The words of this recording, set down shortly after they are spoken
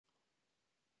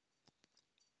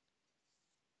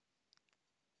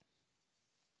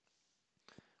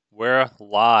We're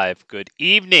live. Good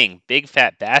evening, big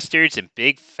fat bastards and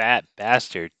big fat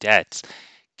bastardettes.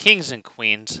 Kings and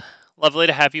queens, lovely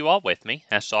to have you all with me,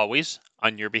 as always,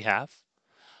 on your behalf.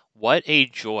 What a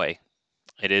joy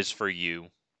it is for you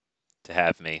to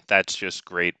have me. That's just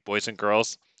great. Boys and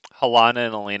girls, Halana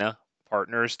and Alena,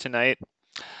 partners tonight.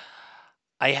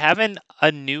 I have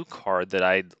a new card that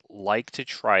I'd like to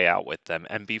try out with them.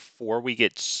 And before we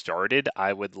get started,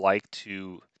 I would like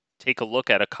to take a look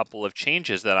at a couple of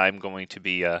changes that I'm going to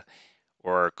be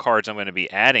or cards I'm going to be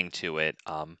adding to it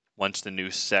once the new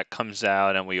set comes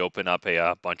out and we open up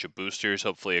a bunch of boosters,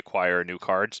 hopefully acquire new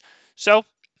cards. So,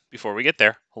 before we get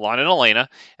there, Halana and Alena,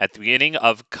 at the beginning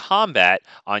of combat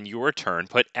on your turn,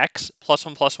 put X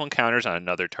 +1/+1 counters on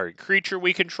another target creature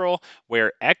we control,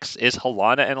 where X is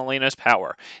Halana and Alena's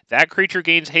power. That creature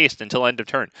gains haste until end of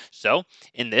turn. So,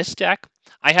 in this deck,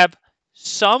 I have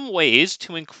some ways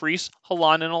to increase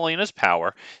Halana and Alena's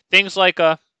power. Things like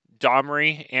a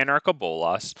Domri,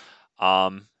 Anarchabolas,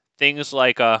 things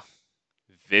like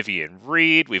Vivien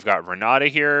Reed. We've got Renata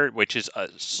here, which is a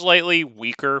slightly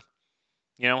weaker,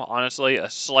 honestly, a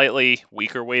slightly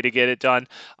weaker way to get it done.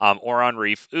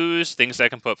 A-Oran-Rief Ooze, things that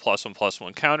can put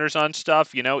 +1/+1 counters on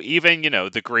stuff. Even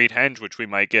the Great Henge, which we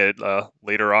might get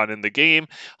later on in the game.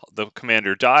 The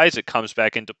commander dies, it comes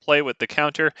back into play with the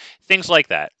counter. Things like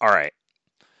that. All right,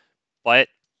 but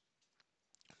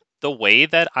the way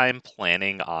that I'm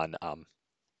planning on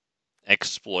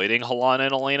exploiting Halana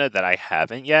and Alena that I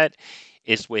haven't yet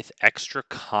is with extra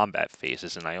combat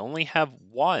phases, and I only have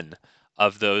one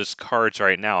of those cards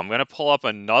right now. I'm going to pull up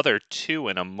another two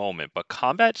in a moment, but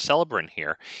Combat Celebrant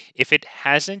here, if it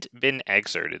hasn't been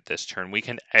exerted this turn, we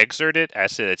can exert it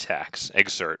as it attacks.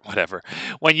 Exert, whatever.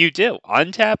 When you do,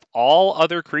 untap all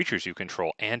other creatures you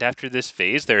control, and after this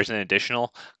phase, there's an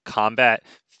additional combat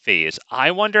phase. I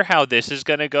wonder how this is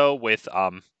going to go with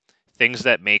things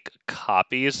that make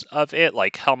copies of it,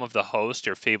 like Helm of the Host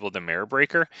or Fable the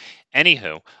Mirrorbreaker.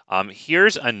 Anywho,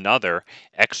 here's another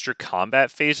extra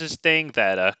combat phases thing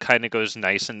that kind of goes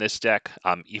nice in this deck,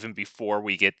 even before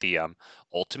we get the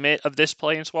ultimate of this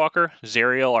Planeswalker,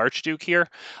 Zerial Archduke here.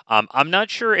 I'm not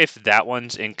sure if that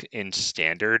one's in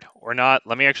standard or not.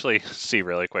 Let me actually see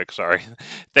really quick, sorry.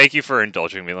 Thank you for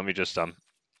indulging me. Let me just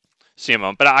see a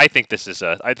moment, but I think this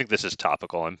is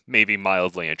topical and maybe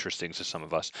mildly interesting to some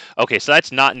of us. Okay, so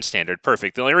that's not in standard.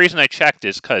 Perfect. The only reason I checked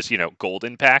is because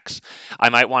golden packs. I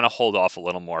might want to hold off a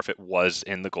little more if it was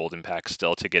in the golden pack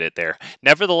still to get it there.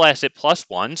 Nevertheless, it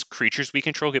 +1s. Creatures we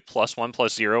control get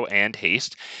 +1/+0 and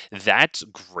haste. That's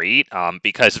great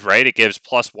because right, it gives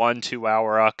 +1 to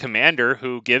our commander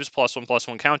who gives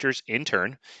 +1/+1 counters in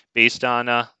turn based on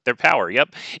their power.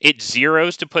 Yep. It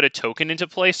zeros to put a token into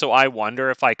play, so I wonder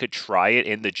if I could try it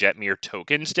in the Jetmir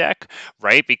Tokens deck,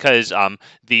 right? Because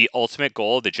the ultimate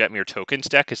goal of the Jetmir Tokens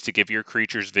deck is to give your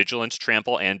creatures Vigilance,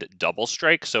 Trample, and Double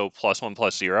Strike, so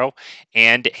 +1/+0,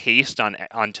 and haste on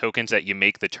tokens that you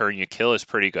make the turn you kill is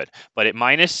pretty good. But at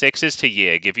 -6s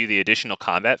to give you the additional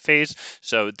combat phase,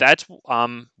 so that's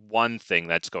one thing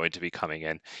that's going to be coming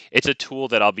in. It's a tool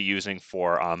that I'll be using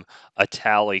for a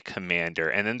Tally Commander,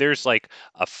 and then there's like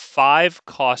a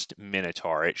 5-cost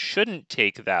Minotaur. It shouldn't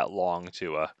take that long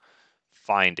to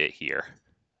find it here.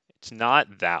 It's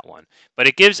not that one, but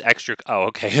it gives extra. Oh,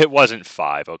 okay. It wasn't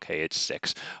 5. Okay, it's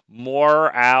 6.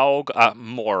 Moron.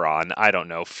 I don't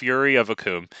know. Fury of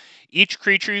Akum. Each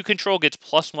creature you control gets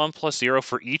 +1/+0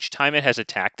 for each time it has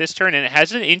attacked this turn, and it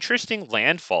has an interesting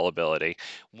landfall ability.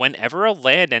 Whenever a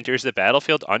land enters the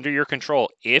battlefield under your control,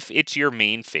 if it's your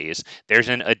main phase, there's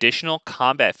an additional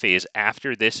combat phase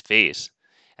after this phase.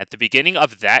 At the beginning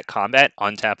of that combat,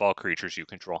 untap all creatures you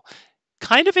control.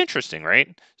 Kind of interesting, right?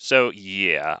 So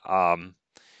yeah,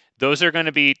 those are going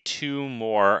to be two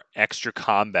more extra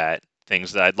combat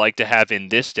things that I'd like to have in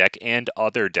this deck and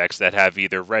other decks that have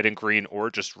either red and green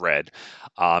or just red.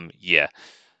 Yeah.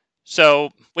 So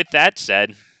with that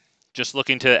said, just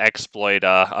looking to exploit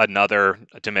another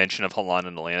dimension of Halana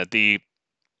and Alena. The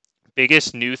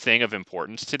biggest new thing of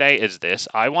importance today is this.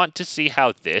 I want to see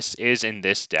how this is in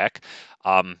this deck.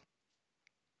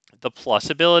 The plus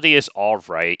ability is all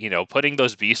right. Putting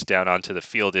those beasts down onto the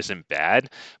field isn't bad,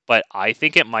 but I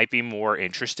think it might be more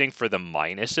interesting for the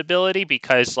minus ability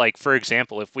because, like, for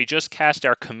example, if we just cast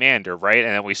our commander, right,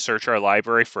 and then we search our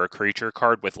library for a creature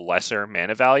card with lesser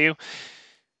mana value,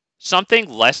 something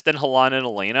less than Halana and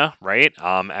Alena, right,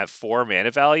 at 4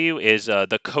 mana value is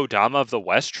the Kodama of the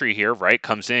West Tree here, right,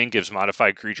 comes in, gives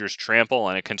modified creatures trample,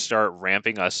 and it can start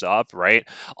ramping us up, right?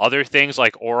 Other things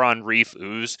like A-Oran-Rief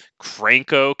Ooze,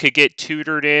 Krenko could get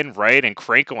tutored in, right? And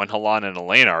Krenko and Halana and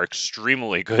Alena are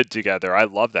extremely good together. I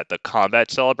love that. The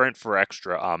Combat Celebrant for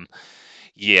extra,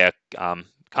 yeah,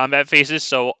 combat phases,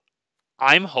 so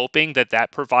I'm hoping that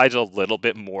that provides a little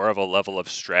bit more of a level of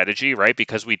strategy, right?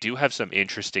 Because we do have some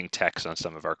interesting text on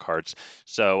some of our cards.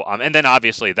 So, and then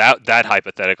obviously that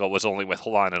hypothetical was only with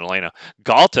Halana Alena.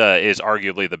 Galta is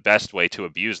arguably the best way to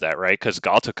abuse that, right? Because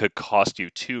Galta could cost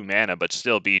you 2 mana, but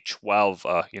still be 12,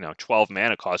 12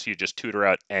 mana cost. You just tutor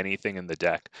out anything in the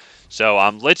deck. So,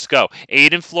 let's go.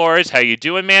 Aiden Flores, how you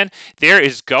doing, man? There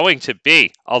is going to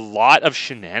be a lot of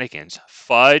shenanigans.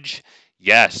 Fudge.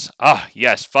 Yes.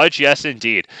 Yes. Fudge, yes,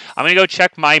 indeed. I'm going to go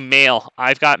check my mail.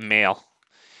 I've got mail.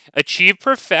 Achieve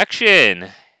perfection.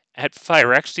 At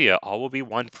Phyrexia, all will be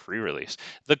one pre-release.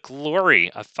 The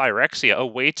glory of Phyrexia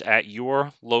awaits at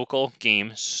your local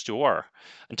game store.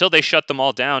 Until they shut them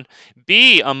all down,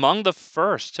 be among the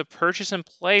first to purchase and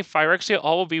play Phyrexia,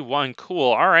 all will be one.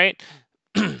 Cool. All right.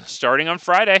 Starting on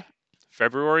Friday,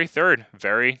 February 3rd.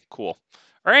 Very cool.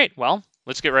 All right. Well,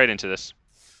 let's get right into this.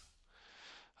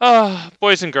 Oh,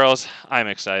 boys and girls, I'm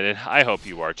excited. I hope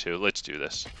you are too. Let's do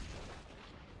this.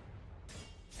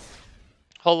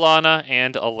 Halana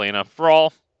and Alena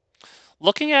Brawl.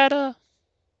 Looking at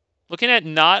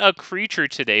not a creature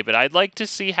today, but I'd like to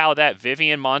see how that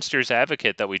Vivien Monsters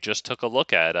Advocate that we just took a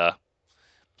look at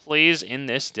plays in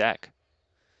this deck.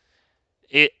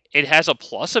 It has a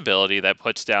plus ability that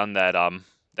puts down that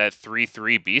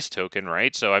 3/3 beast token,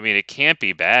 right? So I mean, it can't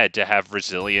be bad to have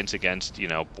resilience against,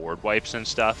 board wipes and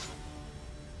stuff.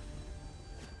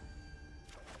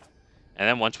 And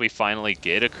then once we finally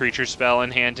get a creature spell in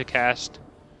hand to cast,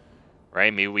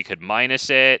 right, maybe we could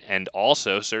minus it and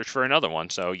also search for another one.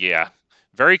 So yeah,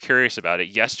 very curious about it.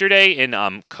 Yesterday in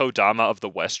Kodama of the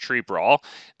West Tree Brawl,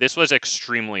 this was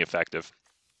extremely effective.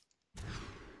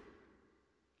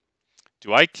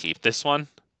 Do I keep this one?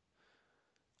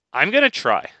 I'm going to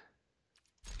try.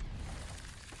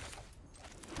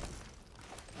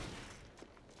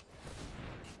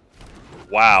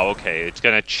 Wow, okay, it's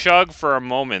going to chug for a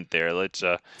moment there. Let's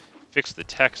fix the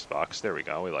text box. There we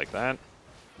go, we like that.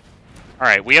 All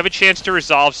right, we have a chance to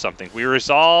resolve something. We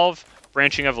resolve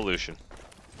Branching Evolution.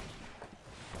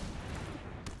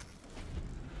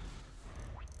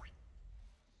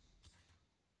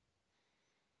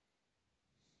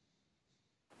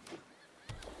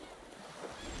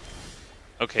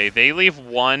 Okay, they leave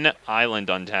one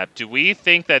island untapped. Do we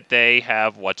think that they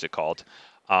have, what's it called?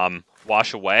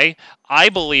 Wash Away? I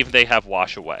believe they have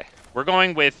Wash Away. We're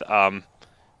going with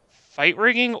Fight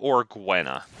Rigging or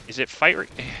Gwenna. Is it Fight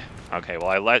Rigging? Okay, well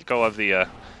I let go of the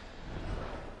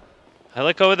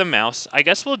mouse. I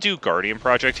guess we'll do Guardian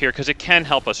Project here because it can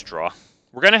help us draw.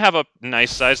 We're gonna have a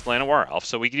nice sized Llanowar Elf,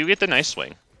 so we do get the nice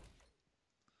swing.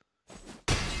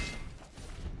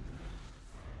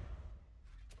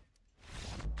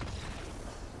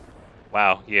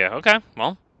 Wow, yeah, okay,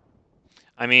 well,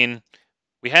 I mean,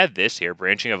 we had this here,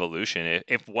 Branching Evolution.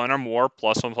 If one or more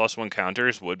 +1/+1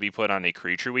 counters would be put on a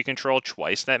creature we control,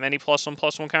 twice that many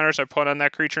 +1/+1 counters are put on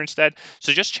that creature instead.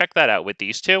 So just check that out with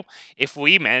these two. If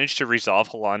we manage to resolve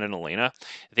Halana and Alena,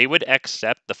 they would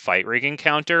accept the Fight Rigging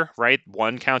counter, right?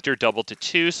 1 counter doubled to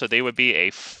 2, so they would be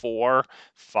a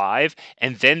 4/5,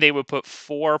 and then they would put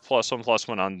 4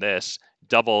 +1/+1 on this,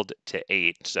 doubled to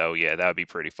 8. So yeah, that would be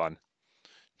pretty fun.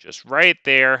 Just right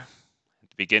there at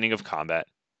the beginning of combat.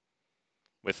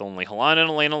 With only Halana and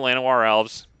Alena, Llanowar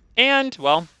Elves, and,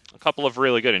 well, a couple of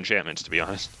really good enchantments, to be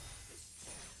honest.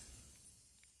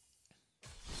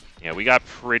 Yeah, we got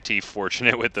pretty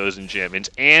fortunate with those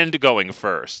enchantments, and going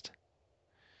first.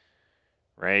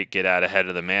 Right, get out ahead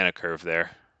of the mana curve there.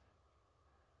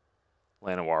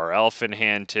 Llanowar Elf in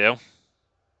hand, too.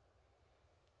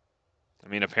 I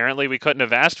mean, apparently we couldn't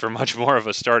have asked for much more of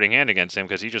a starting hand against him,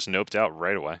 because he just noped out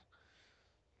right away.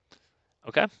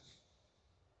 Okay.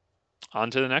 On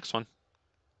to the next one.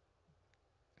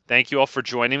 Thank you all for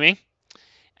joining me.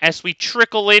 As we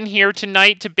trickle in here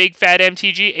tonight to Big Fat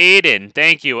MTG, Aiden,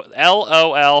 thank you.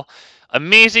 LOL.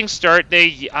 Amazing start.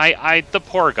 The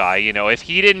poor guy, if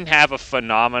he didn't have a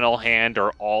phenomenal hand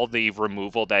or all the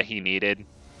removal that he needed,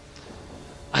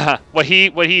 what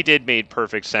he did made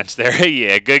perfect sense there.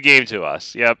 Yeah, good game to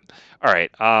us. Yep. All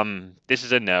right. This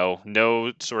is a no.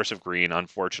 No source of green.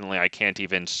 Unfortunately, I can't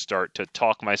even start to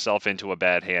talk myself into a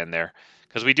bad hand there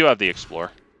because we do have the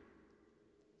Explore.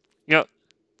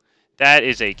 That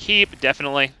is a keep,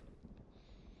 definitely.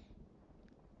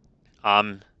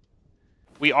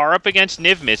 We are up against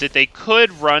Niv Mizzet. They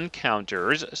could run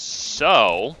counters,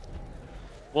 so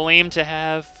we'll aim to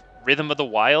have Rhythm of the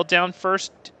Wild down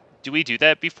first. Do we do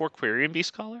that before Quirion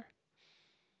Beastcaller?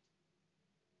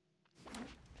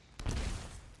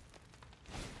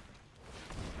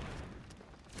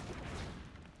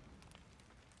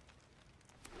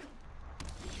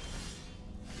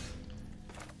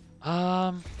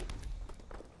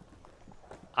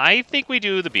 I think we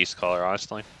do the Beast Caller,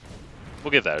 honestly.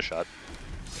 We'll give that a shot.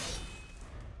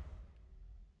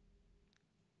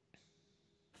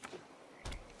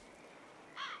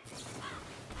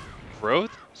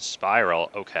 Growth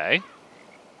Spiral, okay.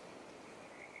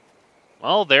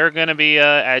 Well, they're going to be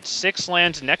at 6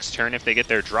 lands next turn if they get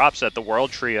their drops at the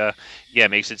World Tree. Yeah,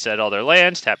 makes it set all their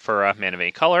lands, tap for mana of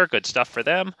any color. Good stuff for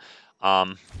them.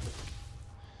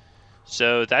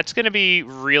 So that's going to be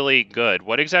really good.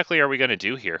 What exactly are we going to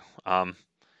do here? We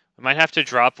might have to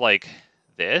drop, like,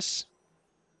 this.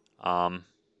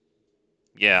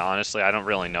 Yeah, honestly, I don't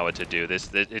really know what to do.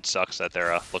 It sucks that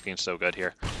they're looking so good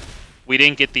here. We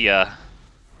didn't get the... I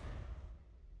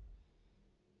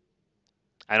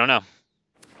don't know.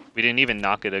 We didn't even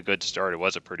knock it a good start. It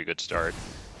was a pretty good start.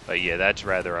 But yeah, that's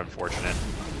rather unfortunate.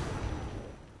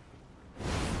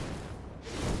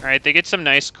 Alright, they get some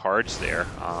nice cards there.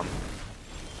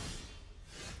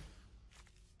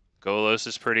 Golos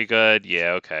is pretty good.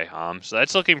 Yeah, okay. So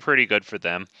that's looking pretty good for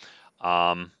them.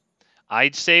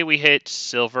 I'd say we hit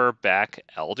Silverback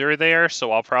Elder there,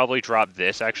 so I'll probably drop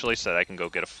this, actually, so that I can go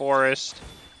get a forest.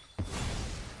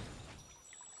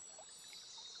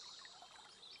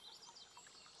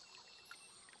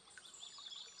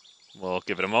 We'll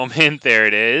give it a moment. There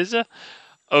it is.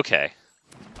 Okay.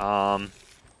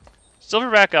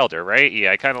 Silverback Elder, right?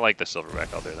 Yeah, I kind of like the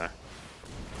Silverback Elder there.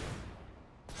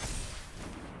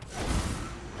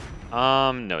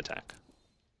 No attack.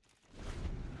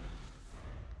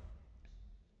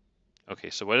 Okay,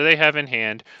 so what do they have in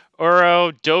hand?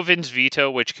 Uro, Dovin's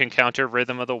Veto, which can counter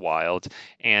Rhythm of the Wild,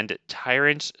 and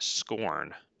Tyrant's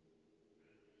Scorn.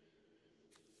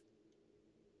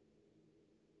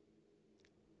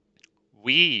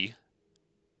 We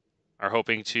are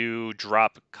hoping to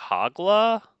drop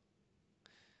Kogla.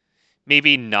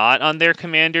 Maybe not on their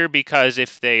commander, because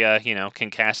if they, you know,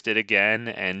 can cast it again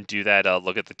and do that,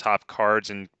 look at the top cards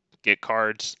and get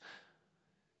cards,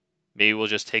 maybe we'll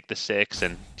just take the 6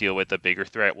 and deal with the bigger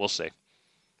threat. We'll see.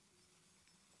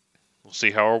 We'll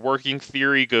see how our working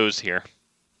theory goes here.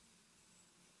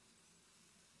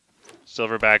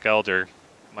 Silverback Elder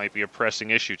might be a pressing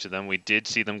issue to them. We did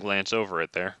see them glance over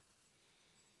it there.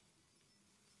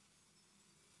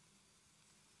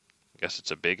 I guess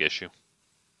it's a big issue.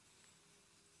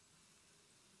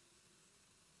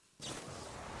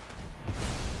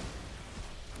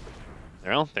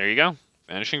 Well, there you go.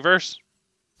 Vanishing Verse.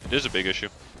 It is a big issue.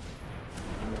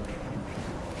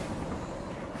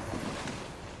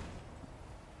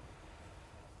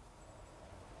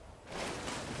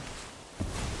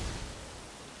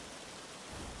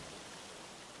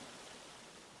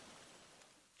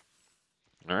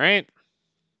 All right.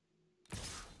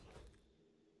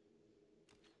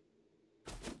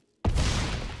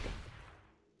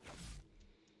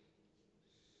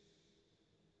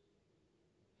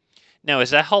 Now,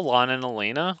 is that Halana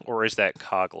Alena or is that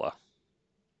Kogla?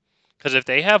 Because if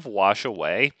they have Wash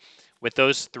Away, with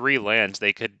those 3 lands,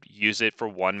 they could use it for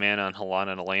 1 mana on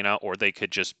Halana Alena, or they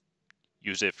could just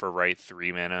use it for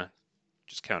 3 mana,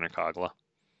 just counter Kogla.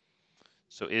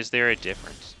 So is there a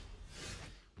difference?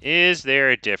 Is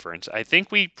there a difference? I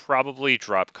think we probably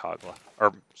drop Kogla.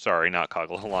 Or, sorry, not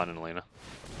Kogla, Halana Alena.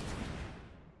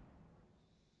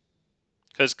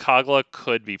 Because Kogla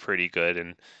could be pretty good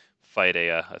and fight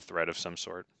a threat of some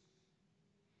sort.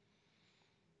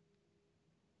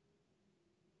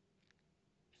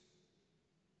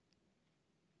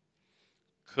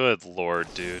 Good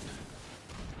lord, dude.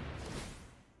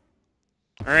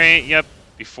 Alright, yep.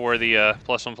 Before the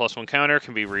 +1/+1 counter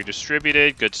can be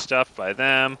redistributed. Good stuff by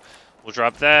them. We'll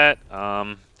drop that.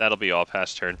 That'll be all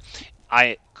past turn.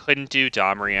 I couldn't do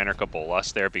Domri Anarcha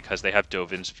Bolas there because they have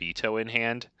Dovin's Veto in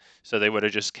hand. So they would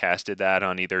have just casted that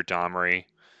on either Domri.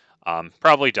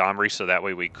 Probably Domri, so that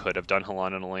way we could have done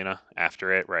Halana Alena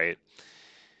after it, right?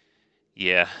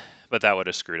 Yeah, but that would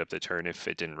have screwed up the turn if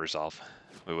it didn't resolve.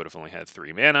 We would have only had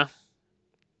 3 mana.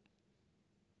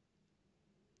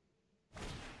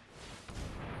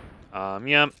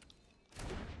 Yep.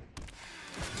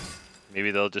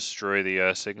 Maybe they'll destroy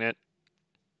the Signet.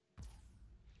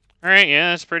 Alright,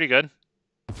 yeah, that's pretty good.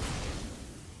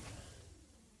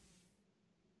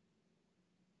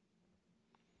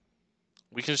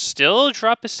 We can still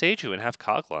drop a Seju and have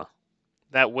Kogla.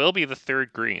 That will be the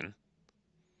 3rd green.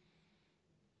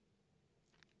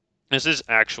 This is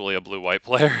actually a blue-white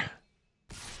player.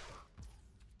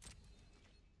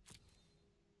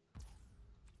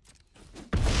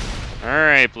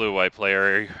 Alright, blue-white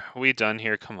player. Are we done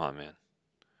here? Come on, man.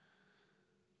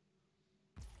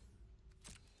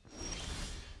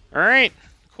 Alright,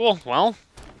 cool. Well,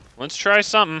 let's try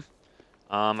something.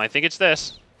 I think it's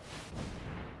this.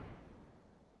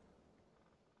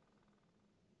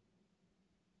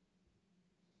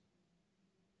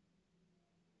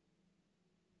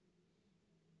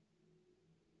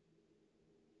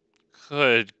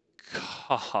 Good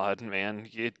God, man.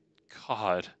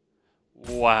 God.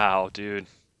 Wow, dude.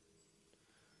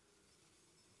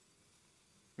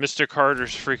 Mr.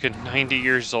 Carter's freaking 90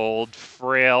 years old,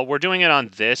 frail. We're doing it on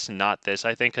this, not this,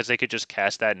 I think, because they could just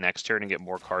cast that next turn and get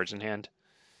more cards in hand.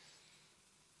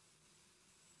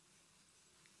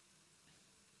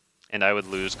 And I would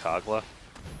lose Kogla.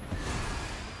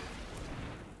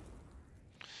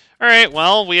 Alright,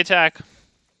 well, we attack.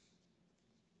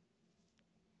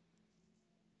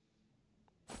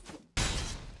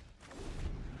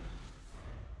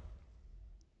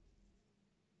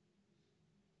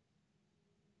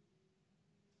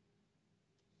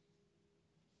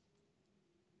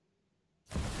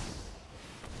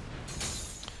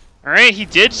 Alright, he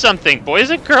did something.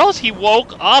 Boys and girls, he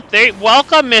woke up.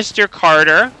 Welcome, Mr.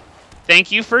 Carter.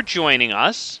 Thank you for joining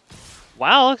us.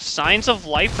 Wow, signs of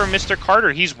life from Mr.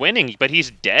 Carter. He's winning, but he's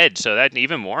dead, so that's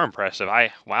even more impressive.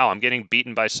 Wow, I'm getting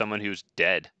beaten by someone who's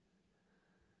dead.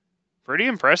 Pretty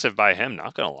impressive by him,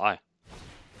 not gonna lie.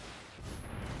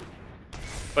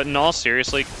 But in all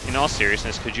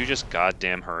seriousness, could you just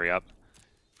goddamn hurry up?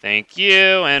 Thank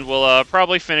you, and we'll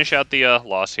probably finish out the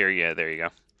loss here. Yeah, there you go.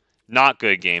 Not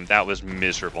good game. That was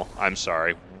miserable. I'm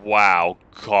sorry. Wow,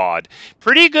 God.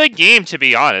 Pretty good game, to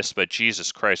be honest, but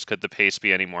Jesus Christ, could the pace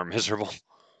be any more miserable?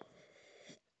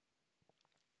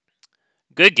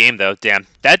 Good game, though. Damn.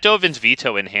 That Dovin's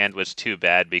Veto in hand was too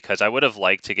bad, because I would have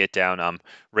liked to get down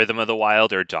Rhythm of the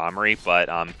Wild or Domri, but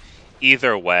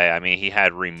either way, I mean, he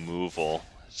had removal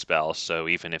spells, so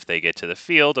even if they get to the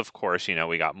field, of course, you know,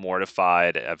 we got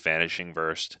Mortified, a Vanishing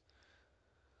Burst.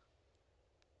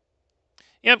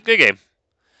 Yep, good game.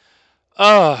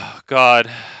 Oh,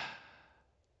 God.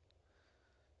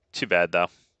 Too bad, though.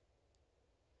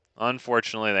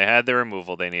 Unfortunately, they had the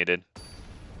removal they needed.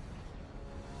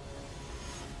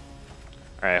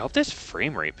 Alright, I hope this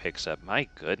frame rate picks up. My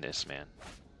goodness, man.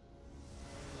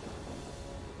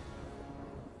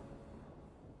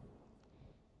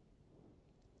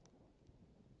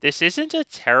 This isn't a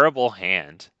terrible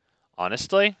hand,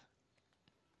 honestly.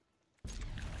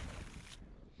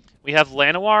 We have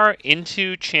Llanowar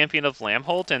into Champion of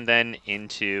Lambholt and then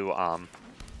into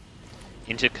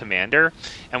Commander,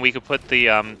 and we could put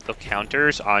the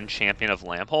counters on Champion of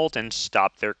Lambholt and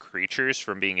stop their creatures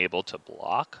from being able to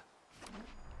block.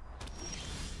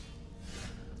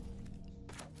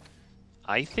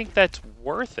 I think that's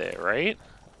worth it, right?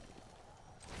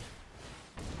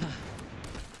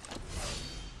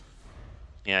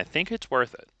 Yeah, I think it's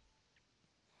worth it.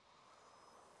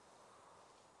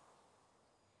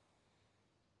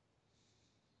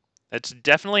 It's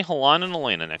definitely Halana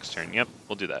Alena next turn. Yep,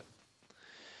 we'll do that.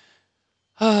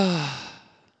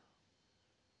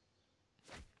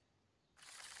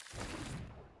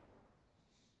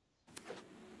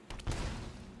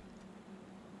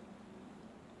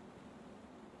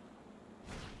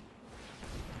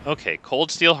 Okay,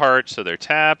 Cold Steel Heart, so they're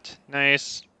tapped.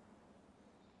 Nice.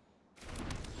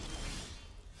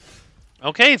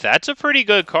 Okay, that's a pretty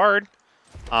good card.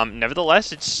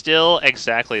 Nevertheless, it's still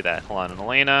exactly that. Halana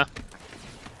Alena.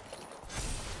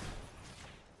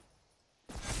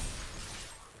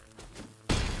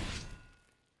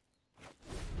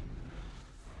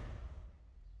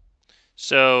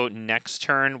 So next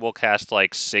turn, we'll cast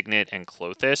like Signet and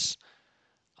Klothys.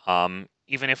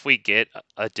 Even if we get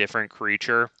a different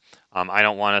creature, I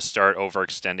don't want to start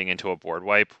overextending into a board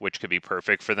wipe, which could be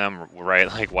perfect for them, right?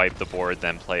 Like wipe the board,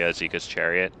 then play a Zika's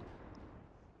Chariot.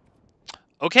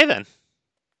 Okay then.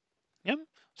 Yep,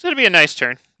 it's gonna be a nice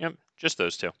turn. Yep, just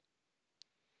those two. I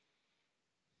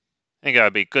think that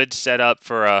would be good setup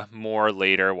for more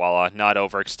later while not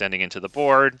overextending into the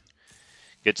board.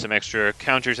 Get some extra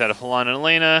counters out of Halana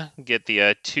Alena. Get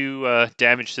the 2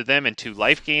 damage to them and 2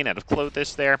 life gain out of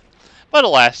Klothys there. But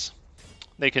alas,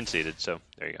 they conceded, so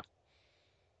there you go.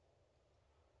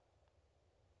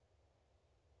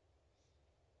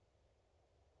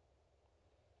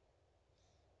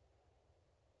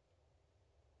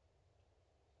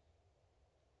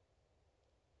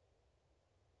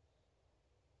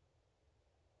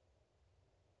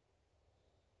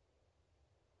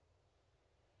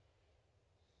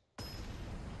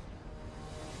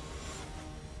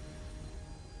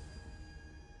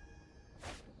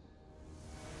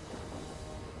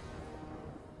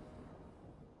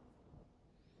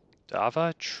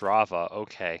 Dava Trava,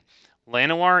 okay.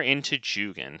 Llanowar into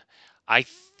Jugan. I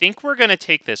think we're going to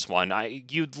take this one.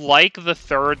 You'd like the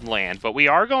 3rd land, but we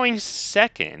are going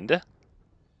 2nd.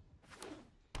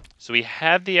 So we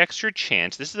have the extra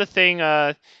chance. This is the thing,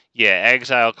 yeah,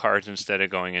 exile cards instead of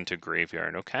going into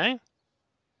graveyard, okay?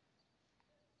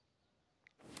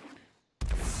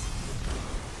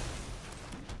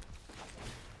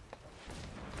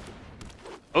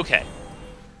 Okay.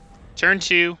 Turn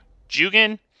 2,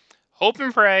 Jugan, hope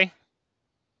and pray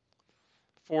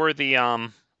for the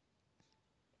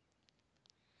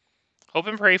hope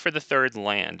and pray for the third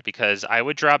land, because I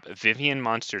would drop Vivien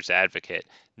Monster's Advocate,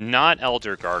 not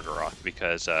Elder Gargaroth,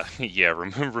 because yeah,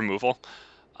 removal.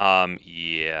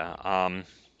 Yeah.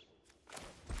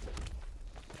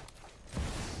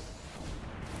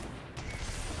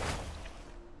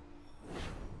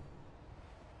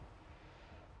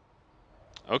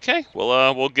 Okay,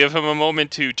 we'll give him a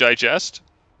moment to digest.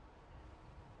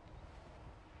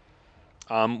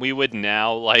 We would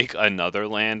now like another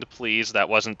land, please. That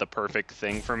wasn't the perfect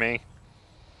thing for me.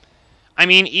 I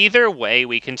mean, either way,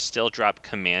 we can still drop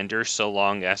Commander so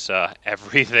long as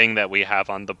everything that we have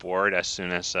on the board, as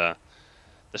soon as the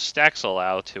stacks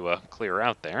allow to clear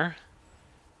out there.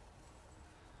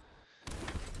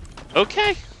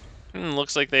 Okay.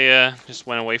 Looks like they just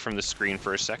went away from the screen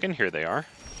for a second. Here they are.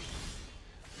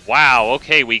 Wow,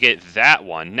 okay, we get that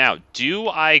one. Now, do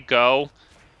I go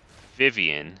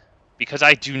Vivien? Because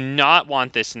I do not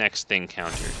want this next thing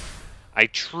countered. I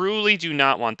truly do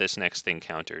not want this next thing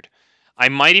countered. I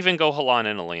might even go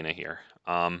Halana Alena here.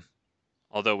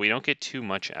 Although we don't get too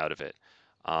much out of it.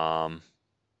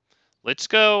 Let's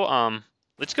go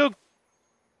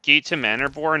Gate to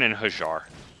Manorborn and Hajar.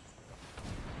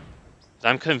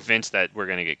 I'm convinced that we're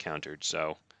gonna get countered,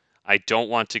 so I don't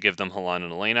want to give them Halana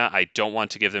Alena. I don't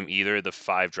want to give them either the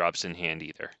 5 drops in hand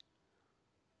either.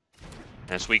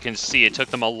 As we can see, it took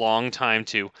them a long time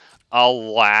to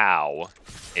allow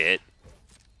it.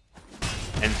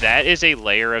 And that is a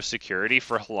layer of security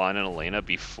for Halana Alena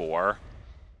before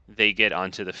they get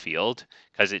onto the field,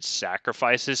 because it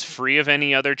sacrifices free of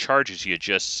any other charges. You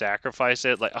just sacrifice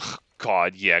it. Like, oh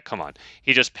god, yeah, come on.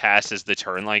 He just passes the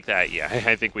turn like that. Yeah,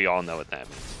 I think we all know what that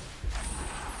means.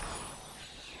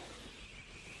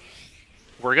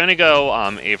 We're gonna go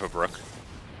Avabrook.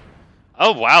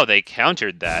 Oh wow, they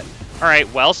countered that.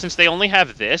 Alright, well, since they only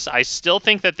have this, I still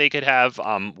think that they could have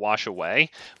Wash Away,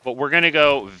 but we're gonna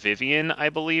go Vivien, I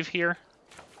believe, here.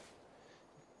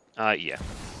 Yeah.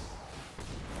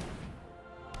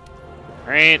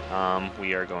 Alright,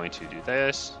 we are going to do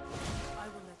this.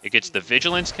 It gets the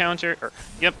Vigilance counter,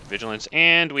 yep, Vigilance,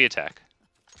 and we attack.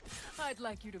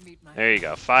 There you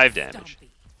go, 5 damage.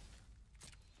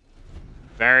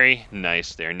 Very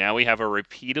nice there. Now we have a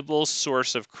repeatable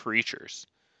source of creatures.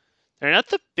 They're not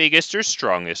the biggest or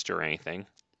strongest or anything,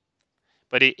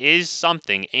 but it is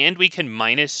something, and we can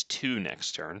 -2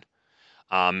 next turn.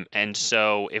 And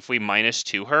so if we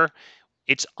 -2 her,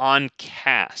 it's on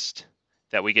cast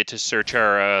that we get to search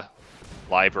our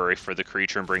library for the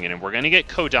creature and bring it in. We're going to get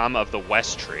Kodama of the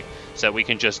West Tree, so that we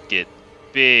can just get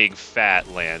big, fat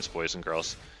lands, boys and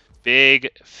girls. Big,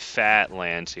 fat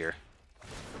lands here.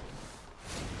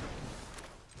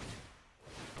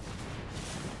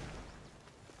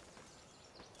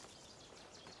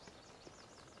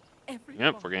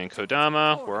 Yep, we're getting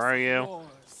Kodama. Where are you?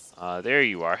 There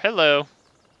you are. Hello.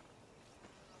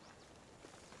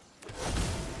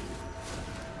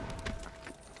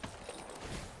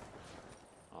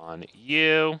 On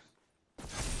you.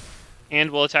 And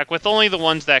we'll attack with only the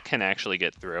ones that can actually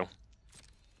get through.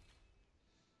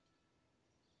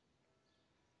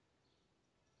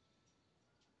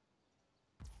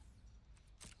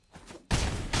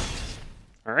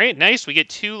 Alright, nice. We get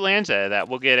 2 lands out of that.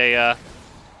 We'll get a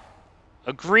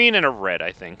green and a red,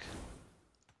 I think.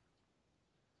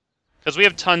 Because we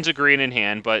have tons of green in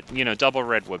hand, but, you know, double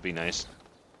red would be nice.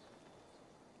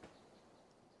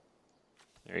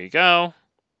 There you go.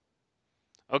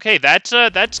 Okay,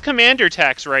 that's commander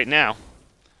tax right now.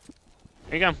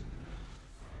 There you go.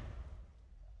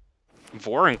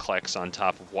 Vorinclex on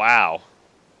top. Wow.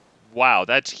 Wow,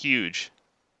 that's huge.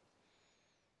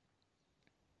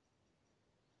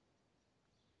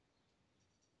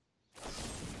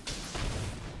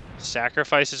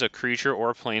 Sacrifices a creature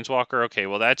or planeswalker. Okay,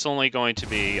 well that's only going to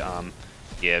be,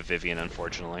 yeah, Vivien,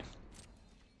 unfortunately.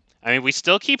 I mean, we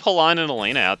still keep Halana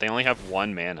Alena out. They only have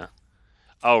 1 mana.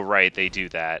 Oh, right, they do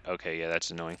that. Okay, yeah,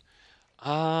 that's annoying.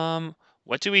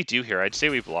 What do we do here? I'd say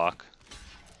we block.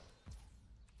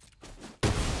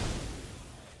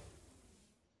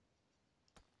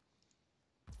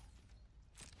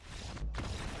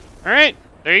 Alright,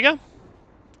 there you go.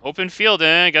 Open field,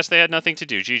 I guess they had nothing to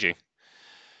do. GG.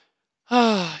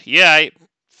 Yeah, I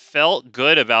felt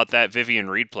good about that Vivien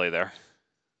replay there.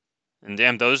 And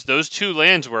damn, those 2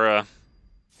 lands were,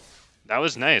 that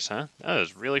was nice, huh? That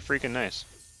was really freaking nice.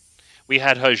 We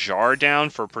had Hajar down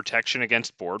for protection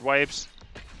against board wipes.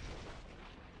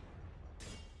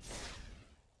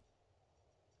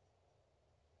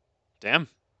 Damn.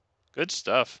 Good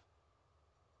stuff.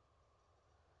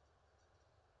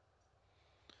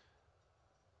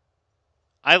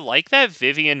 I like that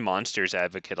Vivien Monsters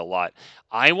Advocate a lot.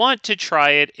 I want to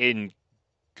try it in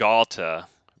Galta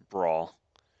Brawl.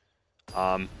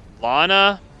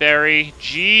 Lana, Barry,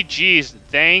 GG's,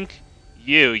 thank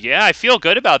you. Yeah, I feel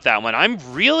good about that one. I'm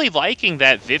really liking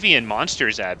that Vivien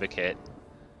Monsters Advocate.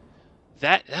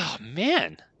 Oh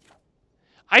man.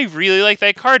 I really like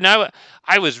that card, and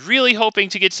I was really hoping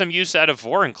to get some use out of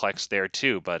Vorinclex there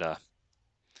too, but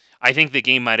I think the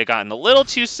game might have gotten a little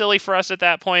too silly for us at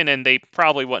that point, and they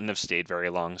probably wouldn't have stayed very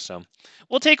long. So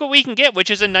we'll take what we can get, which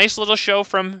is a nice little show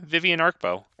from Vivien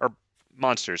Arkbow, or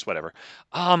Monsters, whatever.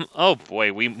 Oh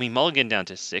boy, we mulligan down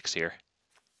to 6 here.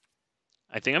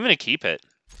 I think I'm going to keep it.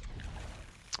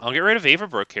 I'll get rid of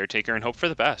Avabrook Caretaker and hope for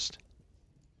the best.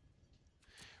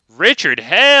 Richard,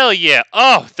 hell yeah.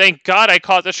 Oh, thank God I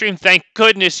caught the stream. Thank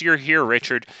goodness you're here,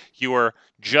 Richard. You are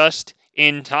just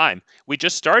in time. We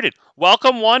just started.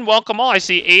 Welcome one, welcome all. I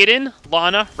see Aiden,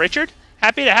 Lana, Richard.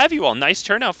 Happy to have you all. Nice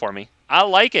turnout for me. I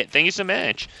like it. Thank you so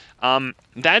much.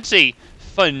 That's a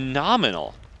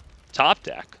phenomenal top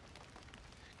deck.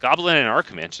 Goblin and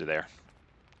Archimancer there.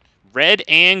 Red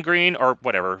and green, or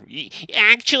whatever.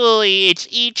 Actually, it's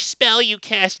each spell you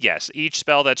cast. Yes, each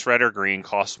spell that's red or green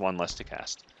costs 1 less to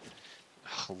cast.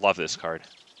 Love this card.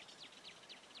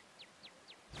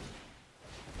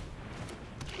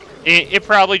 It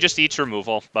probably just eats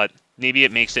removal, but maybe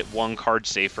it makes it 1 card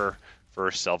safer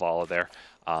for Selvala there.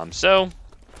 So,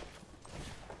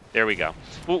 there we go.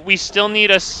 Well, we still need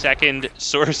a second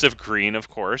source of green, of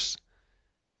course,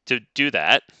 to do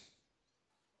that.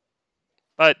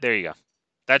 But there you go.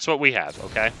 That's what we have,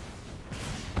 okay?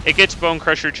 It gets Bone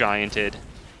Crusher Gianted.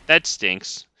 That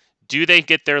stinks. Do they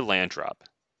get their land drop?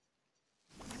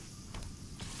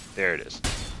 There it is.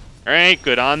 Alright,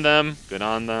 good on them. Good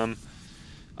on them.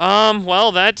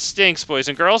 Well, that stinks, boys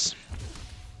and girls.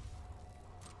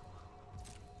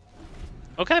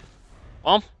 Okay.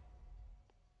 Well.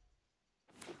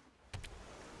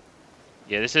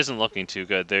 Yeah, this isn't looking too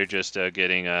good. They're just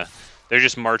they're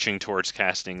just marching towards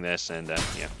casting this, and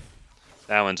yeah.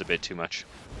 That one's a bit too much.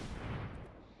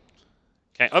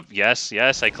 Okay. Oh, yes,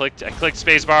 I clicked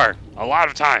spacebar a lot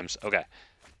of times. Okay.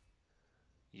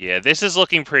 Yeah, this is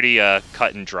looking pretty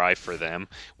cut and dry for them.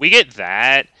 We get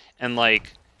that, and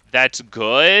like that's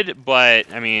good,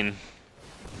 but I mean,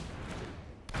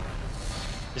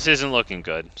 this isn't looking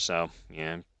good. So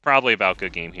yeah, probably about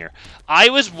good game here. I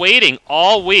was waiting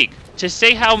all week to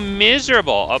say how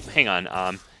miserable. Oh, hang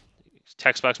on.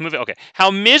 Text box moving. Okay,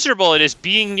 how miserable it is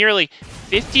being nearly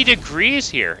 50 degrees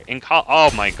here in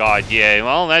oh my God, yeah.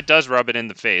 Well, that does rub it in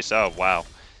the face. Oh wow,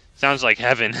 sounds like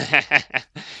heaven.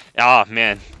 Oh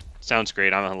man, sounds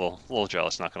great. I'm a little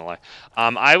jealous, not gonna lie.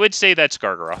 I would say that's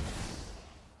Gargaroth.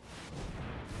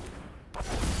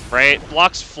 Right,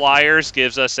 blocks flyers,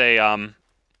 gives us a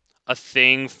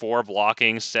thing for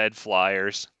blocking said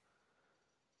flyers.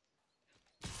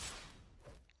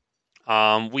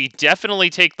 We definitely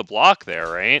take the block there,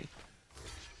 right?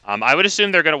 I would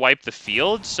assume they're going to wipe the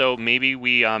field, so maybe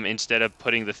we, instead of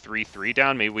putting the 3/3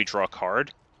 down, maybe we draw a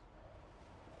card.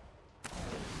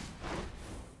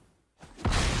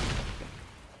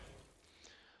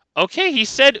 Okay, he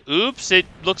said, oops, it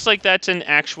looks like that's an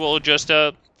actual, just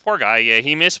a, poor guy, yeah,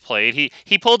 he misplayed.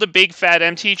 He pulled a big fat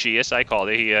MTG, as I called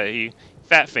it. He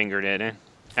fat-fingered it. It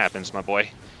happens, my boy.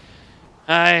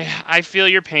 I feel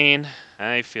your pain.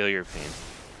 I feel your pain.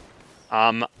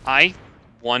 I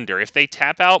wonder if they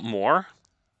tap out more,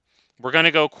 we're going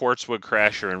to go Quartzwood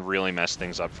Crasher and really mess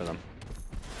things up for them.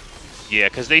 Yeah,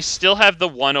 because they still have the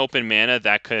 1 open mana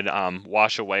that could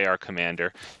wash away our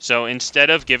commander. So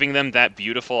instead of giving them that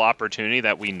beautiful opportunity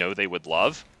that we know they would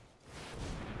love,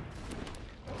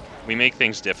 we make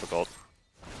things difficult.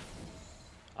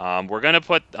 We're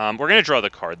gonna draw the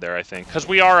card there, I think, because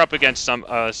we are up against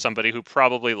somebody who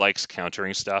probably likes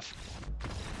countering stuff.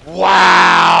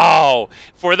 Wow!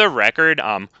 For the record,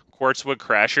 Quartzwood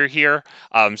Crasher here.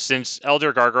 Since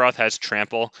Elder Gargaroth has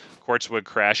Trample, Quartzwood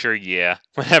Crasher, yeah.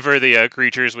 Whenever the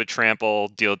creatures with Trample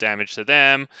deal damage to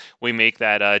them, we make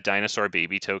that Dinosaur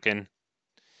Baby token.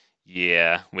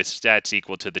 Yeah, with stats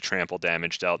equal to the trample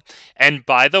damage dealt. And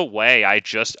by the way, I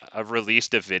just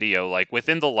released a video like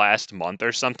within the last month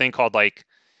or something called like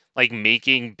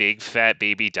making big fat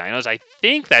baby dinos. I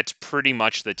think that's pretty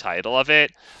much the title of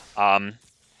it.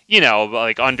 You know,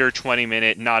 like under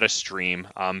 20-minute, not a stream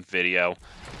video.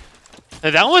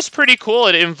 That was pretty cool.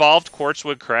 It involved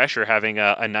Quartzwood Crasher having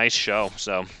a nice show.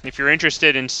 So if you're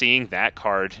interested in seeing that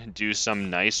card do some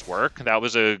nice work, that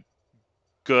was a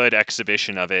good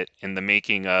exhibition of it in the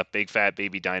Making Big Fat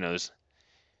Baby Dinos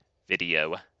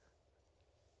video.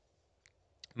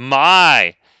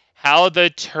 My, how the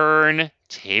turn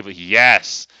table.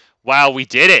 Yes. Wow, we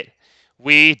did it.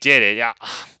 We did it. Yeah.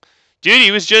 Dude,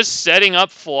 he was just setting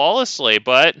up flawlessly,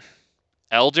 but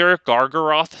Elder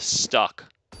Gargaroth stuck.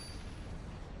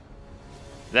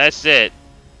 That's it.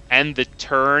 And the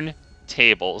turn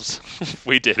tables.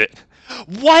 We did it.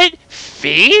 What?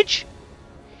 Phage?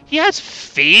 He has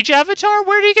Phage Avatar?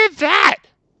 Where did he get that?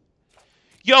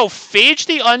 Yo, Phage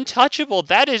the Untouchable.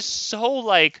 That is so,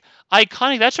 like,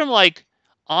 iconic. That's from, like,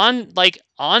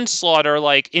 Onslaught or,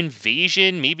 like,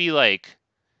 Invasion. Maybe, like,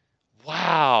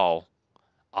 wow.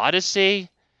 Odyssey?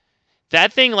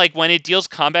 That thing, like, when it deals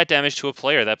combat damage to a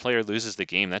player, that player loses the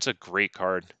game. That's a great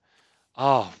card.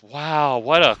 Oh, wow.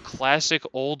 What a classic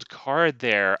old card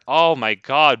there. Oh, my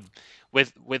God.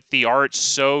 With the art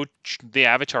so... The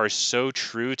avatar is so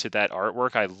true to that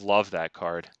artwork. I love that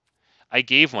card. I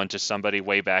gave one to somebody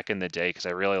way back in the day because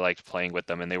I really liked playing with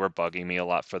them, and they were bugging me a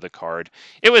lot for the card.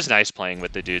 It was nice playing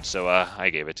with the dude, so I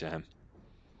gave it to him.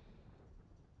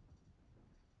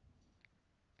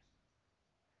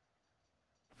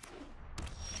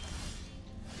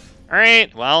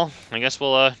 Alright, well, I guess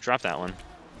we'll drop that one.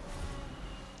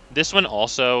 This one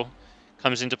also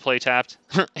comes into play tapped,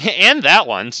 and that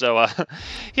one. So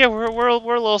yeah, we're a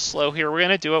little slow here. We're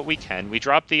gonna do what we can. We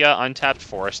drop the untapped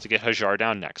forest to get Hajar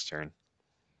down next turn.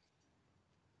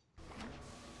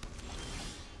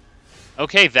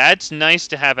 Okay, that's nice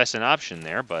to have as an option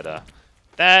there, but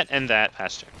that and that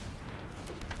pass turn.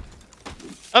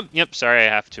 Oh, yep. Sorry, I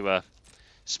have to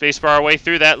spacebar our way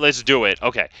through that. Let's do it.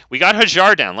 Okay, we got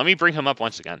Hajar down. Let me bring him up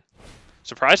once again.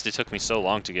 Surprised it took me so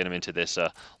long to get him into this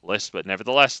list, but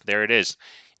nevertheless, there it is.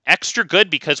 Extra good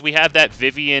because we have that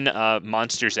Vivien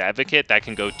Monsters Advocate that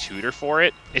can go tutor for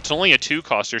it. It's only a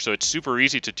 2-coster, so it's super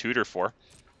easy to tutor for.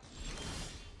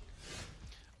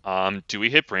 Do we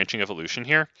hit Branching Evolution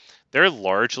here? They're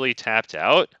largely tapped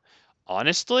out.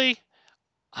 Honestly,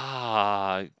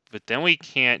 but then we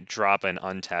can't drop an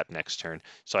untapped next turn.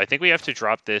 So I think we have to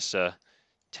drop this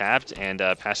tapped and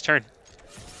pass turn.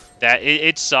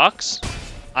 It sucks.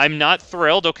 I'm not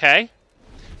thrilled, okay?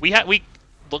 We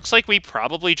looks like we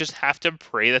probably just have to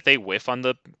pray that they whiff on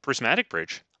the Prismatic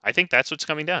Bridge. I think that's what's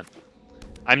coming down.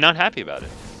 I'm not happy about it.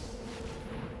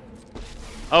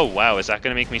 Oh, wow, is that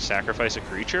going to make me sacrifice a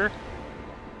creature?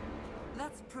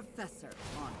 That's Professor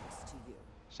honest to you.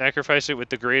 Sacrifice it with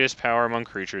the greatest power among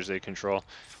creatures they control.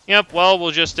 Yep, well,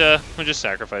 we'll just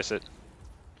sacrifice it.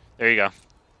 There you go.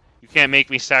 You can't make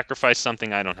me sacrifice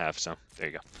something I don't have, so there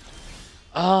you go.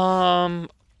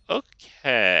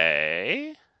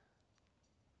 Okay.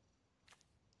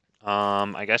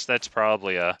 I guess that's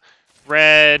probably a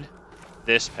red.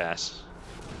 This pass.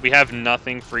 We have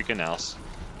nothing freaking else.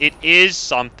 It is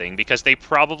something, because they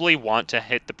probably want to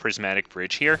hit the Prismatic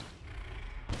Bridge here.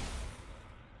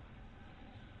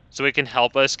 So it can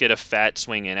help us get a fat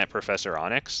swing in at Professor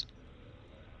Onyx.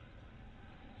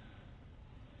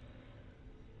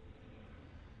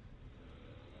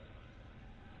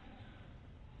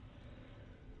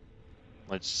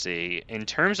 Let's see. In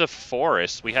terms of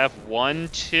forests, we have 1,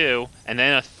 2, and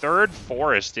then a third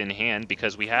forest in hand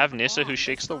because we have Nissa who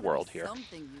shakes the world here.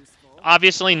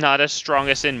 Obviously not as strong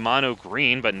as in mono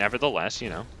green, but nevertheless, you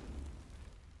know.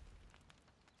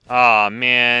 Aw,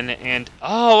 man, and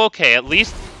oh, okay.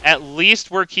 At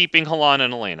least we're keeping Halana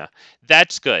Alena.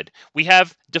 That's good. We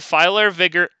have Defiler,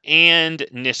 Vigor, and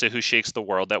Nissa who shakes the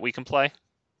world that we can play.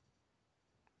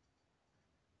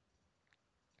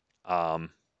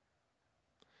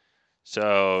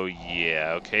 So,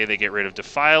 yeah, okay, they get rid of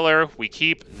Defiler. We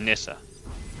keep Nissa.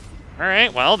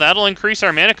 Alright, well, that'll increase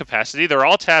our mana capacity. They're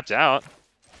all tapped out.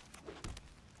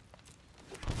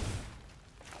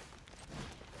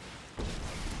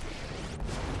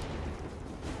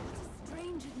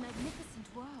 Strange and magnificent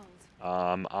world.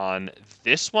 On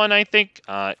this one, I think,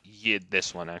 yeah,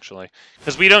 this one, actually.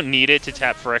 Because we don't need it to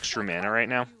tap for extra mana right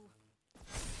now.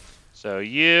 So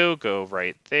you go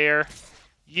right there.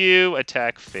 You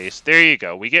attack face. There you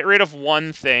go. We get rid of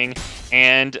one thing,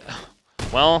 and,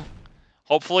 well,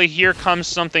 hopefully here comes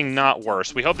something not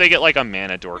worse. We hope they get, like, a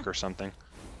mana dork or something.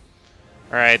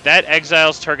 Alright, that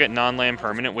exiles target non-land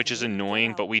permanent, which is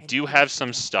annoying, but we do have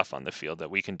some stuff on the field that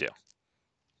we can do.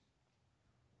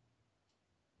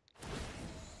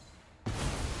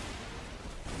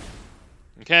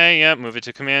 Okay, yep, move it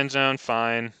to command zone,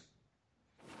 fine.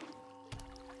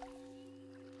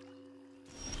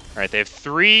 Alright, they have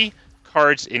 3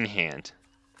 cards in hand.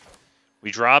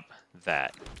 We drop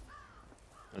that.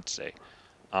 Let's see.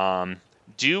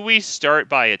 Do we start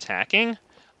by attacking?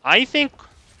 I think...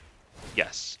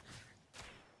 Yes.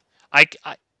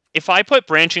 if I put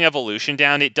Branching Evolution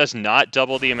down, it does not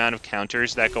double the amount of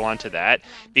counters that go onto that,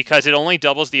 because it only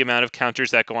doubles the amount of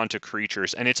counters that go onto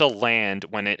creatures, and it's a land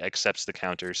when it accepts the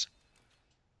counters.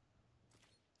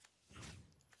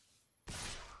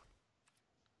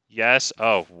 Yes.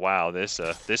 Oh, wow. This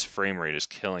frame rate is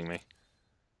killing me.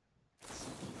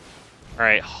 All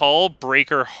right, Hull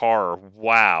Breaker Horror.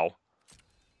 Wow.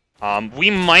 We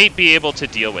might be able to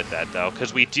deal with that, though,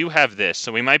 because we do have this,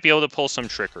 so we might be able to pull some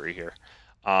trickery here.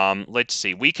 Let's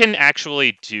see. We can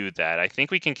actually do that. I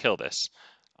think we can kill this.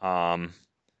 I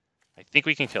think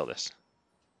we can kill this.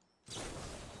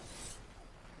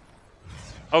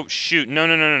 Oh, shoot. No,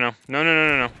 no, no, no, no. No, no, no,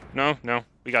 no, no. No, no.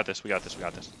 We got this. We got this. We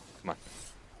got this. Come on.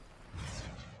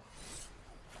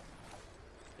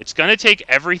 It's going to take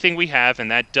everything we have, and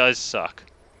that does suck.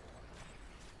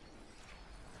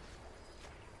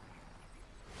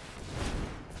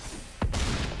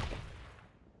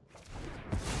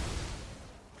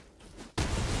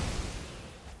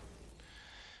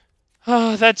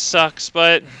 Oh, that sucks,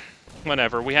 but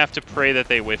whatever. We have to pray that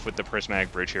they whiff with the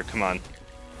Prismatic Bridge here. Come on.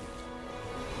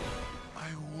 I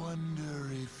wonder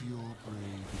if you're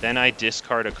brave. Then I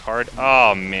discard a card.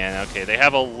 Oh, man. Okay, they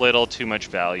have a little too much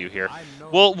value here.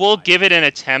 We'll give it an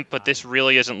attempt, but this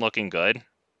really isn't looking good.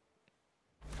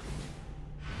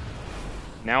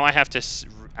 Now I have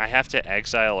to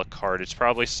exile a card. It's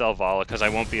probably Selvala, because I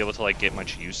won't be able to like get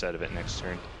much use out of it next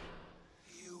turn.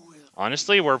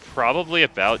 Honestly, we're probably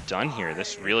about done here.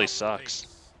 This really sucks.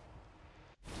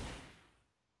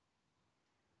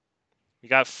 We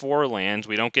got 4 lands.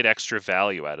 We don't get extra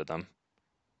value out of them.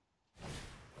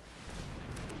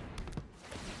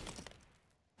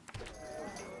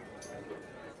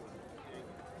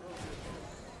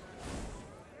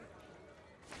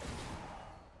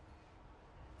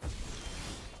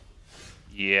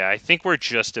 Yeah, I think we're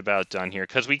just about done here,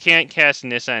 because we can't cast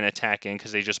Nissa and attack in,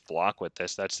 because they just block with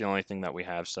this. That's the only thing that we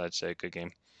have, so that's a good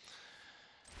game.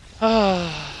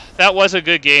 That was a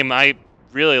good game. I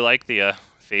really like the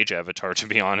Phage Avatar, to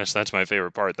be honest. That's my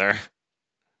favorite part there.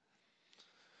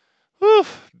 Whew,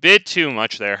 bit too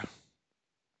much there.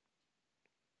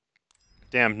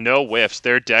 Damn, no whiffs.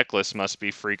 Their deck list must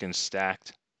be freaking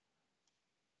stacked.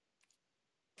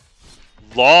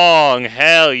 Long,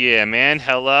 hell yeah, man.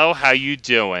 Hello, how you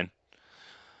doing?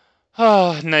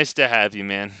 Oh, nice to have you,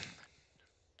 man.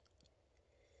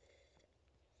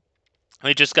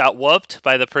 We just got whooped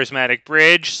by the Prismatic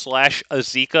Bridge /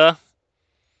 Azeka.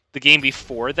 The game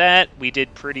before that, we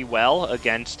did pretty well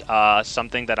against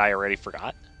something that I already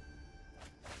forgot.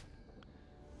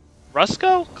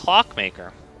 Rusko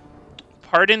Clockmaker.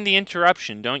 Pardon the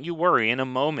interruption. Don't you worry. In a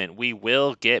moment, we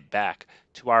will get back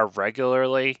to our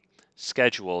regularly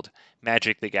scheduled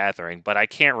Magic the Gathering, but I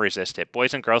can't resist it.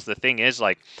 Boys and girls, the thing is,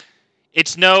 like,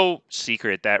 it's no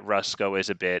secret that Rusko is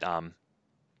a bit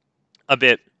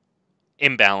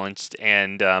imbalanced,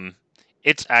 and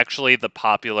it's actually the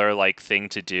popular like thing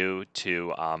to do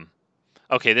to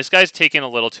okay, this guy's taking a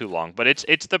little too long, but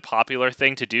it's the popular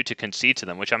thing to do to concede to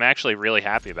them, which I'm actually really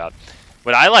happy about.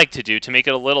 What I like to do to make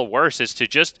it a little worse is to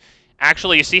just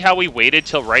actually, you see how we waited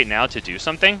till right now to do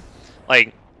something?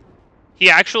 Like, he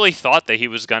actually thought that he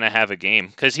was going to have a game,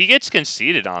 because he gets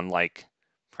conceded on, like,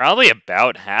 probably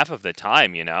about half of the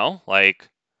time, you know? Like,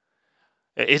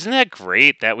 isn't that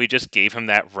great that we just gave him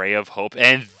that ray of hope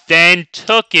and then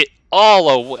took it all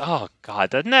away? Oh, God,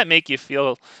 doesn't that make you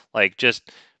feel like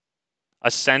just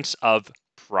a sense of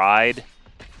pride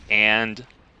and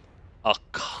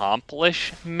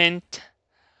accomplishment?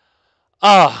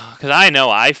 Oh, because I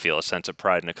know I feel a sense of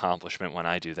pride and accomplishment when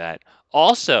I do that.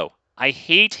 Also, I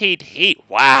hate.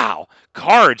 Wow.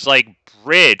 Cards like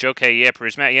Bridge. Okay, yeah,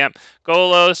 Prismatic, yep.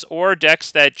 Golos or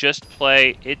decks that just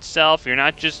play itself. You're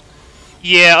not just...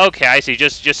 Yeah, okay, I see.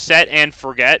 Just set and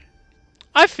forget.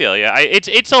 I feel ya.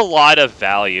 It's a lot of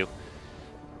value.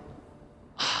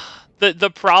 The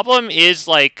problem is,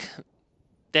 like,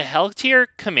 the Hell tier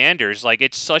commanders, like,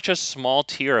 it's such a small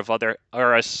tier of other,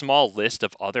 or a small list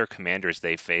of other commanders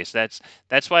they face. That's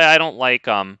why I don't like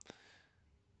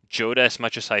Joda as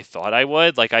much as I thought I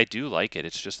would. Like, I do like it.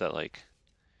 It's just that, like,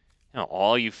 you know,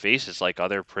 all you face is like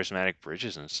other Prismatic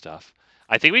Bridges and stuff.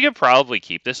 I think we could probably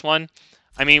keep this one.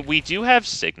 I mean, we do have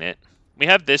Signet. We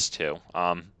have this too.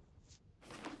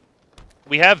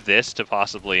 We have this to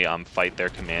possibly fight their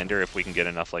commander if we can get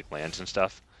enough like lands and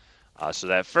stuff. So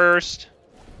that first.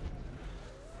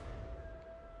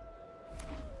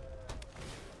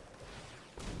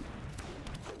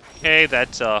 Okay,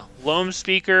 that's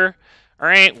Loamspeaker. All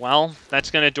right, well,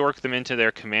 that's going to dork them into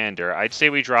their commander. I'd say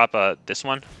we drop this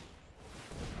one.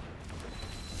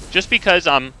 Just because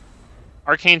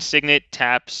Arcane Signet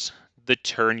taps the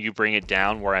turn you bring it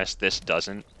down, whereas this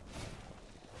doesn't.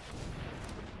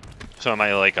 So am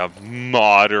I like a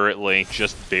moderately,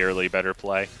 just barely better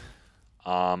play?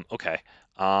 Okay.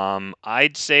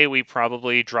 I'd say we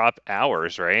probably drop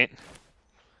ours, right?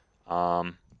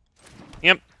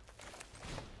 Yep.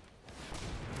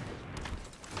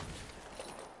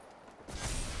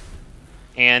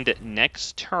 And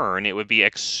next turn, it would be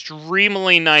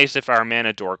extremely nice if our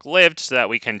Mana Dork lived so that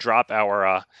we can drop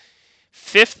our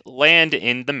 5th land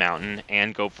in the mountain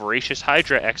and go Voracious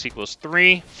Hydra, X equals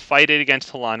 3, fight it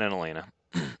against Halana and Alena.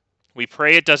 We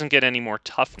pray it doesn't get any more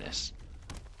toughness.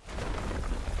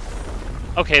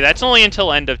 Okay, that's only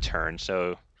until end of turn,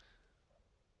 so...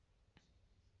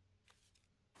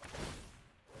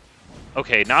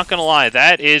 Okay, not gonna lie,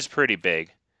 that is pretty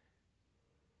big.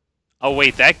 Oh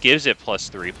wait, that gives it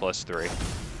 +3/+3.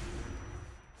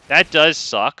 That does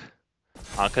suck.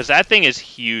 Because that thing is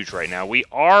huge right now. We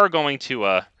are going to,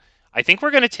 I think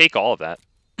we're going to take all of that.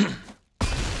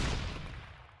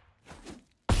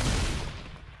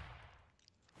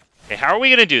 Okay, how are we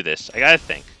going to do this? I gotta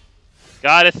think.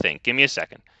 Give me a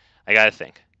second. I gotta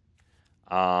think.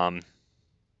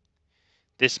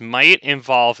 This might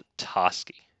involve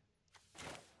Toski.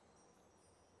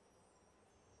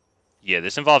 Yeah,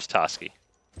 this involves Toski.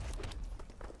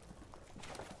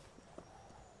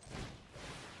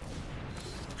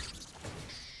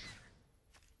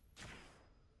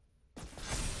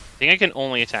 I think I can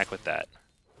only attack with that.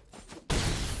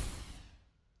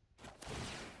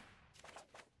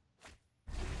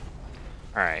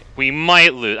 Alright, we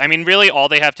might lose. I mean, really, all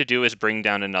they have to do is bring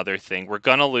down another thing. We're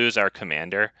gonna lose our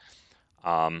commander.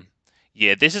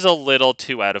 Yeah, this is a little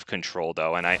too out of control,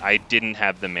 though, and I didn't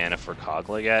have the mana for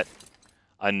Kogla yet.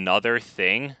 Another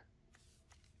thing?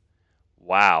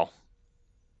 Wow.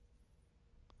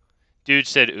 Dude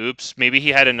said, oops, maybe he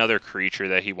had another creature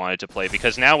that he wanted to play,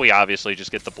 because now we obviously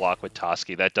just get the block with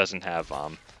Toski. That doesn't have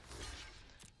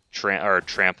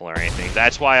trample or anything.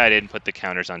 That's why I didn't put the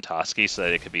counters on Toski, so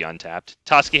that it could be untapped.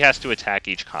 Toski has to attack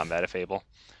each combat if able.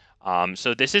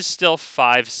 So this is still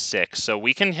 5/6, so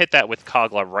we can hit that with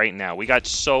Kogla right now. We got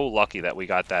so lucky that we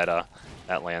got that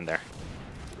that land there.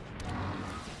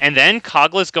 And then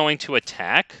Kogla's going to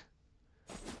attack.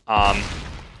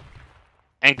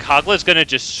 And Kogla's going to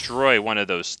destroy one of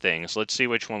those things. Let's see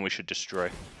which one we should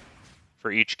destroy.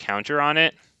 For each counter on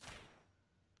it.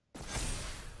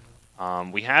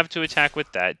 We have to attack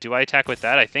with that. Do I attack with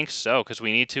that? I think so, because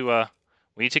we need to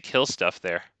kill stuff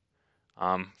there.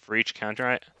 For each counter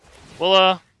on it.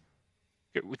 Well,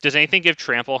 does anything give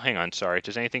trample? Hang on, sorry.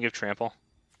 Does anything give trample?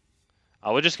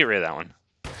 We'll just get rid of that one.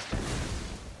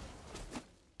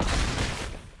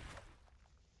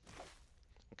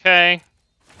 Okay.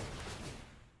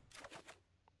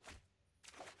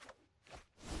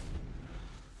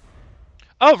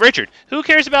 Oh, Richard, who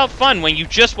cares about fun when you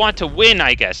just want to win,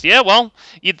 I guess? Yeah, well,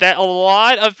 a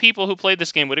lot of people who played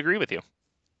this game would agree with you.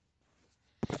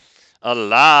 A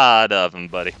lot of them,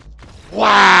 buddy.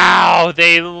 Wow,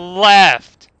 they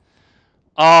left.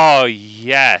 Oh,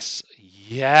 yes.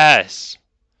 Yes.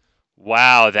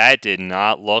 Wow, that did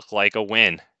not look like a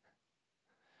win.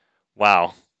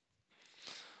 Wow.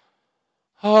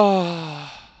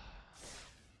 Oh.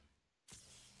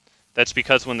 That's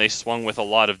because when they swung with a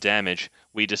lot of damage,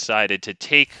 we decided to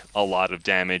take a lot of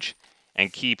damage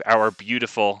and keep our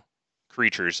beautiful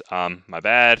creatures. My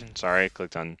bad. Sorry, I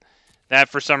clicked on that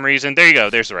for some reason. There you go.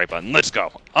 There's the right button. Let's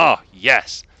go. Oh,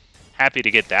 yes. Happy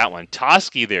to get that one.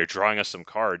 Toski there drawing us some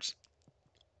cards.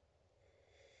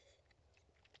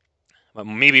 But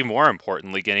maybe more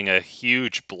importantly, getting a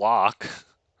huge block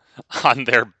on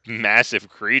their massive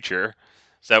creature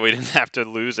so that we didn't have to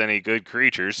lose any good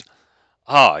creatures.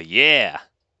 Oh, yeah.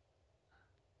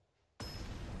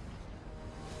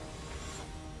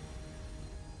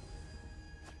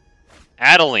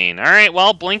 Adeline. All right,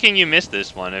 well, blinking, you missed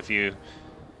this one. If you...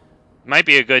 Might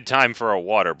be a good time for a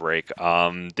water break.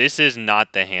 This is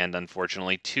not the hand,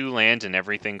 unfortunately. 2 lands and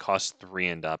everything costs 3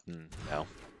 and up. No.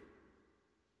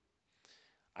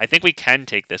 I think we can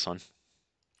take this one.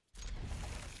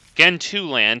 Again, 2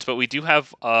 lands, but we do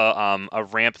have a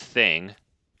ramp thing.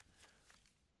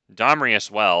 Domri as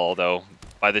well, although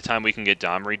by the time we can get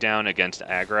Domri down against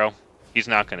aggro, he's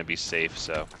not going to be safe,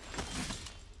 so...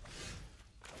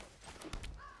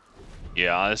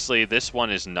 Yeah, honestly, this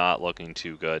one is not looking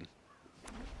too good.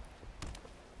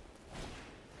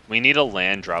 We need a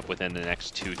land drop within the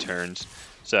next 2 turns,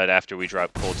 so that after we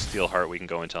drop Cold Steel Heart, we can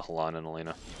go into Halana and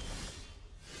Alena.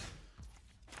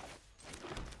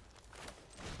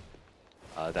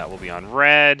 That will be on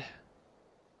red.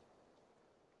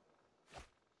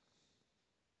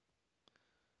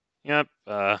 Yep.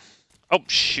 Oh,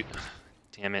 shoot.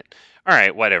 Damn it.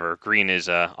 Alright, whatever. Green is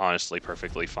honestly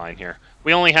perfectly fine here.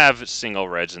 We only have single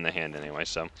reds in the hand anyway,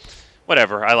 so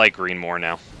whatever. I like green more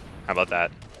now. How about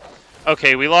that?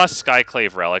 Okay, we lost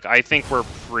Skyclave Relic. I think we're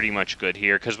pretty much good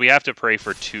here, because we have to pray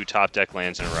for 2 top deck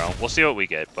lands in a row. We'll see what we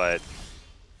get, but...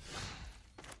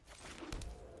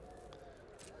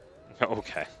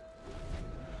 Okay.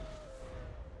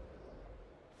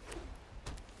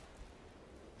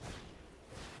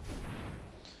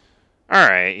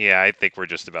 Alright, yeah, I think we're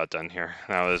just about done here.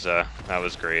 That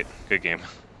was great. Good game.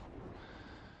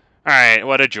 Alright,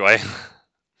 what a joy.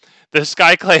 The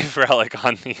Skyclave Relic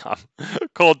on the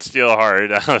Cold Steel Heart,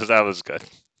 that was good.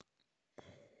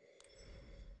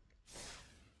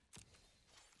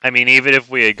 I mean, even if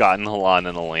we had gotten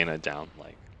Halana Alena down,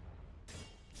 like,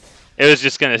 it was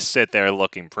just going to sit there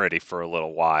looking pretty for a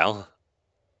little while.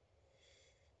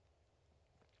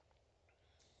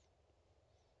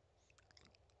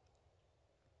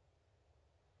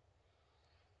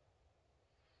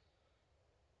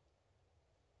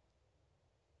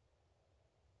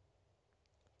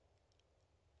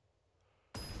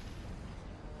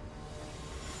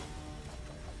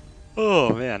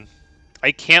 Oh, man.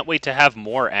 I can't wait to have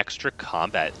more extra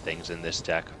combat things in this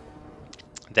deck.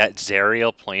 That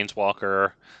Zerial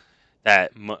Planeswalker,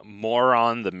 that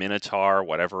Moron, the Minotaur,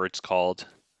 whatever it's called.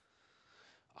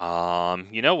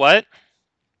 You know what?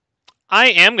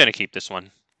 I am going to keep this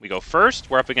one. We go first.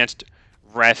 We're up against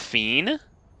Raffine.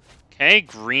 Okay,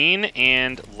 green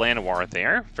and Llanowar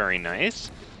there. Very nice.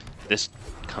 This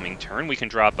coming turn, we can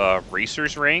drop a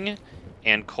Racer's Ring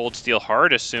and Cold Steel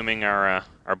Heart, assuming our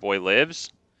boy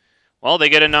lives. Well, they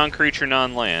get a non-creature,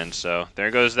 non-land, so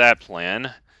there goes that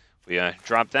plan. We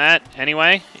drop that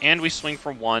anyway, and we swing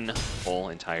for 1 full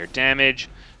entire damage,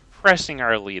 pressing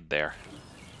our lead there.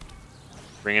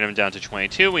 Bringing them down to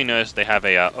 22. We notice they have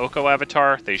a Oko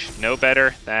avatar. They should know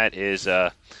better. That is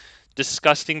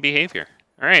disgusting behavior.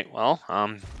 All right, well, I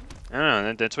don't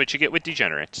know. That's what you get with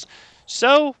degenerates.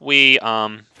 So we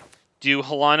do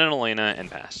Halana Alena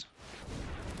and pass.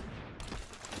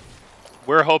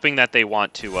 We're hoping that they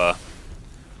want to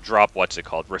drop, what's it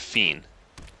called, Raffine,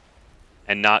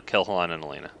 and not kill Halana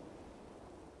Alena.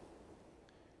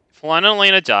 If Halana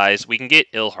Alena dies, we can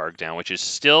get Ilharg down, which is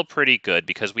still pretty good,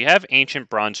 because we have Ancient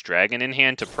Bronze Dragon in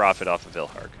hand to profit off of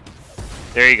Ilharg.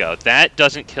 There you go. That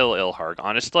doesn't kill Ilharg,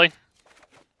 honestly.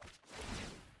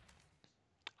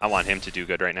 I want him to do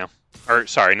good right now. Or,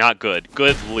 sorry, not good.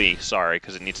 Goodly, sorry,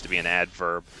 because it needs to be an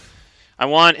adverb. I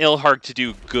want Ilharg to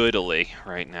do goodly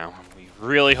right now. We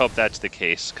really hope that's the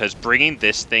case, because bringing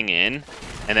this thing in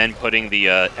and then putting the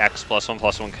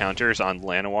X+1/+1 counters on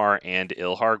Llanowar and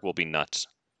Ilharg will be nuts.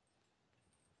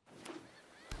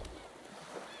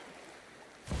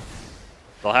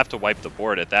 They'll have to wipe the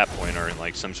board at that point, or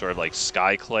like some sort of like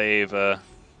Skyclave,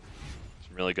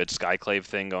 some really good Skyclave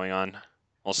thing going on.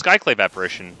 Well, Skyclave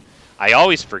Apparition, I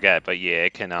always forget, but yeah,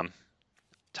 it can,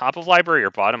 top of library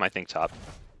or bottom? I think top.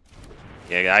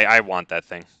 Yeah, I want that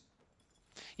thing.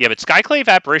 Yeah, but Skyclave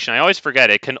Apparition, I always forget,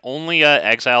 it can only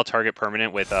exile target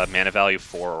permanent with mana value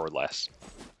 4 or less.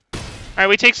 Alright,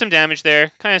 we take some damage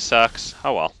there. Kind of sucks.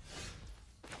 Oh well.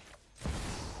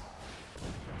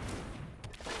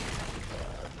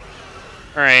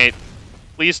 Alright.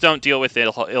 Please don't deal with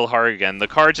Ilharg again. The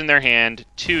card's in their hand.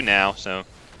 2 now, so...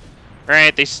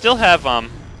 Alright, they still have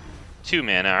 2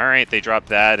 mana. Alright, they dropped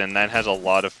that, and that has a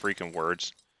lot of freaking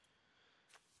words.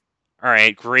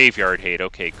 Alright, Graveyard Hate.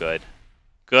 Okay, good.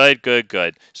 Good, good,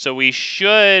 good. So we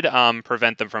should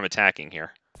prevent them from attacking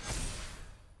here.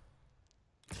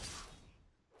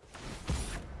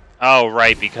 Oh,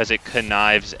 right, because it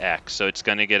connives X, so it's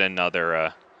going to get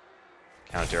another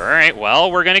counter. Alright,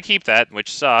 well, we're going to keep that,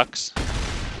 which sucks.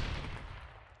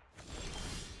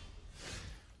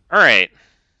 Alright.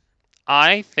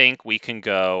 I think we can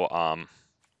go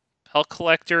Pelt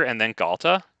Collector and then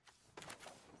Ghalta.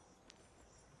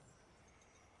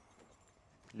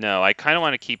 No, I kind of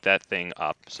want to keep that thing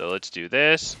up. So let's do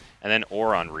this, and then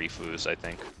A-Oran-Rief Ooze, I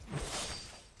think.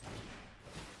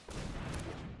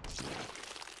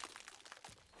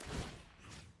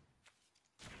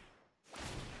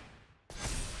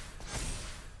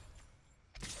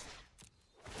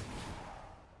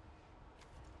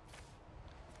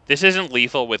 This isn't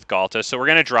lethal with Ghalta, so we're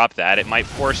going to drop that. It might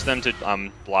force them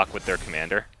to block with their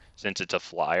commander, since it's a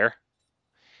flyer.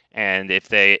 And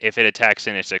if it attacks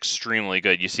in, it's extremely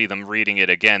good. You see them reading it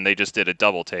again. They just did a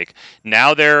double take.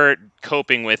 Now they're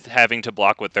coping with having to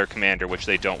block with their commander, which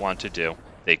they don't want to do.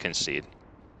 They concede.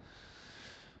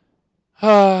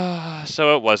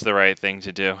 So it was the right thing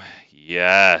to do.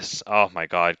 Yes. Oh my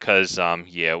god, because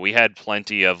yeah, we had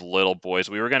plenty of little boys.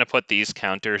 We were gonna put these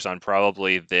counters on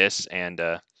probably this and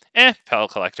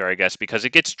Pelt Collector, I guess, because it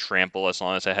gets trample as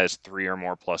long as it has 3 or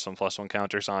more +1/+1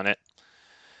 counters on it.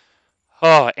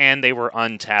 Oh, and they were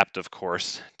untapped, of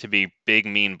course, to be big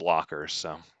mean blockers,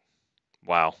 so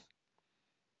wow.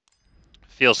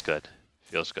 Feels good.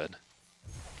 Feels good.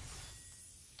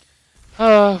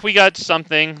 We got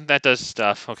something that does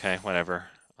stuff. Okay, whatever.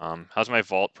 How's my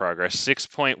vault progress?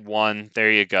 6.1.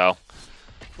 There you go.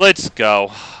 Let's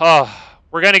go.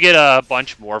 We're gonna get a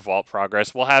bunch more vault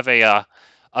progress. We'll have a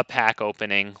pack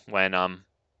opening when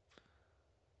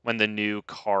the new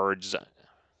cards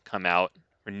come out,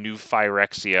 or new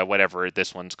Phyrexia, whatever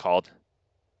this one's called.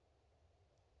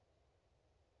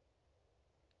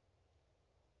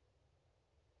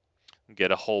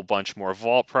 Get a whole bunch more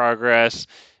vault progress,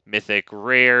 mythic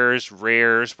rares.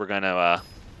 We're gonna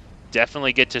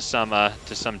definitely get to some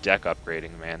deck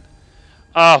upgrading, man.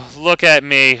 Oh, look at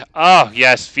me. Oh,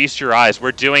 yes, feast your eyes.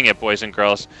 We're doing it, boys and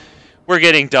girls. We're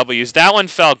getting W's. That one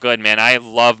felt good, man. I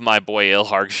love my boy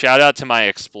Ilharg. Shout out to my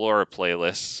Explorer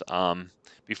playlists.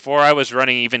 Before I was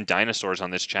running even dinosaurs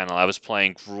on this channel, I was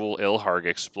playing Gruul Ilharg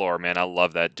Explorer. Man, I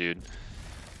love that dude.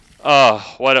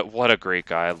 Oh, what a great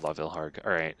guy. I love Ilharg.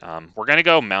 All right, we're gonna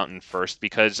go mountain first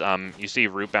because you see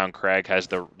Rootbound Crag has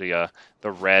the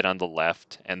red on the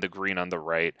left and the green on the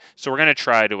right. So we're gonna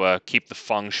try to keep the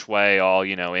feng shui all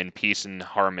in peace and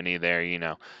harmony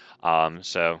there.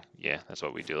 So yeah, that's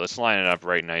what we do. Let's line it up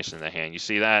right nice in the hand. You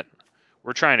see that?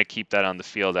 We're trying to keep that on the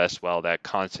field as well. That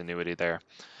continuity there.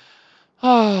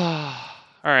 All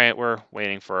right, we're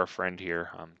waiting for our friend here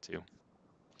too.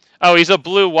 Oh, he's a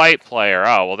blue-white player.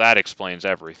 Oh, well, that explains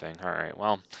everything. All right,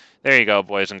 well, there you go,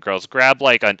 boys and girls. Grab,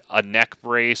 like, a neck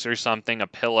brace or something, a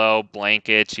pillow,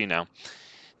 blankets,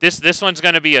 This one's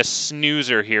going to be a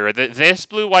snoozer here. This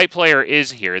blue-white player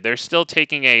is here. They're still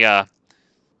taking a...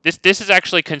 This is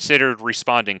actually considered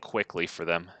responding quickly for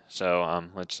them. So,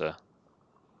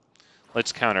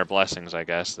 let's count our blessings, I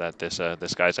guess, that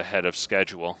this guy's ahead of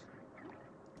schedule.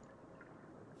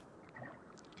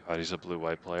 God, he's a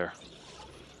blue-white player.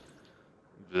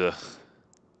 Ugh.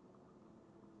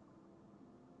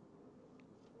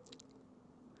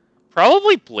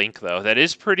 Probably Blink, though. That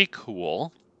is pretty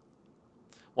cool.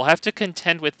 We'll have to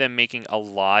contend with them making a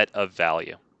lot of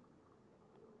value.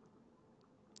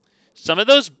 Some of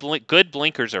those good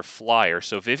blinkers are flyer.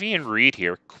 So Vivien Reed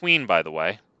here. Queen, by the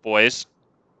way. Boys,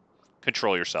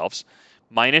 control yourselves.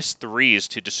 -3s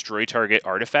to destroy target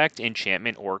artifact,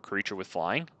 enchantment, or creature with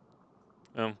flying.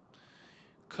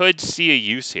 Could see a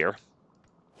use here.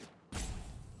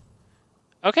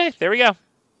 Okay, there we go.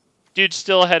 Dude's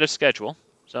still ahead of schedule.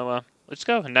 So, let's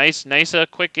go. Nice,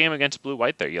 quick game against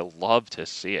blue-white there. You'll love to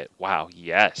see it. Wow,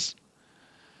 yes.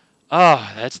 Oh,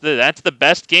 that's the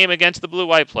best game against the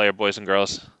blue-white player, boys and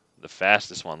girls. The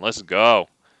fastest one. Let's go.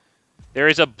 There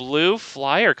is a blue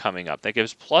flyer coming up that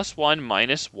gives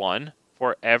 +1/-1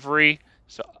 for every...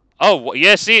 Oh,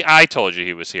 yeah, see? I told you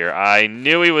he was here. I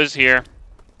knew he was here.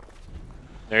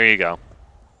 There you go.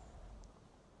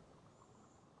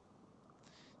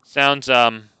 Sounds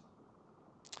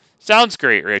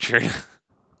great, Richard.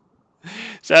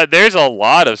 So there's a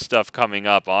lot of stuff coming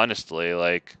up, honestly.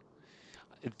 Like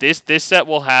this set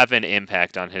will have an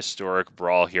impact on Historic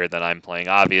Brawl here that I'm playing.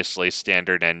 Obviously,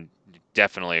 Standard and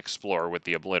definitely Explorer with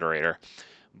the Obliterator.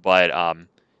 But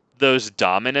those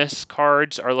Dominus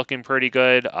cards are looking pretty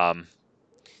good.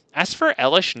 As for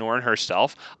Elesh Norn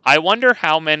herself, I wonder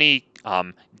how many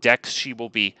decks she will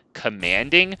be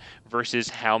commanding versus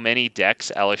how many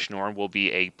decks Elesh Norn will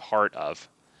be a part of.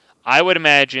 I would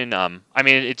imagine, I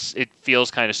mean, it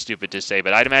feels kind of stupid to say,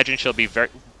 but I'd imagine she'll be very...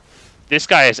 This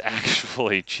guy is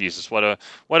actually, Jesus, what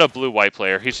a blue-white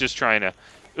player. He's just trying to...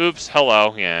 Oops,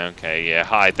 hello. Yeah, okay, yeah,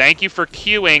 hi. Thank you for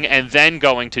queuing and then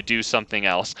going to do something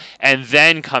else. And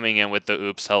then coming in with the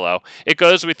oops, hello. It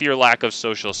goes with your lack of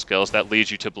social skills that leads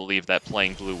you to believe that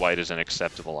playing blue-white is an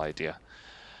acceptable idea.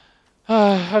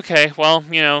 Okay, well,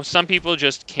 some people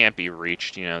just can't be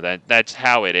reached, that's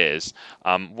how it is.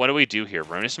 What do we do here?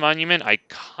 Ronus Monument? I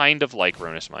kind of like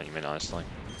Ronus Monument, honestly.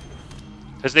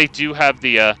 Because they do have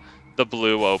the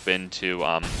blue open to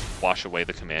wash away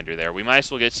the commander there. We might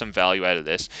as well get some value out of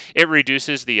this. It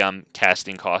reduces the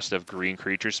casting cost of green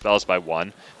creature spells by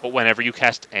 1, but whenever you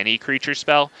cast any creature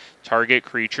spell, target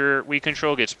creature we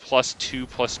control gets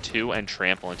 +2/+2 and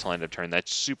trample until end of turn.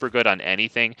 That's super good on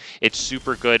anything. It's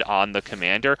super good on the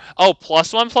commander. Oh,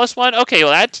 +1/+1? Okay,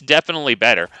 well that's definitely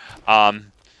better.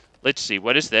 Let's see,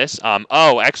 what is this?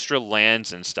 Oh, extra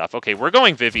lands and stuff. Okay, we're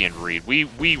going Vivien Reed.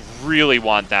 We really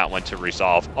want that one to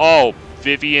resolve. Oh,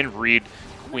 Vivien Reed,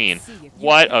 queen.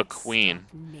 What a queen.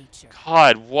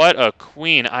 God, what a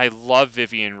queen. I love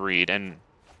Vivien Reid, and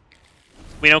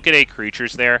we don't get 8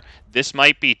 creatures there. This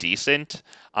might be decent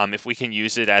if we can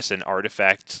use it as an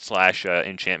artifact slash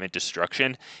enchantment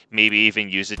destruction. Maybe even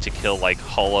use it to kill like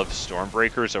Hull of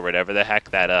Stormbreakers or whatever the heck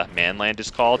that manland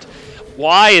is called.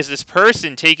 Why is this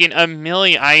person taking a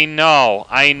million? I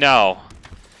know.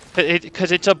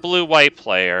 Because it's a blue-white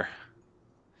player.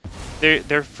 They're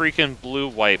freaking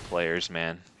blue-white players,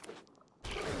 man.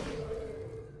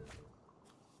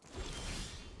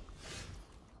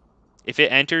 If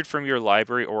it entered from your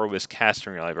library or was cast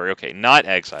from your library. Okay, not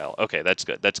exile. Okay, that's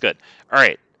good. That's good. All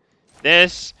right.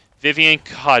 This, Vivien.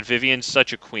 God, Vivien's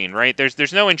such a queen, right?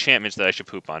 There's no enchantments that I should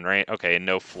poop on, right? Okay, and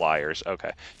no flyers.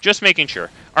 Okay. Just making sure.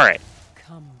 All right.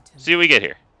 See what we get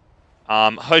here.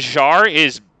 Hajar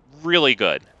is really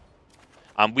good.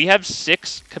 We have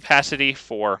 6 capacity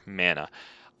for mana.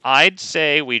 I'd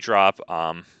say we drop...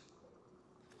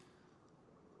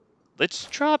 let's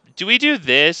drop... Do we do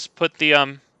this? Put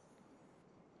the...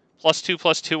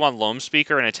 +2/+2 on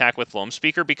Loamspeaker and attack with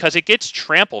Loamspeaker? Because it gets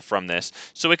trample from this,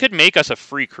 so it could make us a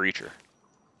free creature.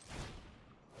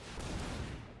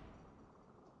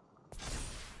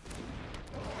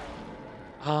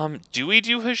 Do we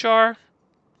do Hajar?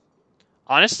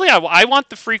 Honestly, I want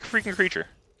the freaking creature.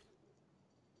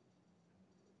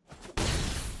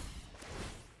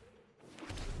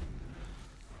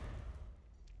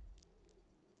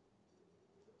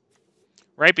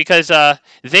 Right, because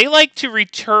they like to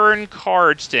return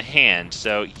cards to hand.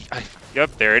 So, yep,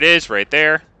 there it is, right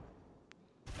there.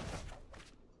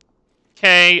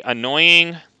 Okay,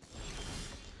 annoying.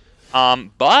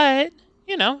 But,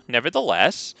 you know,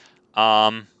 nevertheless,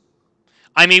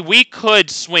 I mean, we could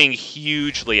swing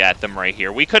hugely at them right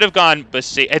here. We could have gone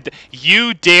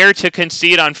you dare to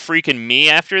concede on freaking me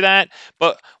after that?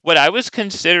 But what I was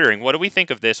considering, what do we think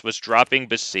of this, was dropping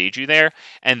Besage there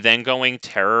and then going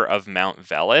Terror of Mount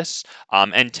Velus.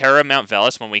 And Terror of Mount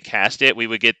Velus, when we cast it, we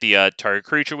would get the target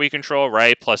creature we control,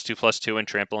 right? +2/+2 and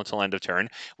trample until end of turn.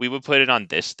 We would put it on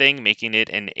this thing, making it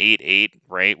an 8/8,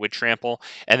 right, with trample.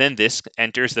 And then this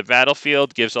enters the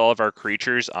battlefield, gives all of our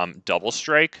creatures double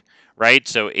strike. Right,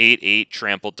 so 8/8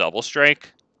 trample double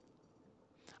strike.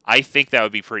 I think that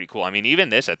would be pretty cool. I mean, even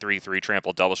this at 3/3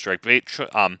 trample double strike. But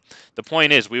the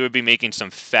point is, we would be making some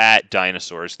fat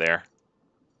dinosaurs there.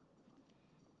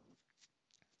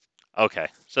 Okay,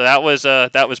 so that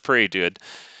was pretty good.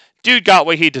 Dude got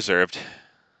what he deserved.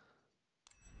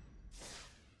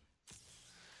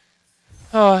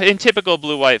 In typical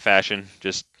blue-white fashion,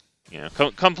 just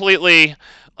completely.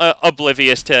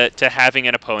 Oblivious to having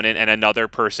an opponent and another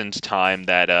person's time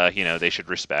that, they should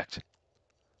respect.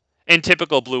 In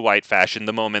typical blue-white fashion,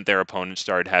 the moment their opponent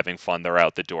started having fun, they're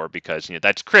out the door because,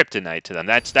 that's kryptonite to them.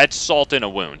 That's salt in a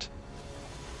wound.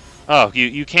 Oh,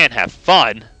 you can't have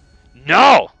fun?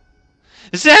 No!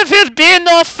 There will be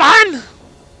no fun!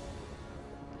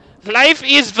 Life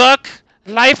is work.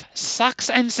 Life sucks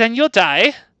and then you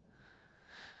die.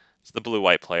 It's the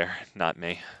blue-white player, not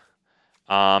me.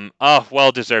 Oh,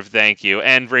 well-deserved, thank you.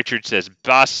 And Richard says,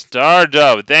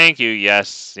 Bastardo, thank you,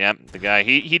 yes. Yep, the guy,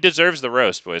 he deserves the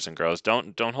roast, boys and girls.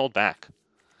 Don't hold back.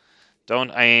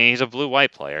 He's a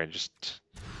blue-white player.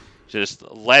 Just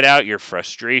let out your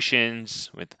frustrations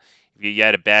with, if you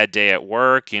had a bad day at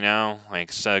work,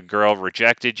 like a girl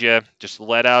rejected you, just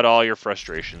let out all your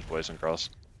frustrations, boys and girls.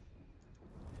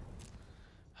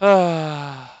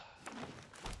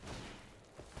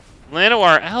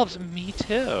 Llanowar Elves, me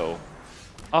too.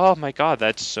 Oh my god,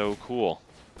 that's so cool.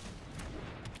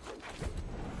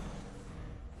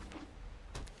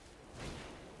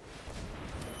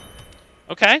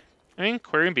 Okay. I mean,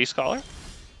 Quarian Beastcaller.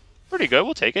 Pretty good,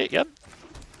 we'll take it, yep.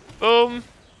 Boom.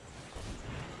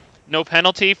 No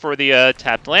penalty for the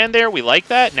tapped land there, we like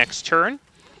that. Next turn.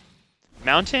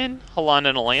 Mountain,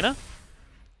 Halana Alena.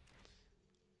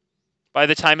 By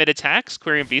the time it attacks,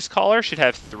 Quarian Beastcaller should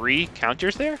have 3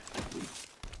 counters there.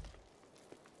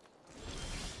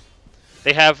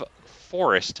 They have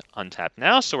Forest untapped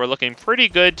now, so we're looking pretty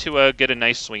good to get a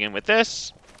nice swing in with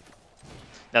this.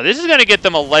 Now this is going to get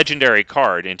them a legendary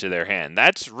card into their hand.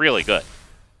 That's really good.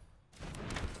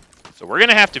 So we're going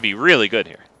to have to be really good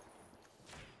here.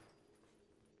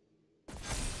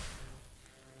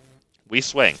 We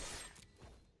swing.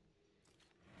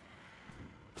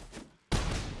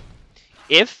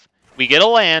 If we get a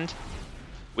land,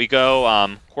 we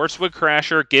go Horsewood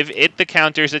Crasher, give it the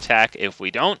counter's attack. If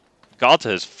we don't,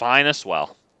 Galta is fine as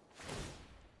well.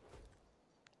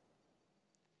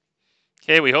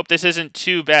 Okay, we hope this isn't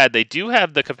too bad. They do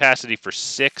have the capacity for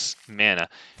 6 mana.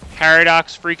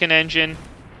 Paradox freaking engine.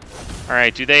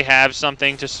 Alright, do they have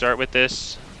something to start with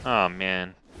this? Oh,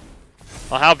 man.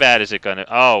 Well, how bad is it gonna...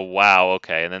 Oh, wow,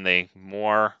 okay. And then they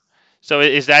more... So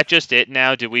is that just it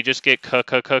now? Did we just get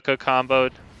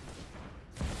comboed?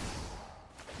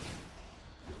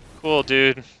 Cool,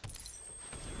 dude.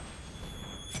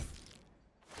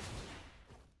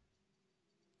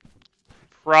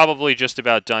 Probably just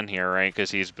about done here, right?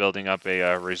 Because he's building up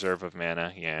a reserve of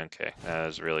mana. Yeah, okay. That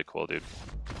is really cool, dude.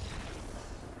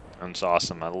 That's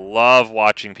awesome. I love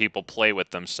watching people play with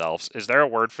themselves. Is there a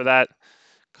word for that?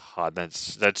 God,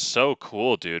 that's so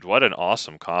cool, dude. What an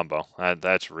awesome combo.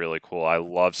 That's really cool. I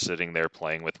love sitting there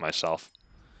playing with myself.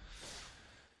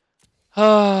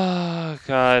 Oh,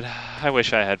 God. I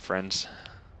wish I had friends.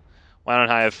 Why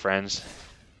don't I have friends?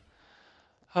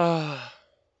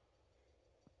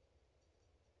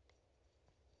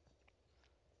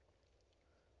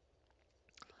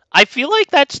 I feel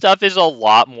like that stuff is a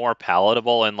lot more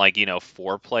palatable in, like,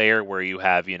 4-player, where you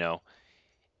have,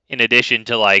 in addition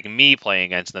to, like, me playing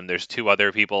against them, there's 2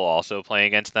 other people also playing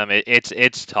against them.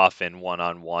 It's tough in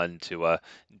one-on-one to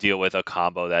deal with a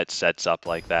combo that sets up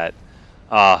like that.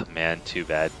 Oh, man, too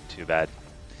bad, too bad.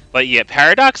 But yeah,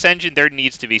 Paradox Engine, there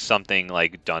needs to be something,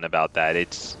 like, done about that.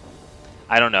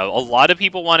 I don't know. A lot of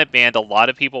people want it banned, a lot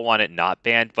of people want it not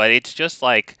banned, but it's just,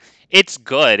 like, it's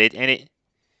good.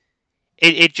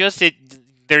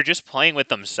 They're just playing with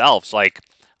themselves. Like,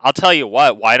 I'll tell you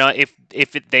what, why not,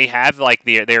 if they have, like,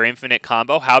 their infinite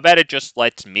combo, how about it just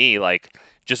lets me, like,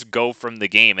 just go from the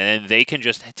game, and then they can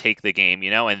just take the game,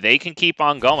 and they can keep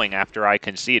on going after I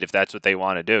concede if that's what they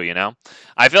want to do,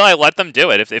 I feel like let them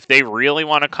do it. If they really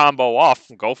want to combo off,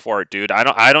 go for it, dude.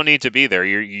 I don't need to be there.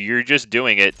 You're just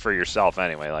doing it for yourself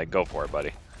anyway. Like, go for it,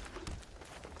 buddy.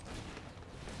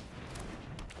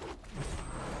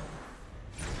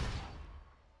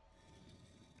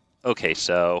 Okay,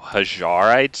 so Hajar,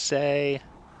 I'd say.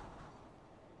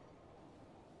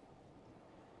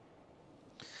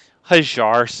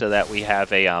 Hajar, so that we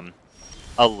have a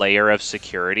layer of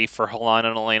security for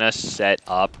Halana Alena set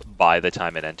up by the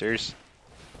time it enters.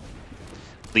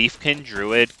 Leafkin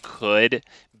Druid could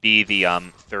be the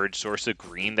 3rd source of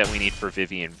green that we need for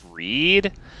Vivien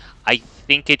Reed. I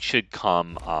think it should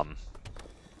come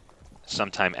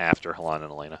sometime after Halana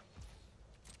Alena.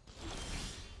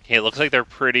 Okay, it looks like they're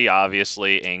pretty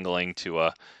obviously angling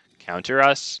to counter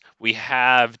us. We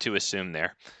have to assume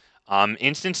there.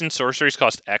 Instants and sorceries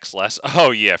cost X less.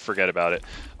 Oh, yeah, forget about it.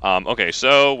 Okay,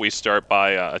 so we start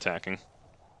by attacking.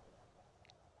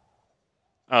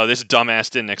 Oh, this dumbass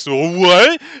didn't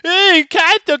what? Hey,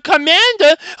 Captain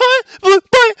Commander!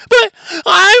 But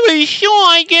I was sure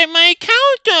I get my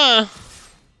counter!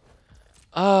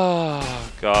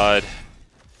 Oh, God.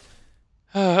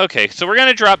 Okay, so we're going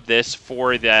to drop this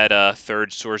for that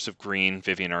 3rd source of green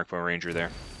Vivien Arcbow Ranger there.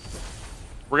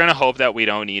 We're going to hope that we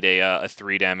don't need a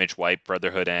 3 damage wipe,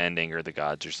 Brotherhood and Anger of the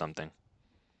Gods or something.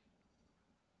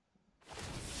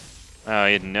 Oh, I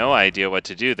had no idea what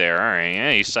to do there. Alright,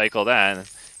 yeah, you cycle that.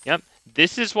 Yep.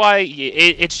 This is why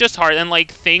it's just hard. And,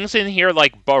 like, things in here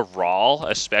like Brawl,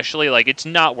 especially, like, it's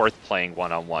not worth playing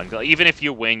one-on-one. Even if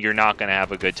you win, you're not going to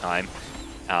have a good time.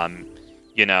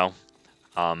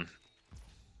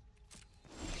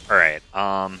 Alright,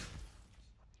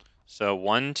 so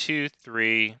 1, 2,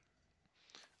 3...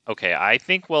 Okay, I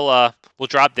think we'll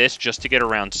drop this just to get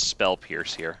around Spell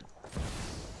Pierce here.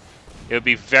 It would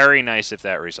be very nice if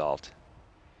that resolved.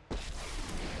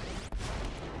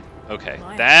 Okay,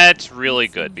 that's really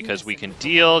good because we can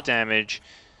deal damage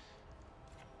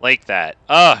like that.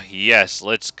 Oh, yes,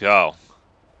 let's go.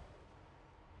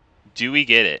 Do we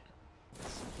get it?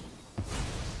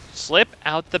 Slip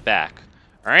out the back.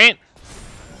 Alright.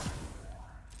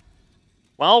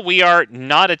 Well, we are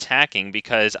not attacking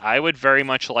because I would very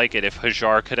much like it if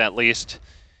Hajar could at least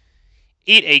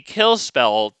eat a kill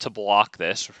spell to block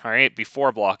this, right,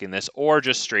 before blocking this, or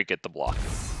just straight get the block.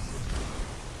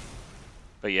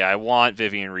 But yeah, I want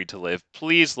Vivien Reed to live.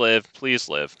 Please live, please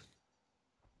live.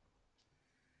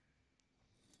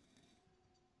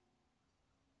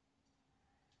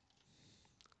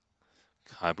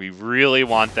 God, we really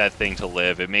want that thing to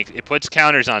live. It puts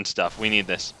counters on stuff. We need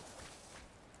this.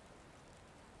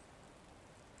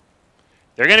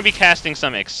 They're going to be casting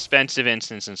some expensive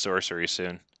instants and sorceries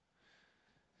soon.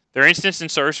 Their instants and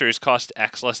sorceries cost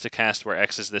X less to cast, where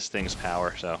X is this thing's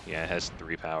power. So, yeah, it has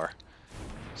 3 power.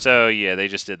 So, yeah, they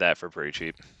just did that for pretty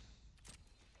cheap.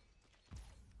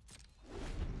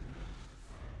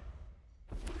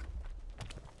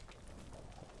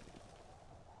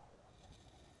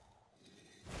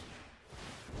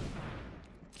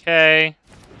 Okay.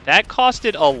 That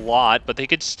costed a lot, but they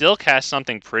could still cast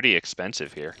something pretty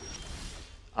expensive here.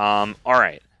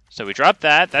 Alright. So we dropped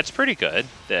that. That's pretty good.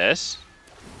 This.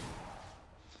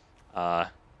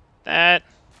 That.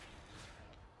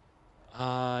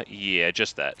 Yeah,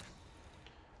 just that.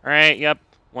 Alright, yep.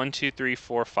 1, 2, 3,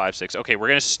 4, 5, 6. Okay, we're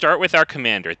going to start with our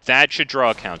commander. That should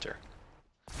draw a counter.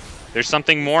 There's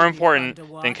something more important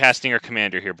than casting our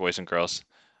commander here, boys and girls.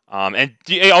 Oh,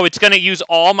 it's going to use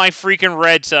all my freaking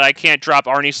reds so that I can't drop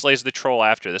Arni Slays the Troll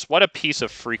after this. What a piece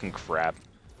of freaking crap.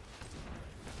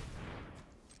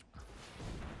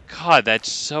 God, that's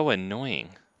so annoying.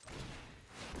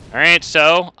 Alright,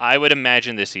 so I would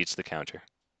imagine this eats the counter.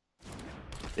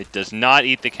 It does not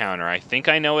eat the counter. I think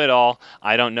I know it all.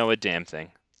 I don't know a damn thing.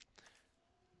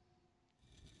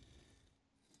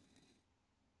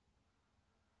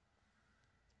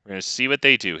 We're going to see what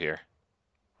they do here.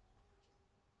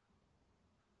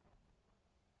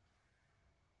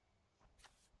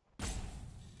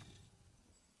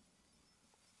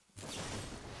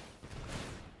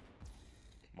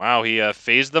 Wow, he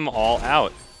phased them all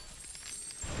out.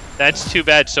 That's too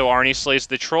bad. So Arni Slays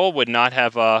the Troll would not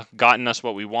have gotten us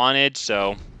what we wanted,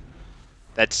 so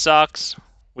that sucks.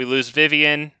 We lose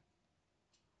Vivien.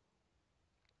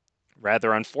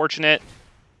 Rather unfortunate.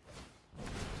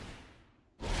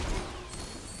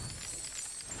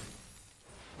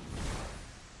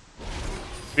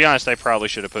 To be honest, I probably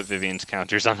should have put Vivien's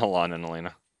counters on Halana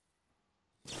Alena.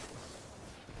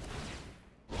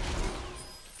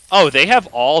 Oh, they have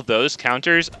all those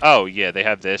counters? Oh, yeah, they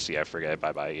have this. Yeah, forget it.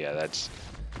 Bye-bye. Yeah,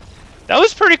 that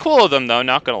was pretty cool of them, though.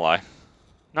 Not gonna lie.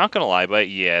 Not gonna lie, but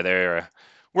yeah,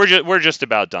 we're just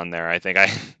about done there. I think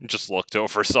I just looked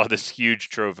over, saw this huge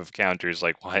trove of counters.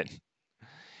 Like, what?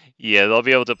 Yeah, they'll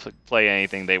be able to play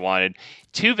anything they wanted.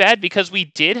 Too bad, because we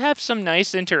did have some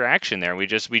nice interaction there. We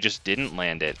just didn't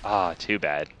land it. Ah, too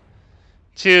bad.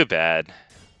 Too bad.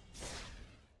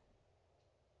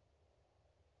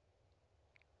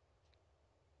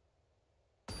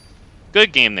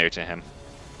 Good game there to him.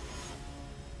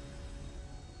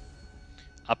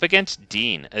 Up against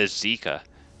Dean, Azeka.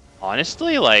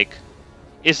 Honestly, like,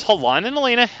 is Halana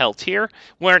Alena Hell tier?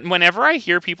 Whenever I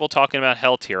hear people talking about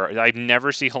Hell tier, I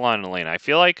never see Halana Alena. I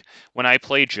feel like when I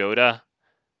play Joda,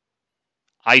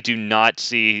 I do not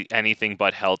see anything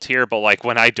but Hell tier, but like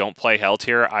when I don't play Hell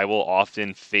tier, I will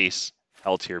often face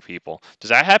Hell tier people.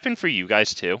 Does that happen for you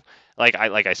guys too?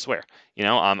 I swear. You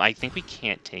know, I think we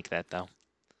can't take that though.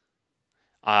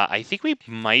 I think we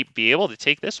might be able to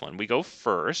take this one. We go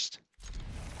first.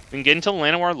 We can get into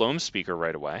Llanowar Loamspeaker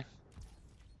right away.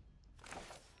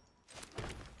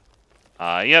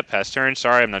 Yep, pass turn.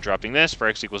 Sorry, I'm not dropping this. For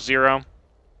x equals 0.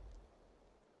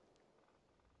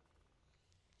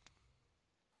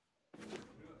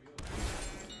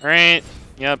 Alright,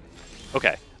 yep.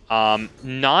 Okay.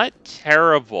 Not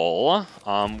terrible.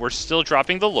 We're still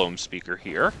dropping the Loamspeaker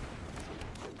here.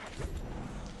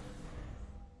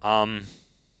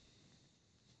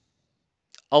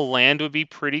 A land would be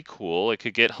pretty cool. It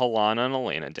could get Halana and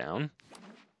Alena down.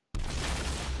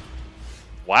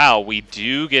 Wow, we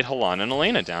do get Halana and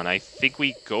Alena down. I think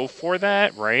we go for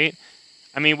that, right?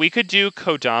 I mean, we could do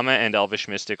Kodama and Elvish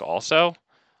Mystic also.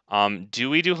 Do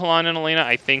we do Halana and Alena?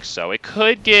 I think so. It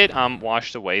could get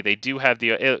washed away. They do have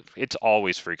the... it's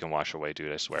always freaking wash away,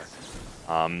 dude, I swear.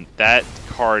 That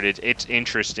card, it's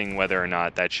interesting whether or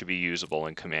not that should be usable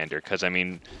in Commander. Because, I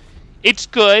mean... It's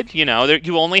good, you know,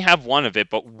 you only have one of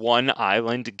it, but one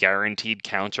island guaranteed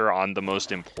counter on the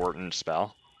most important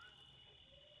spell.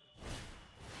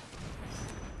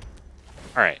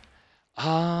 Alright.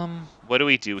 What do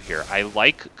we do here? I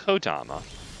like Kodama.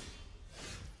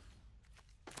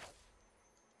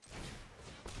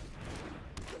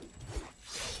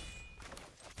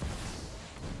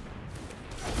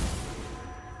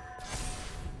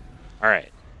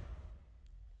 Alright.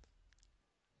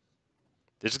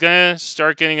 This is going to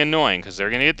start getting annoying, because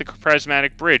they're going to get the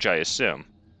Prismatic Bridge, I assume.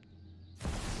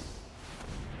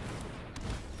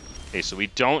 Okay, so we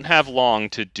don't have long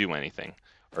to do anything,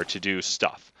 or to do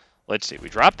stuff. Let's see, we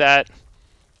drop that.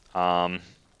 I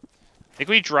think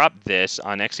we drop this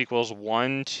on x equals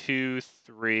 1, 2,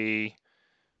 3,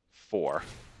 4.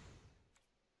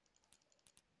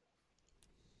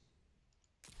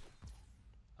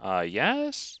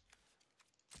 Yes?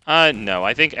 No,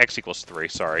 I think x equals 3,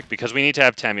 sorry. Because we need to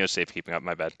have Tamio safekeeping up,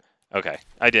 my bad. Okay,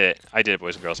 I did it. I did it,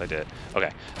 boys and girls, I did it.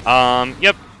 Okay,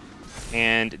 yep.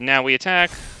 And now we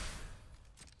attack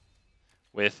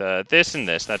with this and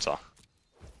this, that's all.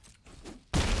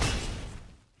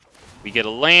 We get a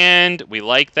land, we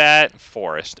like that.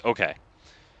 Forest, okay.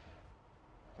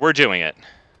 We're doing it.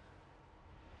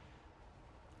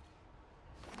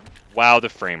 Wow, the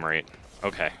frame rate.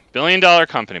 Okay, $1 billion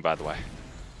company, by the way.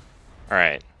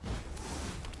 Alright.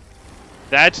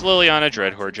 That's Liliana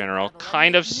Dreadhorde General.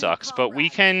 Kind of sucks, but we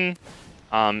can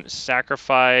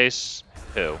sacrifice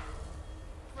who?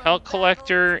 Pelt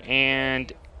Collector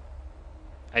and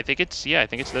I think it's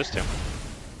those two.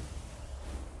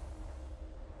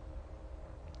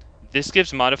 This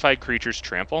gives modified creatures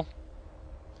trample.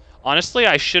 Honestly,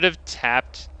 I should have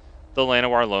tapped the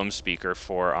Llanowar Loamspeaker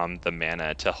for the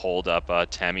mana to hold up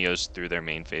Tamiyo's through their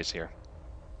main phase here.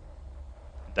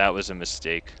 That was a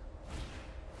mistake.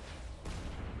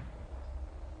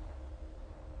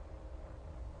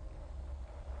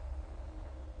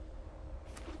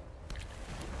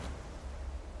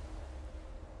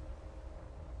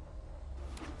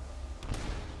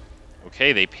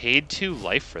 Okay, they paid 2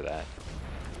 life for that.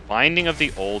 Binding of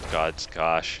the Old Gods,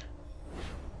 gosh.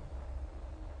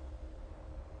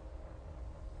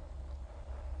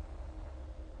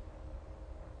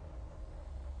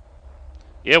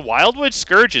 Yeah, Wildwood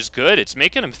Scourge is good. It's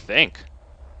making him think.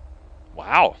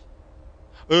 Wow.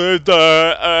 This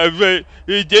one's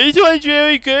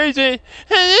really good, and this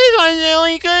one's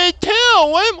really good too.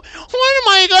 What am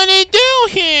I gonna do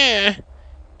here?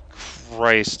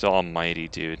 Christ almighty,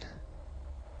 dude.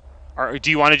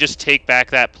 Do you want to just take back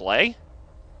that play?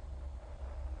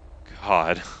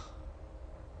 God.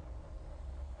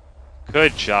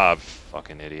 Good job,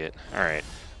 fucking idiot. Alright.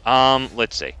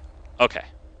 Let's see. Okay.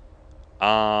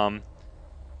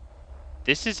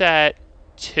 This is at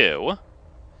 2.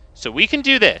 So we can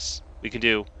do this. We can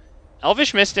do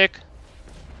Elvish Mystic.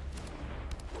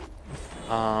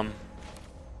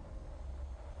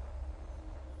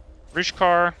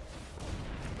 Rishkar.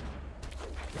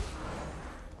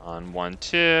 On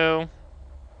 1/2.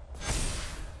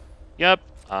 Yep.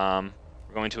 We're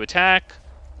going to attack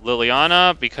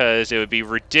Liliana because it would be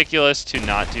ridiculous to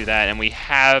not do that, and we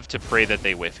have to pray that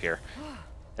they whiff here.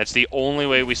 That's the only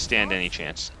way we stand any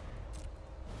chance.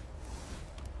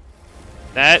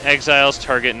 That exiles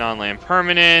target non-land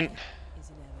permanent.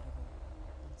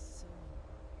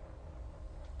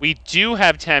 We do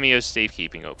have Tamiyo's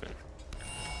Safekeeping open.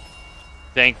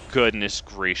 Thank goodness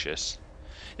gracious.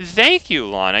 Thank you,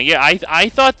 Lana. Yeah, I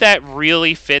thought that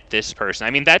really fit this person. I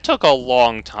mean, that took a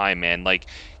long time, man. Like,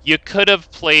 you could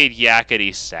have played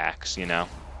Yakety Sax, you know?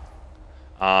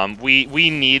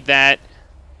 We need that.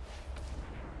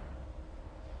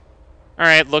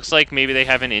 Alright, looks like maybe they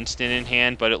have an instant in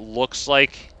hand, but it looks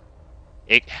like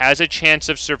it has a chance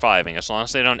of surviving. As long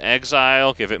as they don't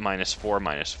exile, give it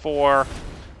 -4/-4.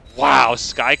 Wow,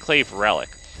 Skyclave Relic.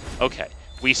 Okay,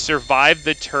 we survived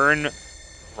the turn,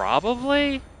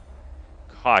 probably?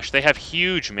 Gosh, they have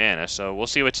huge mana, so we'll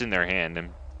see what's in their hand.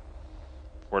 And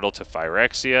Portal to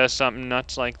Phyrexia, something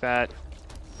nuts like that.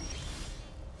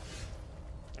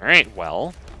 Alright,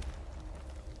 well.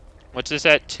 What's this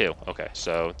at? 2. Okay,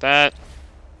 so that.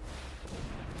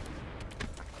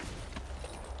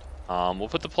 We'll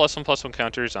put the +1/+1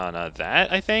 counters on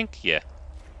that, I think. Yeah.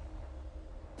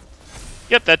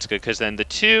 Yep, that's good, because then the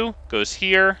 2 goes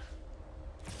here.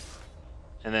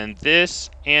 And then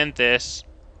this and this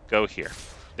go here.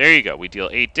 There you go. We deal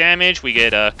 8 damage. We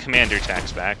get commander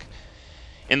tax back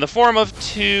in the form of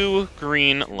 2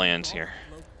 green lands here.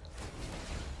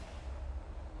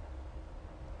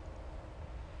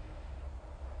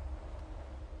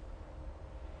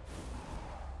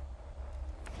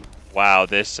 Wow,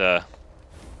 this,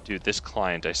 dude, this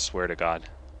client, I swear to God.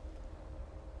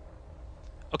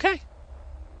 Okay.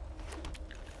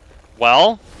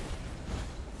 Well,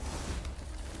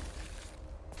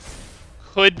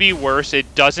 could be worse.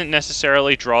 It doesn't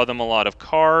necessarily draw them a lot of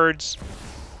cards.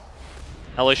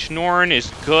 Hellish Norn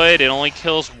is good. It only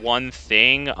kills 1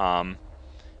 thing,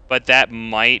 but that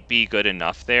might be good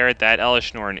enough there. That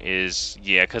Hellish Norn is,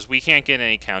 yeah, because we can't get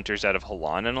any counters out of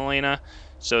Halana Alena.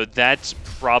 So that's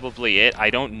probably it. I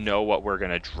don't know what we're going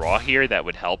to draw here that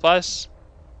would help us.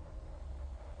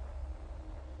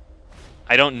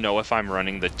 I don't know if I'm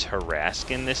running the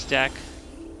Tarask in this deck.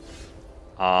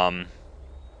 I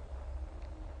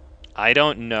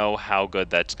don't know how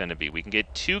good that's going to be. We can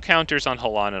get 2 counters on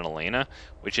Halana Alena,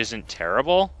 which isn't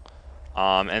terrible.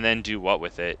 And then do what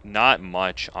with it? Not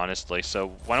much, honestly. So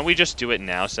why don't we just do it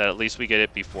now so that at least we get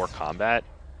it before combat.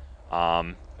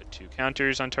 Put 2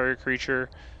 counters on target creature.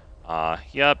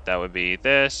 Yep, that would be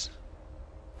this.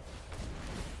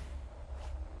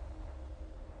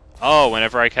 Oh,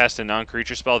 whenever I cast a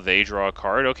non-creature spell, they draw a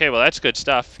card. Okay, well, that's good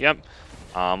stuff. Yep.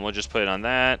 We'll just put it on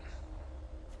that.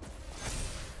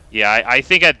 Yeah, I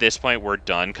think at this point we're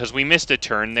done, because we missed a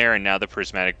turn there, and now the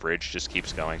Prismatic Bridge just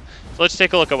keeps going. So let's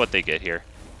take a look at what they get here.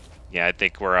 Yeah, I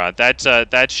think we're, that's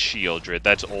Shieldred.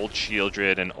 That's old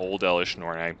Shieldred and old Hellish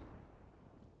Norn. I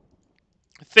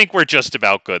think we're just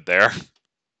about good there.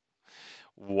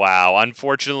 Wow.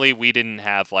 Unfortunately, we didn't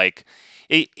have, like...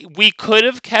 we could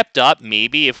have kept up,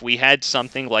 maybe, if we had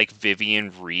something like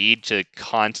Vivien Reid to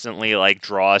constantly, like,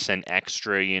 draw us an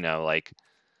extra, you know, like,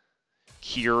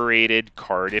 curated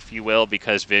card, if you will,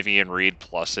 because Vivien Reid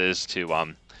pluses to,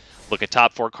 look at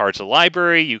top 4 cards of the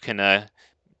library. You can,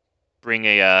 bring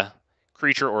a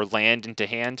creature or land into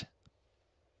hand.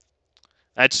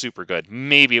 That's super good.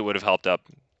 Maybe it would have helped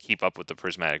keep up with the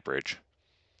Prismatic Bridge.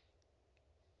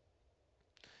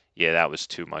 Yeah, that was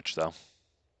too much, though.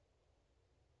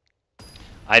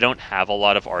 I don't have a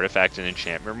lot of artifact and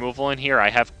enchantment removal in here. I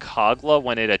have Kogla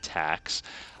when it attacks.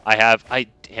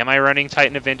 Am I running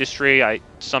Titan of Industry?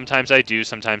 Sometimes I do,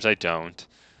 sometimes I don't.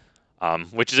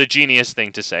 Which is a genius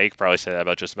thing to say. You could probably say that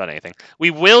about just about anything.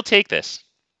 We will take this.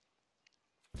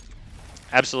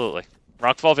 Absolutely.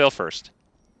 Rockfall Vale first.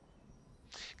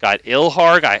 Got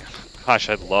Ilharg. Gosh,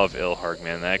 I love Ilharg,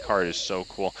 man. That card is so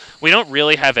cool. We don't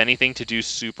really have anything to do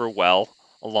super well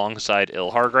alongside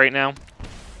Ilharg right now.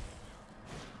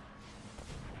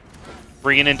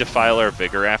 Bringing in Defiler of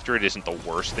Vigor after it isn't the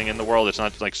worst thing in the world. It's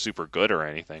not, like, super good or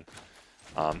anything.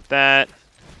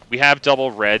 We have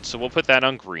double red, so we'll put that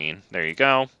on green. There you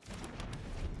go.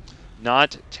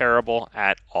 Not terrible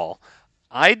at all.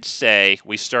 I'd say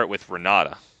we start with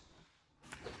Renata.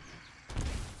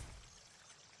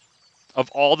 Of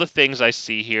all the things I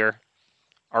see here,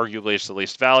 arguably it's the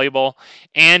least valuable,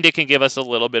 and it can give us a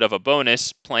little bit of a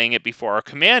bonus playing it before our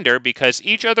commander, because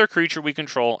each other creature we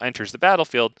control enters the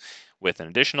battlefield with an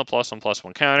additional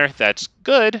 +1/+1 counter. That's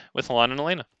good with Halana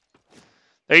Alena.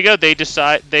 There you go. They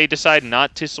decide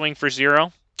not to swing for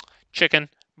 0. Chicken.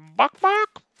 Bok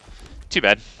bok. Too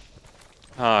bad.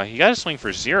 You gotta swing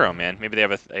for 0, man. Maybe they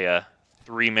have a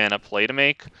 3-mana play to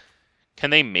make. Can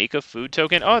they make a food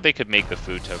token? Oh, they could make the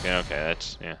food token. Okay,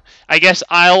 that's... yeah. I guess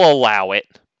I'll allow it.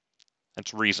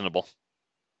 That's reasonable.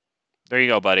 There you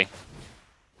go, buddy.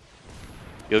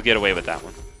 You'll get away with that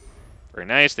one. Very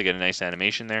nice. They get a nice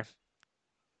animation there.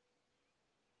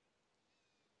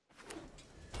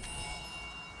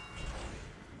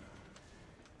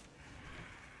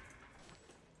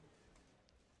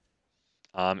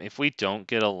 If we don't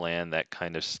get a land, that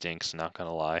kind of stinks, not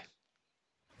gonna lie.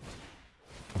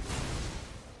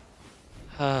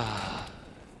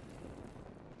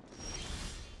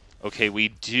 Okay, we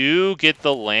do get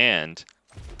the land.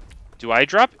 Do I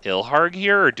drop Ilharg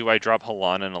here, or do I drop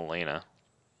Halana and Alena?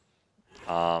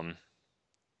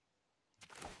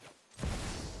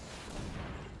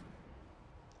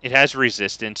 It has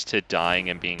resistance to dying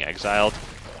and being exiled.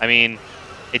 I mean,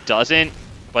 it doesn't,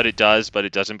 but it does, but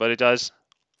it doesn't, but it does.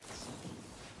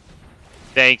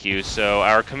 Thank you. So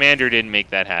our commander didn't make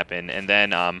that happen, and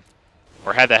then,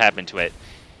 or had that happen to it.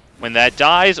 When that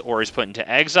dies or is put into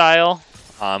exile,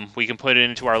 we can put it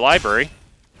into our library,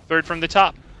 third from the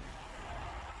top.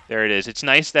 There it is. It's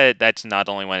nice that that's not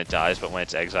only when it dies, but when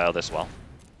it's exiled as well.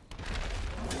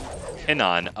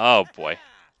 Kinon. Oh, boy.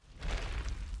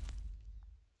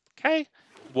 Okay.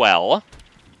 Well,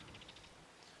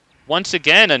 once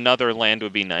again, another land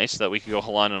would be nice, so that we could go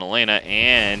Halana and Alena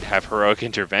and have Heroic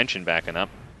Intervention backing up.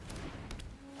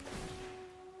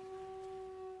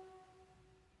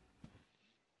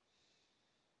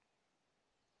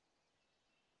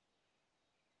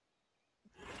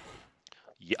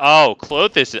 Oh,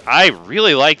 Klothys. I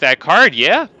really like that card,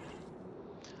 yeah.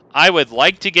 I would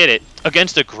like to get it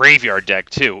against a graveyard deck,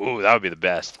 too. Ooh, that would be the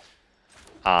best.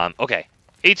 Okay.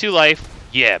 A2 life.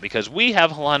 Yeah, because we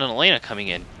have Halana and Alena coming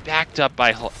in, backed up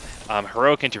by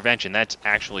Heroic Intervention. That's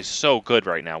actually so good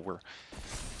right now. We're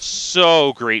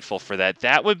so grateful for that.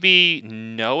 That would be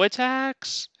no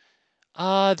attacks?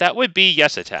 That would be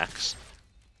yes attacks.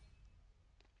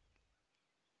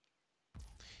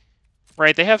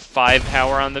 Right, they have 5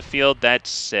 power on the field. That's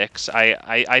 6.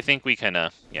 I think we can,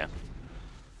 yeah,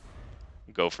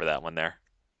 go for that one there.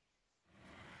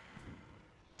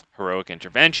 Heroic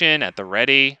Intervention at the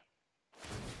ready.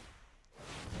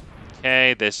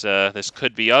 Okay, this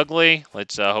could be ugly.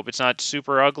 Let's hope it's not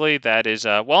super ugly. That is,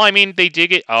 well, I mean, they did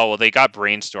get... oh, well, they got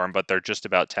Brainstorm, but they're just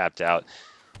about tapped out.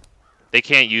 They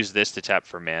can't use this to tap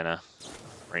for mana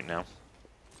right now.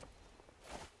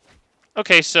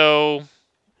 Okay, so...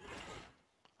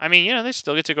 I mean, you know, they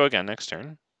still get to go again next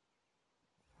turn.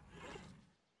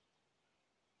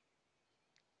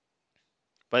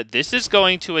 But this is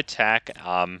going to attack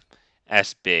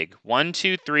S big. 1,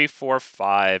 2, 3, 4,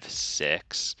 5,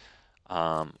 6.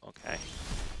 Okay.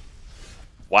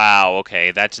 Wow,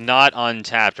 okay. That's not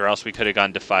untapped, or else we could have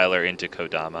gone Defiler into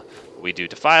Kodama. We do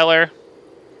Defiler.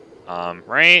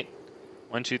 Right?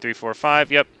 1, 2, 3, 4,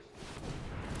 5. Yep.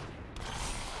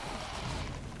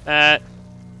 That.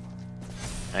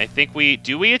 I think we...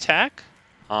 do we attack?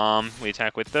 We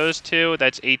attack with those two.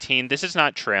 That's 18. This is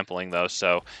not trampling, though,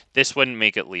 so this wouldn't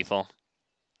make it lethal.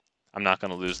 I'm not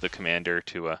going to lose the commander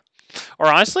to a... Or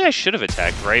honestly, I should have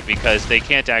attacked, right? Because they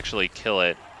can't actually kill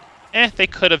it. They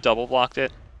could have double blocked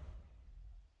it.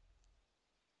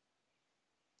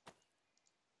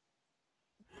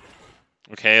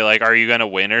 Okay, like, are you going to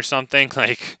win or something?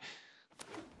 Like...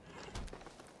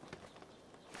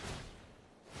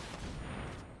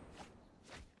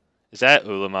 Is that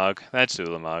Ulamog? That's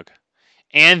Ulamog.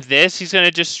 And this, he's going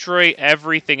to destroy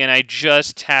everything, and I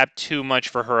just tapped too much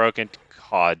for Heroic and...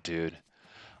 God, dude.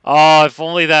 Oh, if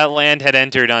only that land had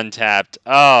entered untapped.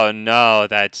 Oh, no,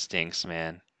 that stinks,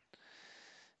 man.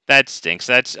 That stinks.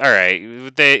 That's...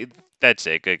 Alright, that's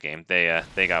it. Good game. They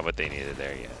got what they needed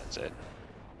there. Yeah, that's it.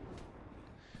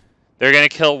 They're going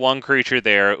to kill one creature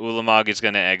there. Ulamog is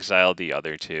going to exile the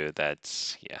other two.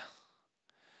 That's... Yeah.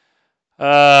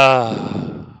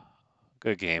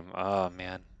 Good game. Oh,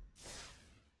 man.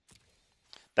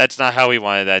 That's not how we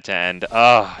wanted that to end.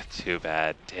 Oh, too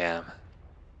bad. Damn.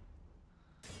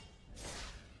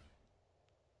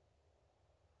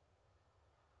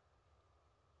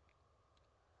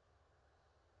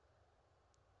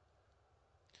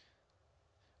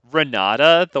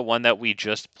 Renata, the one that we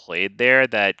just played there,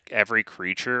 that every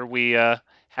creature we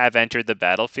have entered the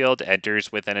battlefield enters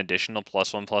with an additional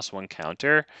 +1/+1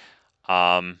 counter.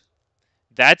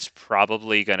 That's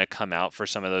probably going to come out for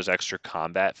some of those extra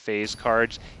combat phase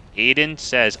cards. Aiden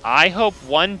says, I hope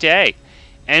one day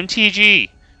MTG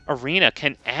Arena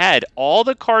can add all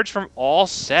the cards from all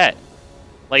set.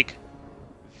 Like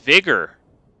Vigor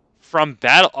from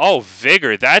Battle. Oh,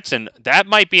 Vigor. That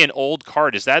might be an old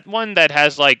card. Is that one that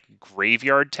has like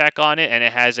graveyard tech on it and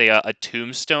it has a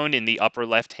tombstone in the upper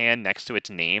left hand next to its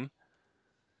name?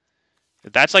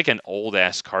 That's like an old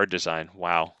ass card design.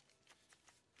 Wow.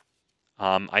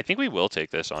 I think we will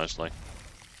take this, honestly.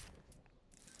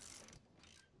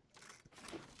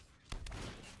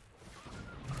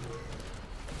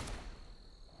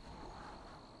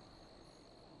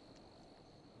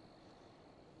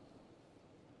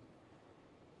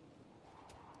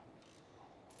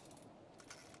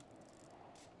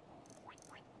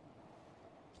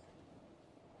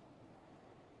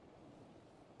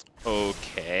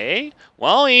 Okay.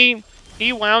 Well, he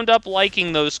wound up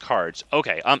liking those cards.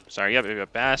 Okay. Sorry. Yep. Yeah,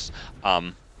 Bass.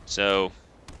 So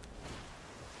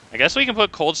I guess we can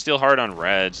put Cold Steel Heart on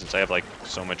red since I have like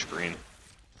so much green.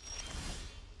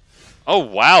 Oh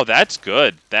wow, that's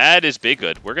good. That is big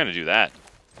good. We're gonna do that.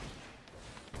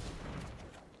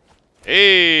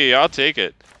 Hey, I'll take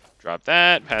it. Drop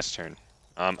that. Pass turn.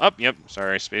 Up. Yep.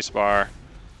 Sorry. Spacebar.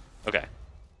 Okay.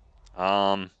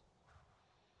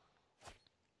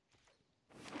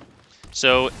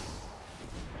 So,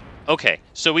 okay.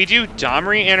 So we do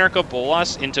Domri Anarcha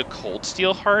Bolas into Cold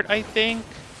Steel Heart, I think.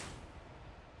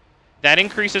 That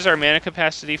increases our mana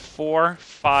capacity 4,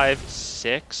 5,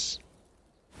 6.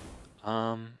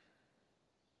 Do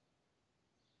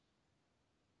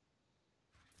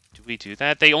we do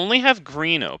that? They only have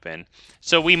green open.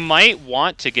 So we might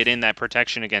want to get in that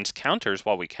protection against counters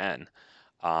while we can.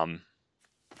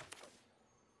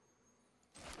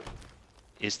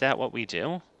 Is that what we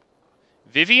do?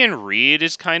 Vivien Reid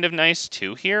is kind of nice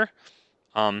too here.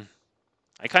 I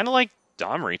kind of like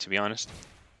Domri, to be honest.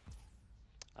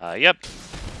 Yep.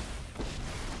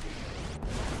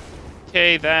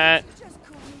 Okay, that.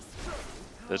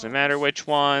 Doesn't matter which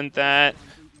one. That.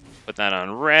 Put that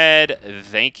on red.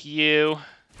 Thank you.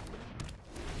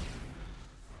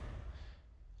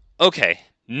 Okay,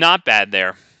 not bad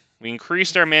there. We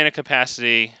increased our mana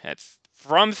capacity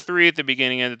from 3 at the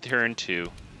beginning of the turn to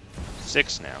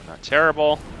 6 now. Not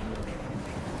terrible.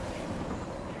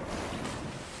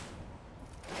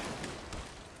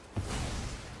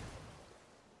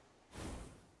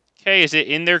 Okay, is it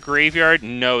in their graveyard?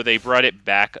 No, they brought it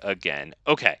back again.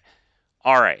 Okay.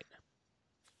 All right.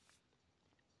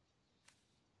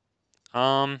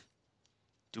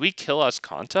 Do we kill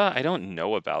Ascanta? I don't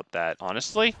know about that,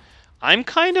 honestly. I'm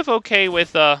kind of okay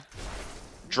with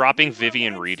dropping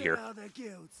Vivien Reid here.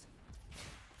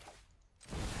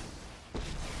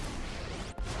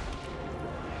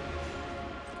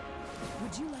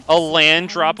 A land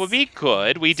drop would be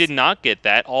good. We did not get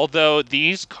that, although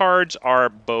these cards are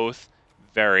both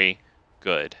very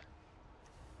good.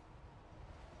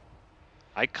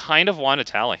 I kind of want a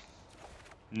tally.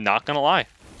 Not gonna lie.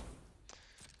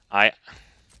 I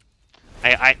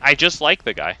just like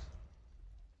the guy.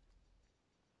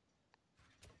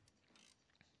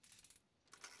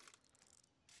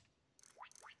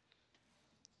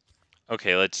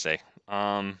 Okay, let's see.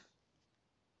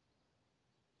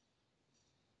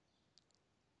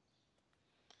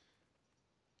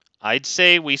 I'd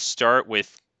say we start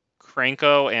with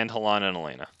Kranko and Halana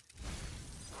Alena.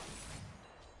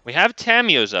 We have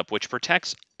Tamiyo's up, which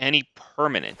protects any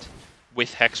permanent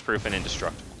with Hexproof and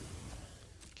Indestructible.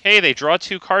 Okay, they draw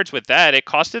 2 cards with that. It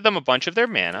costed them a bunch of their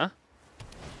mana.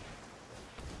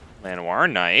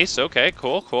 Llanowar, nice. Okay,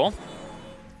 cool, cool.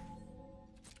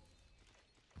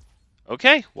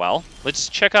 Okay, well, let's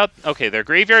check out... Okay, their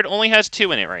graveyard only has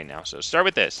 2 in it right now, so start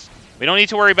with this. We don't need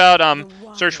to worry about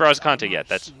Search for Azcanta yet.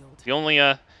 That's the only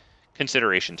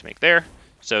consideration to make there.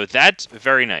 So that's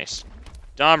very nice.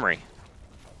 Domri.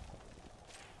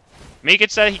 Make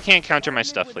it so that he can't counter my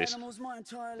stuff, please.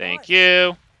 Thank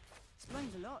you.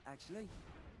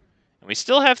 And we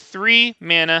still have 3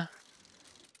 mana.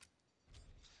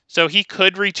 So he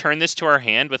could return this to our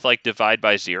hand with, like, Divide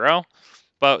by 0.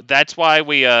 But that's why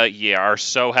we, are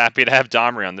so happy to have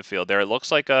Domri on the field there. It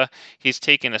looks like he's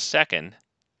taken a second.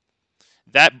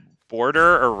 That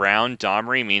border around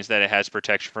Domri means that it has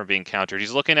protection from being countered.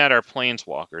 He's looking at our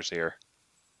Planeswalkers here.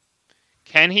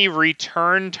 Can he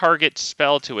return target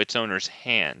spell to its owner's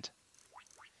hand?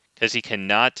 Because he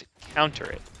cannot counter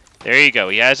it. There you go.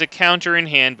 He has a counter in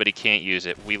hand, but he can't use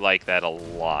it. We like that a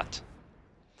lot.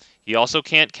 He also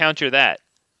can't counter that.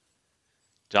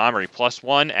 Domri,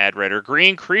 +1, add red or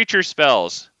green. Creature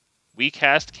spells. We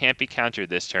cast can't be countered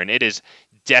this turn. It is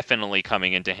definitely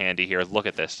coming into handy here. Look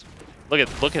at this. Look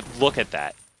at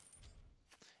that.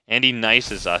 And he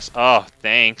nices us. Oh,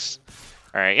 thanks.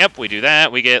 Alright, yep, we do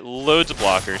that. We get loads of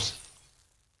blockers.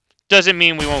 Doesn't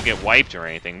mean we won't get wiped or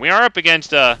anything. We are up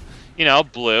against,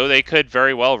 blue. They could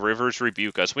very well Rivers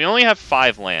Rebuke us. We only have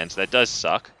 5 lands. That does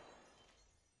suck.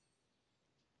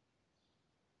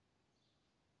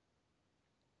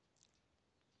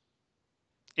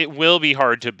 It will be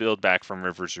hard to build back from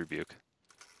Rivers Rebuke.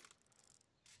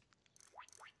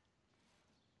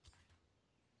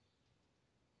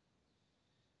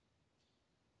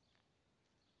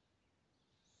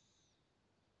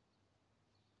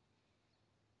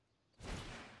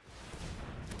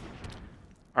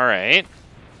 Alright.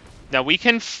 Now we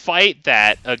can fight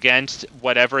that against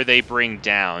whatever they bring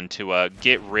down to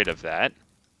get rid of that.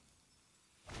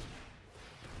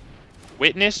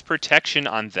 Witness protection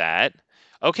on that.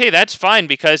 Okay, that's fine,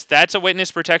 because that's a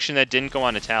witness protection that didn't go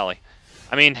on a tally.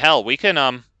 I mean, hell, we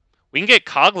can get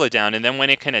Kogla down, and then when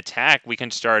it can attack, we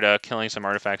can start killing some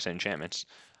artifacts and enchantments.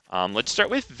 Let's start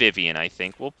with Vivien, I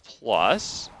think. We'll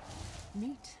plus.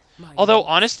 Although,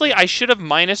 honestly, I should have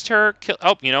minused her.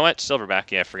 Oh, you know what?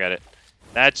 Silverback. Yeah, forget it.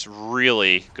 That's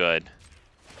really good.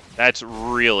 That's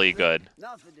really good.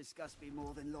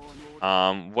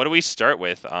 What do we start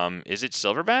with? Is it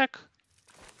Silverback?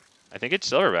 I think it's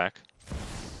Silverback.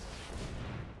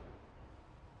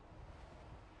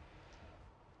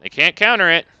 They can't counter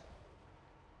it.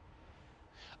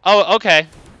 Oh, okay.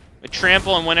 A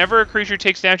trample, and whenever a creature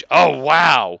takes damage... Oh,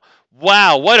 wow.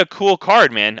 Wow, what a cool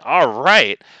card, man. All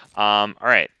right.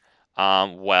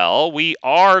 Well, we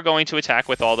are going to attack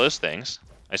with all those things.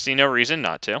 I see no reason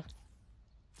not to.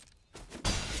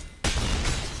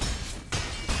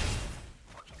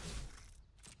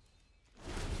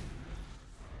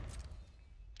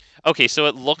 Okay, so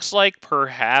it looks like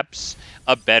perhaps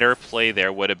a better play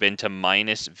there would have been to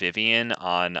minus Vivien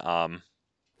on,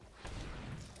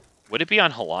 would it be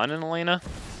on Halana Alena?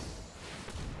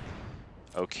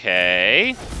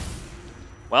 Okay.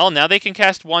 Well, now they can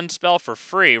cast 1 spell for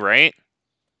free, right?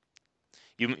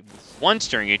 Once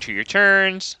during each of your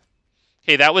turns.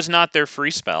 Okay, that was not their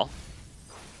free spell.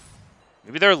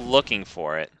 Maybe they're looking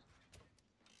for it.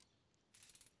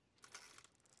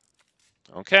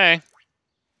 Okay.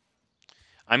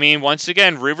 I mean, once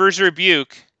again, Rivers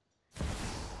Rebuke.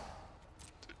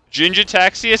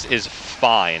 Jin-Gitaxias is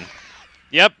fine.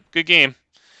 Yep, good game.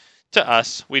 To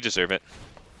us, we deserve it.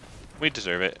 We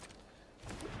deserve it.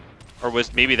 Or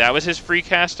maybe that was his free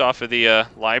cast off of the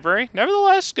library?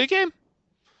 Nevertheless, good game.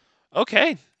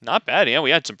 Okay, not bad. Yeah,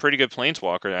 we had some pretty good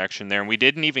Planeswalker action there, and we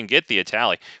didn't even get the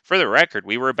Atali. For the record,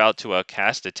 we were about to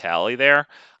cast Atali there.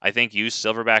 I think use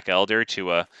Silverback Elder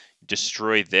to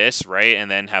destroy this, right? And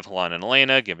then have Halana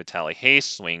Alena, give Atali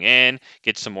haste, swing in,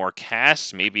 get some more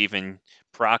casts, maybe even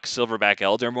proc Silverback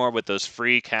Elder more with those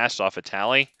free casts off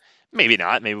Atali. Maybe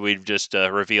not. Maybe we'd just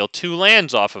reveal 2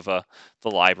 lands off of the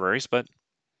libraries, but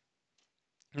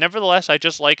nevertheless, I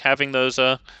just like having those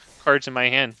cards in my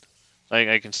hand.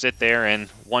 I can sit there and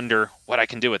wonder what I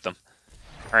can do with them.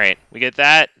 All right, we get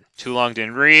that. Too long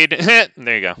didn't read.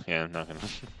 There you go. Yeah, I'm not gonna.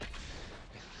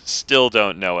 Still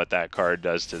don't know what that card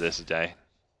does to this day.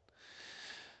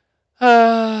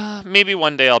 Maybe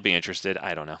one day I'll be interested.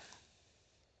 I don't know.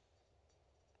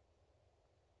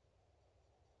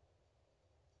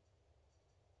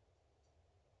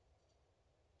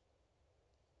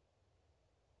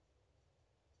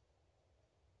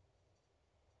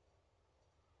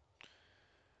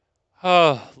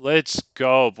 Oh, let's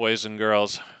go, boys and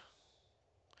girls.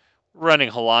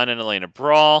 Running Halana Alena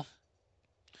Brawl.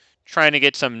 Trying to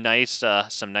get some nice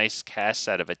casts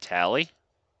out of a tally.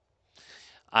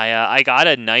 I got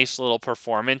a nice little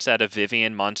performance out of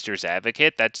Vivien Monsters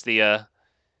Advocate. That's the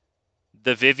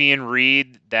Vivien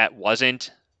read that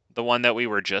wasn't the one that we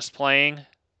were just playing.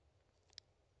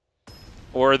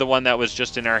 Or the one that was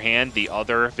just in our hand, the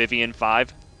other Vivien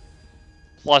 5.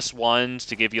 +1s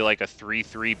to give you like a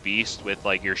 3/3 beast with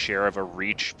like your share of a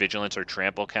reach, vigilance, or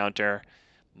trample counter.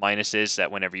 Minuses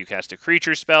that whenever you cast a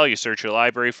creature spell, you search your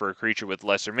library for a creature with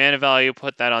lesser mana value,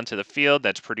 put that onto the field.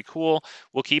 That's pretty cool.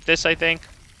 We'll keep this, I think.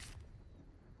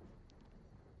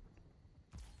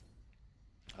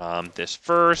 This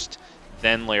first,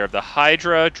 then Lair of the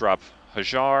Hydra, drop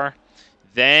Hajar.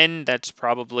 Then that's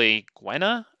probably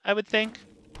Gwenna, I would think.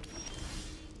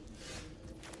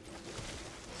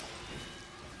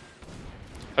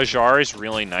 Hajar is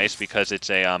really nice because it's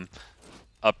a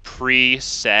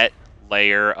preset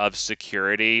layer of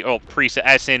security. Oh, preset,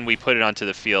 as in we put it onto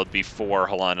the field before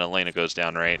Halana Alena goes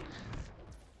down, right?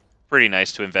 Pretty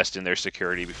nice to invest in their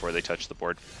security before they touch the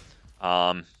board.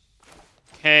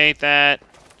 Okay,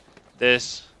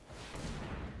 this.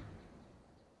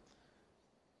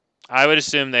 I would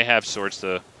assume they have Swords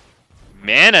to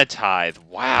Mana Tithe.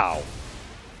 Wow.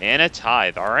 Mana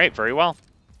Tithe. All right, very well.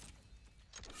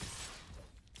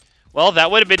 Well,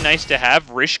 that would have been nice to have.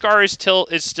 Rishgar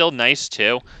is still nice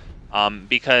too,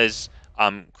 because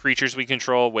creatures we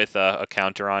control with a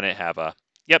counter on it have a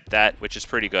that, which is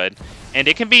pretty good. And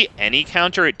it can be any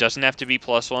counter. It doesn't have to be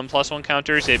 +1/+1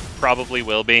 counters. It probably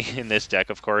will be in this deck,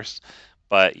 of course.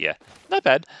 But yeah, not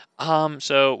bad.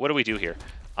 So what do we do here?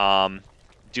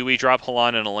 Do we drop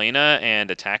Halana Alena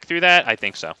and attack through that? I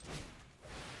think so.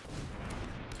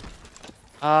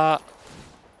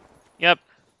 Yep.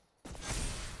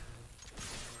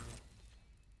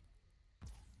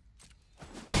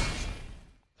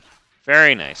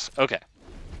 Very nice. Okay.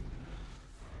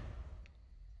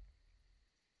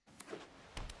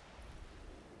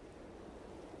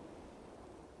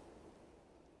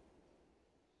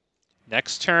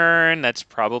 Next turn, that's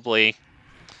probably...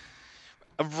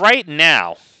 Right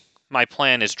now, my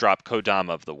plan is drop Kodama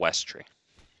of the West Tree.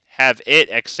 Have it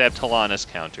accept Halana's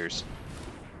counters.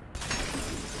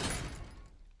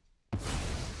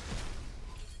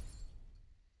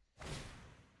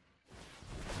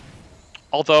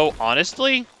 Although,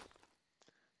 honestly,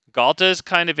 Galta is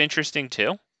kind of interesting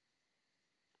too.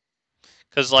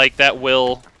 Because, like, that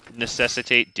will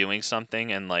necessitate doing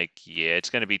something, and, like, yeah, it's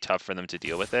going to be tough for them to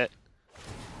deal with it.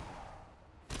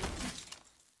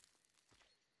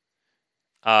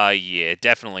 Yeah,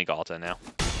 definitely Galta now.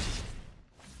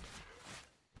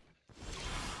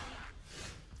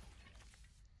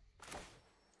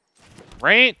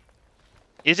 Right?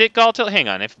 Is it Galta? Hang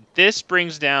on. If this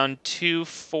brings down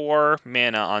 2/4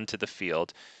 mana onto the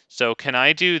field, so can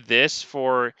I do this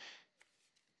for...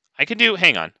 I could do...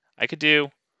 Hang on. I could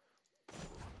do...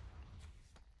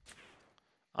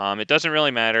 it doesn't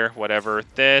really matter. Whatever.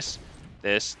 This.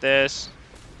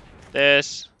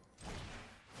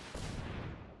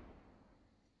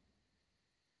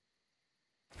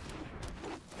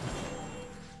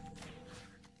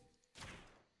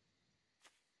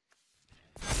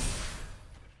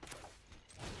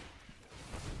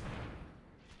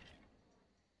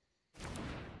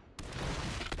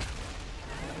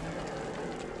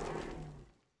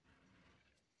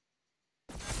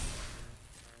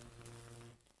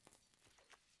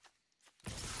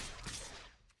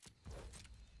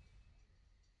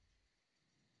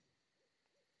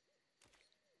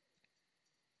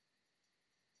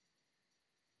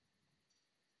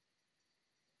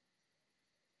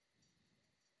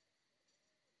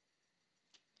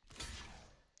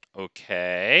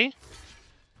 Okay.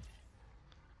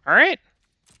 All right.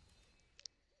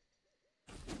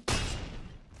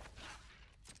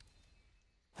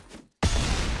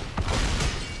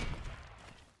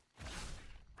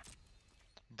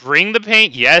 Bring the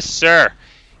paint. Yes, sir.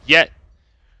 Yet.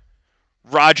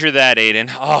 Roger that, Aiden.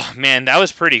 Oh, man, that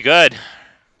was pretty good.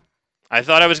 I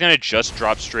thought I was going to just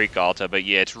drop straight Galta, but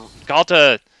yeah, it's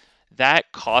Galta.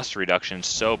 That cost reduction is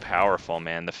so powerful,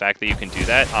 man. The fact that you can do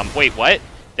that. Wait, what?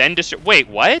 Then just wait,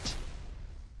 what?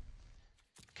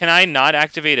 Can I not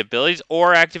activate abilities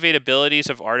or activate abilities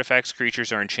of artifacts,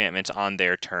 creatures, or enchantments on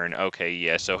their turn? Okay,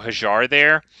 yeah. So Hajar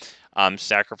there.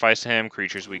 Sacrifice him.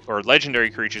 Creatures we or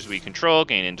legendary creatures we control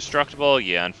gain indestructible.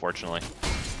 Yeah, unfortunately.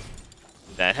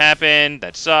 That happened.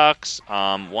 That sucks.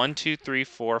 1, 2, 3,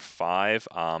 4, 5.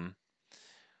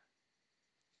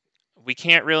 we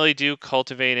can't really do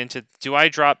Cultivate into... Do I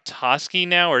drop Toski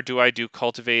now, or do I do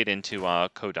Cultivate into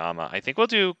Kodama? I think we'll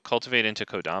do Cultivate into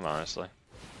Kodama, honestly.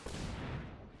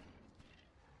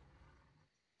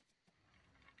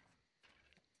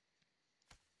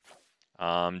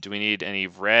 Do we need any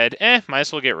red? Might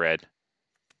as well get red.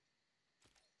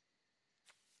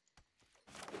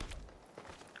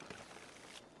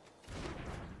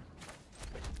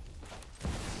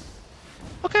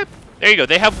 Okay, there you go.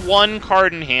 They have one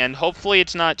card in hand. Hopefully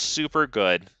it's not super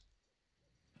good.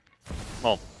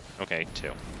 Well, okay,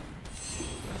 2.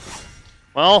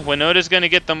 Well, Winoda's going to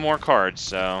get them more cards,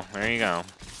 so there you go.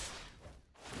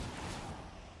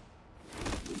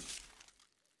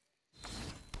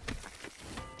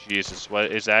 Jesus,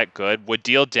 what is that good? Would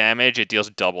deal damage, it deals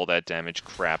double that damage.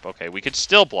 Crap, okay, we could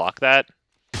still block that.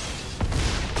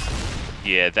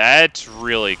 Yeah, that's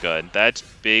really good. That's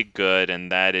big good,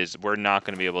 and that is... We're not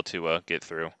going to be able to get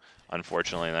through.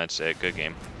 Unfortunately, that's it. Good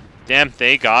game. Damn,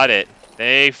 they got it.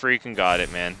 They freaking got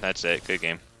it, man. That's it. Good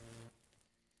game.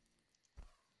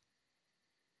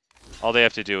 All they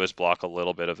have to do is block a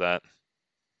little bit of that.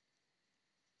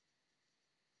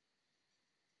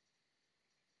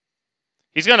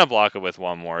 He's going to block it with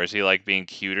one more. Is he, like, being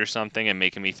cute or something and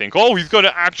making me think, oh, he's going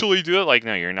to actually do it? Like,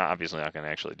 no, you're not. Obviously not going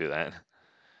to actually do that.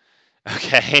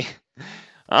 Okay.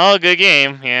 Oh, good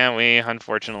game. Yeah, we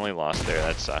unfortunately lost there.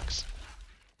 That sucks.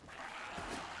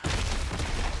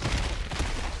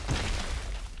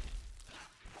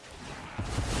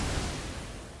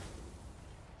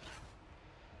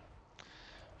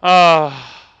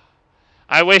 Oh,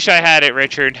 I wish I had it,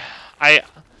 Richard.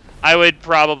 I would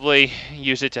probably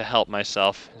use it to help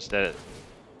myself instead of...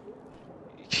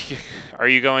 Are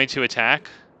you going to attack?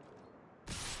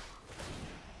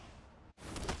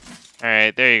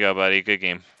 Alright, there you go, buddy. Good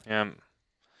game. Yeah.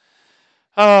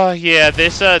 Oh, yeah,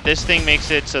 this thing makes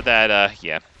it so that,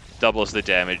 yeah, doubles the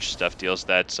damage stuff deals.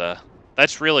 That's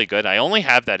really good. I only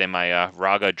have that in my,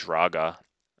 Raga Draga,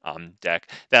 deck.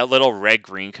 That little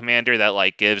red-green commander that,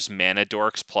 like, gives mana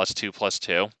dorks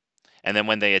 +2/+2. And then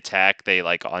when they attack, they,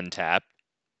 like, untap.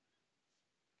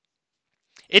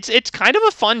 It's kind of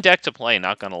a fun deck to play,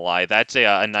 not gonna lie. That's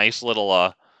a nice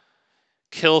little,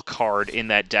 kill card in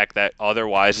that deck that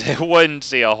otherwise it wouldn't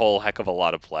see a whole heck of a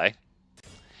lot of play.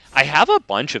 I have a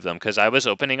bunch of them because I was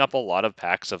opening up a lot of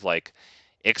packs of like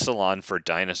Ixalan for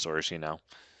dinosaurs, you know.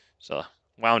 So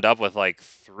wound up with like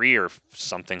 3 or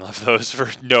something of those for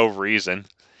no reason.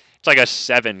 It's like a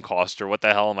 7 coster. What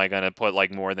the hell am I going to put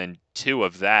like more than 2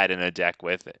 of that in a deck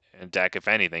with? A deck, if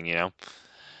anything, you know.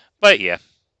 But yeah.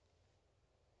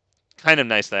 Kind of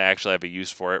nice that I actually have a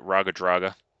use for it. Raga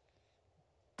Draga.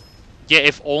 Yeah,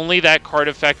 if only that card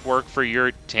effect worked for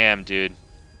your... Damn, dude.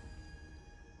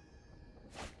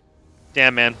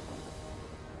 Damn, man.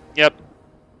 Yep.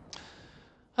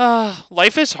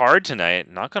 Life is hard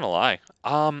tonight, not gonna lie.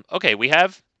 Okay, we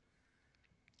have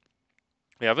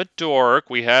a dork.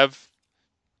 We have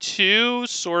 2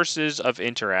 sources of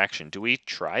interaction. Do we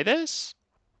try this?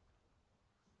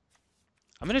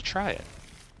 I'm gonna try it.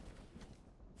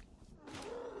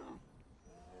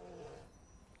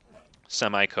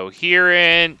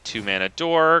 Semi-coherent, 2-mana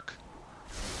dork.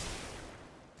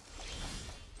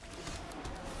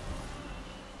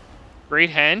 Great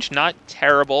Henge, not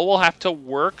terrible. We'll have to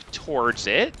work towards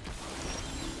it.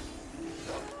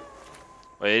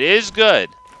 But it is good.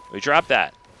 We drop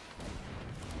that.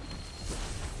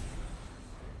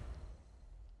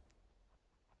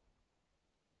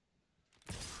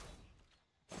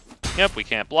 Yep, we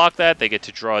can't block that. They get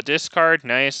to draw a discard.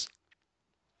 Nice.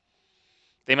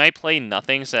 They might play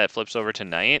nothing, so that flips over to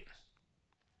night.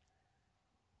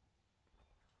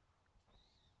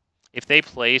 If they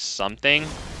play something...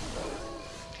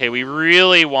 Okay, we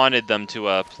really wanted them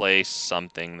to play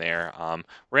something there.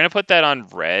 We're going to put that on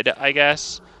red, I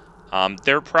guess.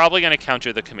 They're probably going to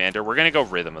counter the commander. We're going to go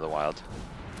Rhythm of the Wild.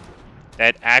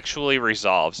 That actually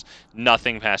resolves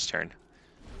nothing past turn.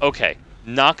 Okay,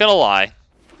 not going to lie.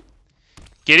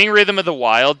 Getting Rhythm of the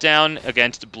Wild down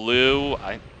against blue...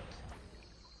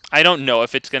 I don't know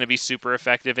if it's going to be super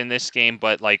effective in this game,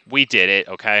 but, like, we did it,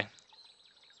 okay?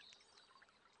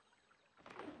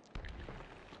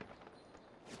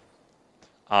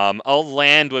 A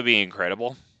land would be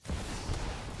incredible.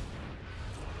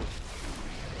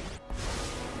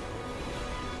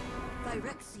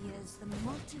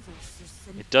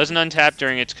 It doesn't untap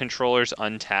during its controller's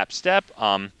untap step.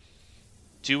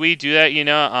 Do we do that, you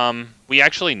know? We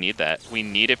actually need that. We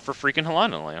need it for freaking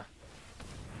Halana Alena.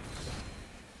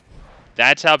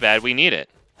 That's how bad we need it.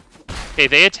 Okay,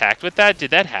 they attacked with that.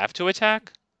 Did that have to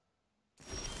attack?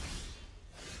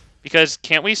 Because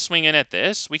can't we swing in at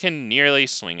this? We can nearly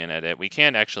swing in at it. We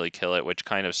can't actually kill it, which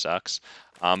kind of sucks.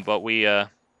 But we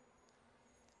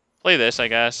play this, I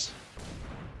guess.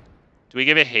 Do we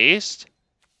give it haste?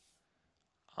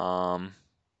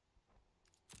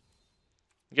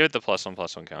 Give it the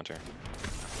 +1/+1 counter.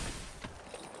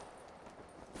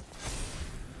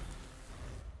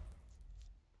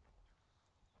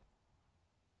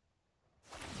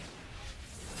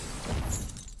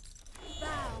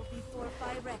 Bow before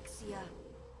Phyrexia.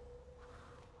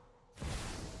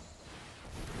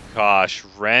 Gosh,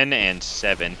 Ren and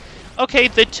 7. Okay,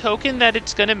 the token that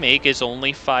it's gonna make is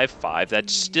only 5/5.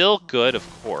 That's still good, of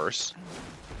course.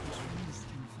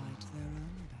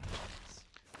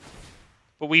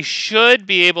 But we should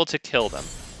be able to kill them.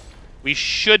 We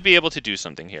should be able to do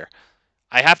something here.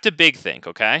 I have to big think,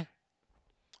 okay?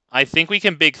 I think we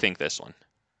can big think this one.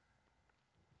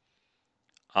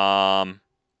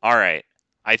 Alright.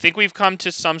 I think we've come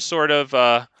to some sort of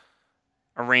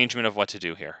arrangement of what to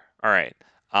do here. Alright.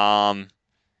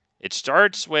 It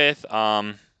starts with,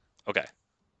 okay.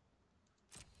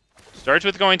 Starts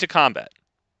with going to combat.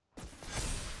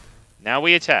 Now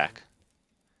we attack.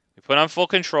 We put on full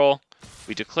control.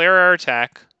 We declare our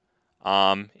attack.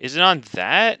 Is it on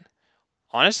that?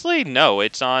 Honestly, no.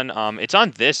 It's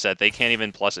on this set. They can't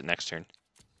even plus it next turn.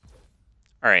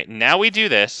 Alright, now we do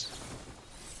this.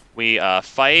 We,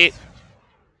 fight.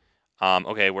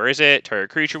 Okay, where is it?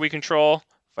 Target creature we control.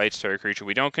 Fights target creature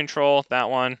we don't control. That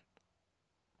one.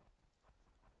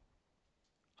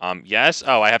 Yes?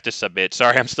 Oh, I have to submit.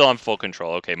 Sorry, I'm still on full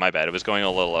control. Okay, my bad. It was going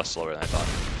a little less slower than I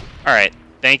thought. Alright,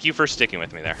 thank you for sticking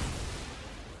with me there.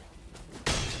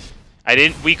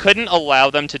 We couldn't allow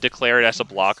them to declare it as a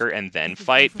blocker and then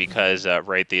fight because,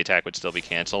 right, the attack would still be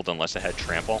canceled unless it had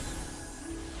trample.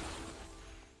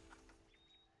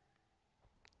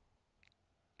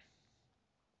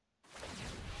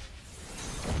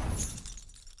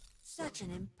 Such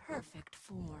an imperfect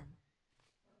form.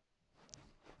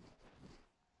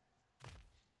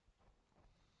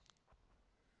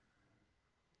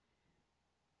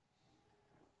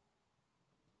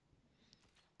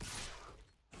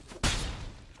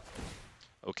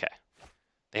 Okay.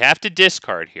 They have to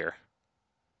discard here.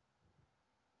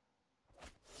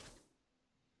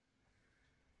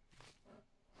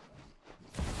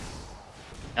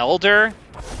 Elder?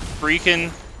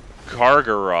 Freaking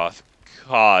Gargaroth.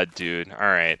 God, dude.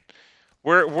 Alright.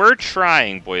 We're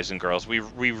trying, boys and girls. We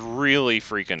really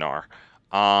freaking are.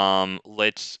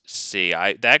 Let's see.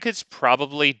 That gets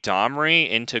probably Domri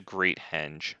into Great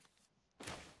Henge.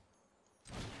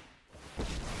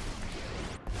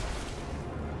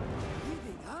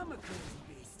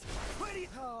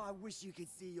 I wish you could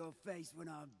see your face when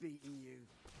I'm beating you.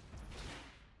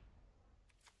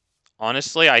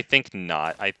 Honestly, I think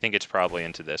not. I think it's probably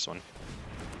into this one.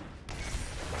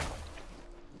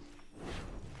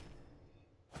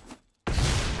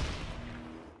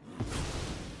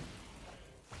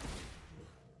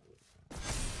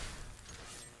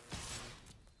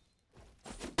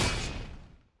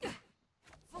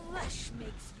 Flesh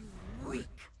makes you weak.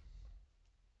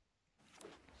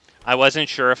 I wasn't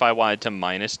sure if I wanted to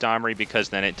minus Domri because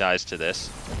then it dies to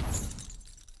this.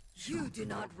 You do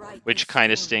not write Which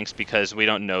kind of stinks because we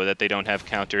don't know that they don't have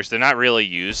counters. They're not really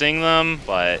using them,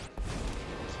 but...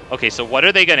 Okay, so what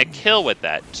are they going to kill with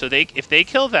that? So if they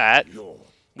kill that,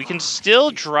 we can still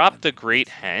drop the Great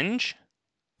Henge.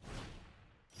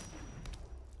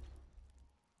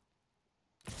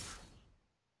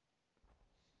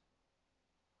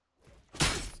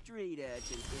 Street urchins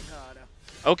hit harder.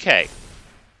 Okay.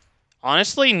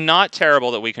 Honestly, not terrible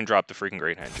that we can drop the freaking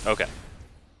Great Henge. Okay.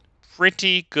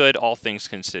 Pretty good, all things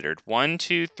considered. 1,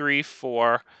 2, 3,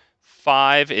 4,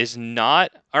 5 is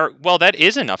not... Or, well, that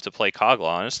is enough to play Kogla,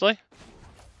 honestly.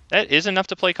 That is enough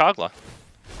to play Kogla.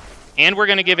 And we're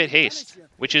going to give it haste,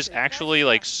 which is actually,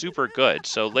 like, super good.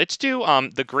 So let's do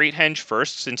the Great Henge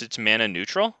first, since it's mana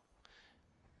neutral.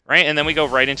 Right? And then we go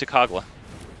right into Kogla.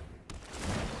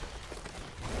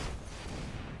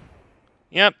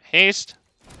 Yep, haste.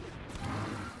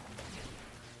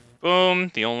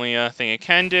 Boom, the only thing it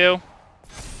can do.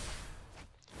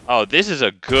 Oh, this is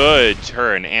a good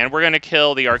turn. And we're going to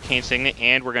kill the Arcane Signet,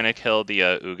 and we're going to kill the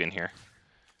Ugin here.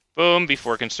 Boom,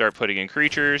 before it can start putting in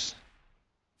creatures.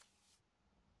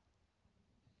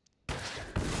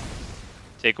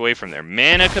 Take away from their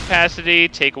mana capacity.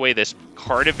 Take away this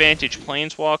card advantage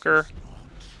Planeswalker.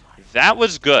 That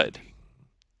was good.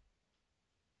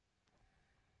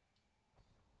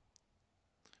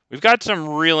 We've got some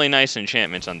really nice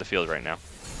enchantments on the field right now.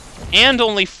 And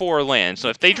only 4 lands, so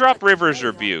if they drop River's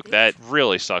Rebuke, that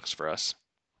really sucks for us.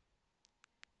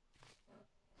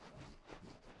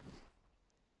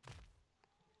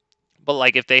 But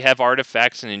like if they have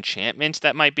artifacts and enchantments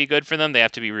that might be good for them, they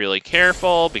have to be really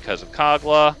careful because of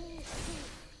Kogla.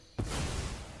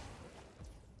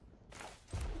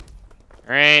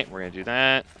 Alright, we're going to do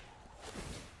that.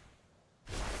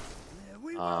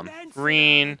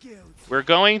 Green. We're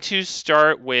going to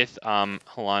start with Halana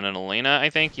Alena, I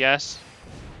think, yes.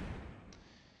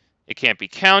 It can't be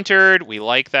countered. We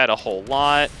like that a whole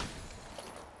lot.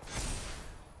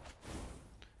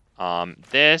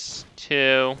 This,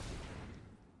 too.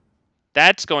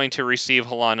 That's going to receive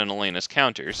Halana Alena's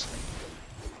counters.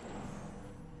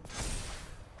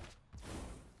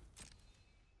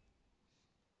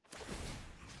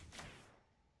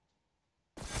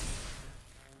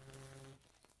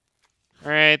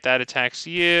 Alright, that attacks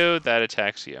you, that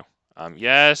attacks you.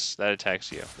 Yes, that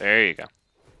attacks you. There you go.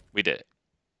 We did it.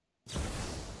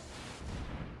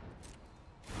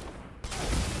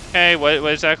 Okay, what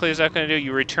exactly is that going to do?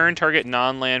 You return target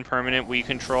non-land permanent we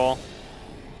control.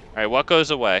 Alright, what goes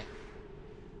away?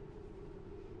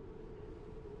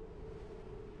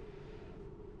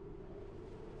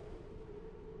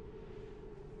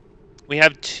 We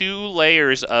have 2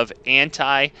 layers of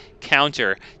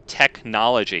anti-counter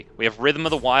technology. We have Rhythm of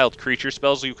the Wild. Creature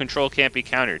spells you control can't be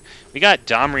countered. We got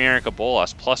Domriarica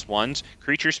Bolas +1s.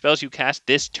 Creature spells you cast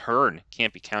this turn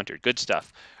can't be countered. Good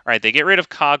stuff. Alright, they get rid of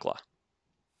Kogla.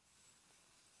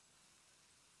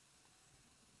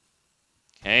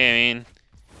 Okay, I mean,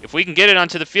 if we can get it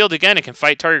onto the field again, it can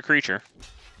fight target creature.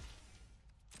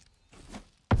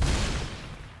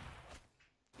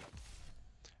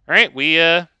 Alright, we,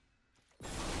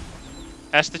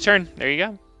 that's the turn. There you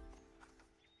go.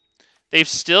 They've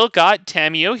still got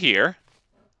Tamiyo here.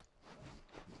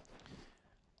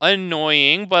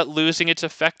 Annoying, but losing its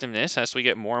effectiveness as we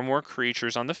get more and more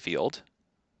creatures on the field.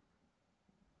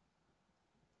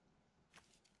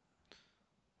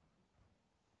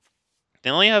 They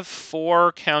only have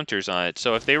 4 counters on it,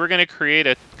 so if they were going to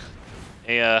create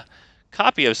a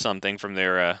copy of something from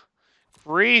their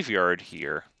graveyard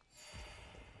here...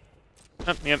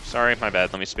 Oh, yep, sorry, my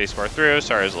bad. Let me spacebar through.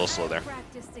 Sorry, I was a little slow there.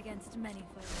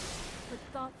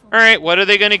 Alright, what are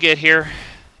they going to get here?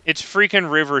 It's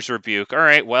freaking River's Rebuke.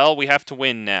 Alright, well, we have to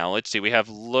win now. Let's see, we have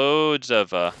loads of...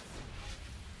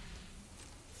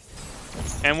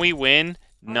 Can we win?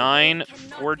 9,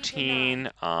 14,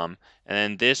 and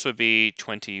then this would be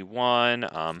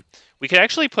 21. We could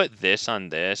actually put this on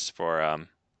this for...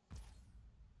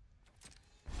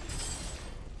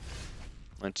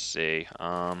 Let's see.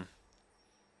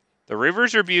 The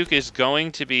River's Rebuke is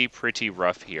going to be pretty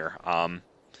rough here.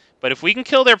 But if we can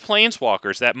kill their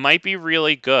Planeswalkers, that might be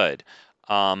really good.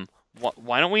 Why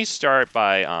don't we start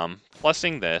by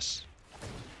plussing this.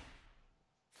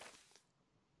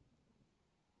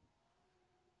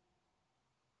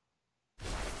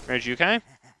 Right, Jugan?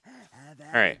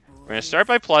 Alright, we're going to start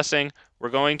by plussing. We're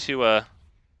going to...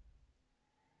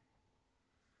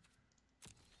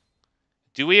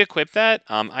 Do we equip that?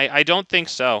 I don't think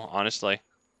so, honestly.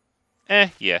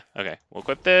 Yeah, okay. We'll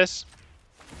equip this.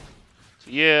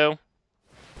 To you.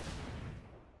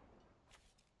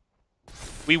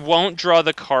 We won't draw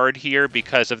the card here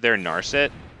because of their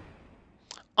Narset.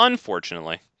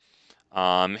 Unfortunately.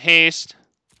 Haste.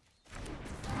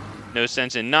 No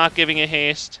sense in not giving it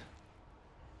haste.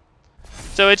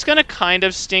 So it's going to kind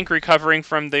of stink recovering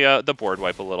from the board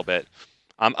wipe a little bit.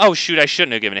 Oh, shoot, I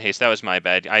shouldn't have given it haste. That was my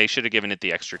bad. I should have given it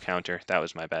the extra counter. That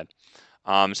was my bad.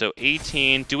 So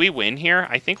 18. Do we win here?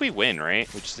 I think we win,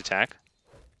 right? We just attack.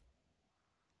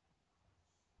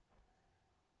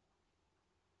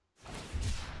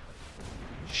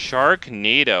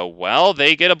 Sharknado. Well,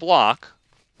 they get a block.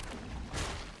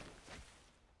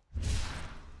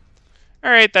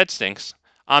 Alright, that stinks.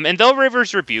 And they'll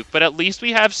River's Rebuke, but at least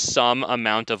we have some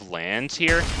amount of lands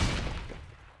here.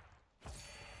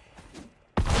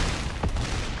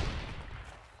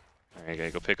 I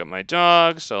gotta go pick up my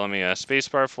dog, so let me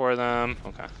spacebar for them.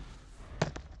 Okay.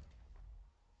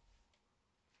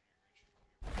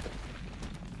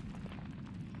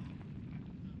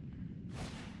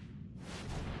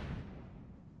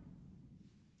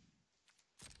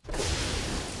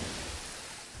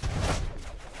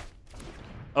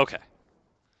 Okay.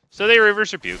 So they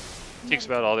River's Rebuke. Takes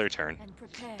about all their turn.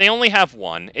 They only have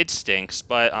 1. It stinks,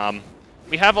 but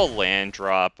we have a land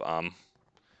drop.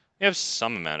 We have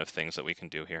some amount of things that we can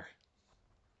do here.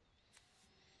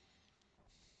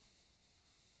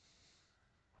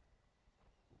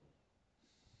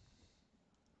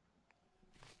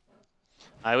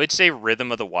 I would say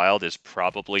Rhythm of the Wild is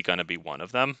probably going to be one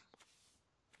of them.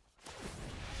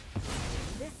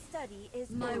 This study is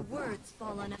my words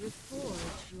fall on you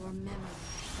forge your memory.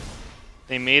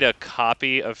 They made a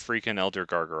copy of freaking Elder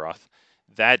Gargaroth.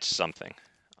 That's something.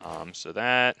 So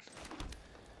that...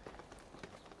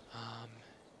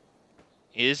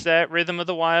 is that Rhythm of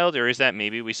the Wild, or is that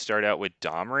maybe we start out with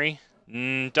Domri?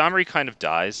 Domri kind of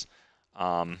dies.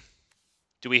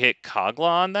 Do we hit Kogla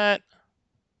on that?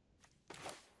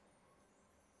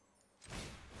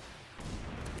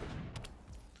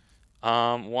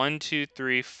 One, two,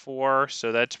 three, four.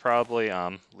 So that's probably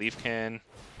Leafkin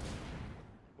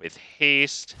with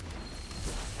haste.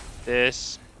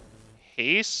 This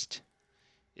haste.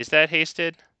 Is that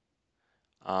hasted?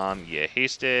 Yeah,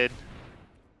 hasted.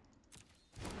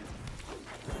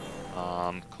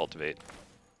 Cultivate.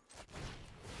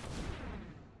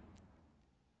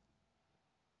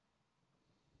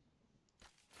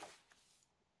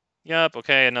 Yep,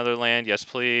 okay, another land. Yes,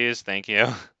 please. Thank you.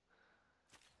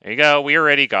 There you go. We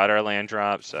already got our land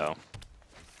drop, so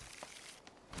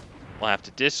we'll have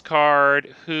to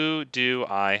discard. Who do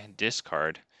I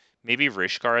discard? Maybe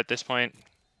Rishkar at this point.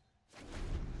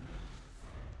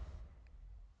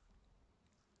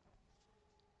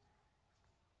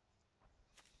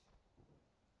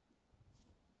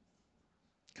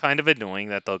 Kind of annoying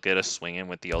that they'll get a swing in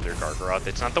with the Elder Gargaroth.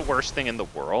 It's not the worst thing in the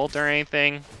world or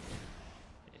anything.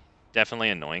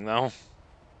 Definitely annoying, though.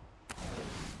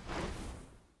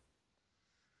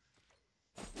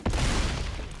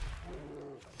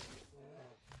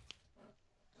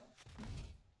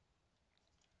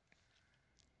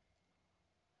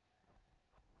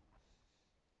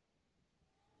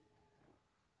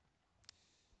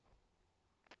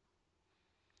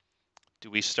 Do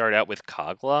we start out with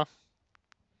Kogla?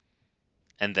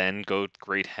 And then go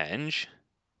Great Henge?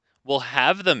 We'll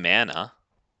have the mana.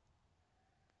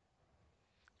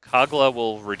 Kogla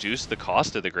will reduce the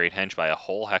cost of the Great Henge by a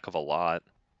whole heck of a lot.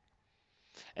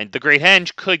 And the Great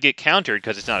Henge could get countered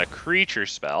because it's not a creature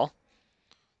spell.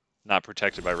 Not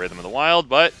protected by Rhythm of the Wild,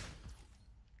 but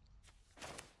I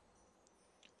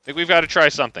think we've got to try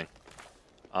something.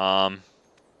 Do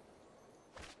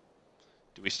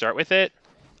we start with it?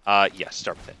 Yes,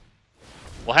 start with it.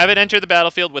 We'll have it enter the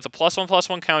battlefield with a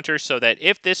 +1/+1 counter so that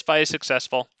if this fight is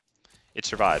successful, it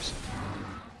survives.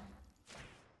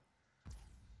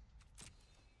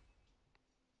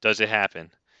 Does it happen?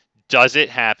 Does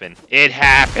it happen? It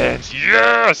happens!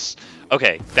 Yes!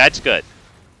 Okay, that's good.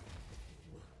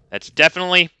 That's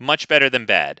definitely much better than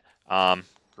bad.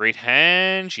 Great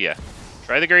Henge? Yeah.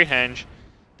 Try the Great Henge.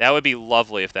 That would be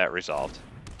lovely if that resolved.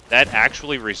 That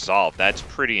actually resolved. That's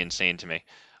pretty insane to me.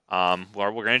 Well,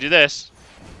 we're going to do this.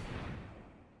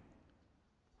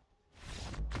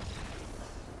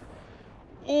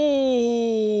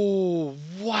 Ooh!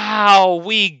 Wow!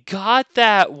 We got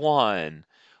that one!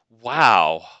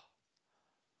 Wow.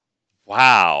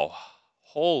 Wow.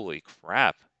 Holy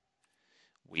crap.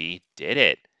 We did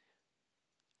it.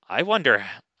 I wonder...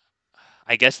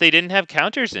 I guess they didn't have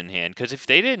counters in hand, because if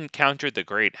they didn't counter the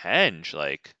Great Henge,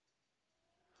 like...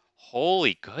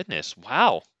 holy goodness,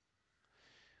 wow.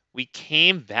 We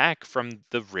came back from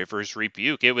the River's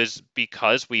Rebuke. It was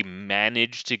because we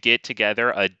managed to get together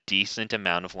a decent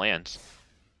amount of lands.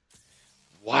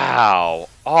 Wow.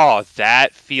 Oh,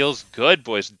 that feels good,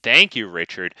 boys. Thank you,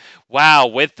 Richard. Wow,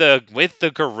 with the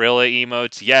gorilla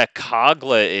emotes, yeah,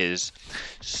 Kogla is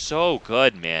so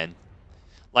good, man.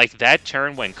 Like, that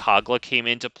turn when Kogla came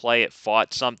into play, it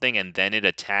fought something, and then it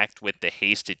attacked with the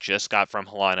haste it just got from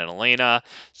Halana Alena.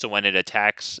 So when it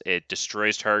attacks, it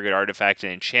destroys target artifact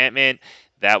and enchantment.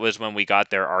 That was when we got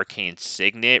their Arcane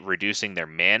Signet, reducing their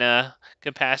mana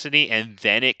capacity, and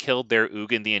then it killed their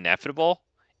Ugin the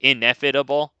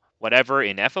Ineffable. Whatever,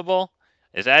 Ineffable.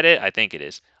 Is that it? I think it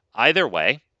is. Either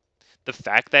way, the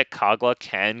fact that Kogla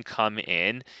can come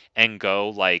in and go,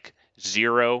 like,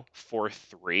 0 for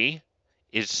 3...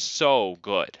 is so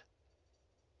good.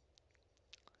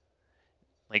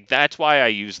 Like, that's why I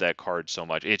use that card so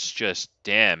much. It's just,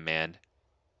 damn, man.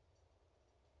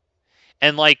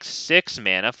 And, like, 6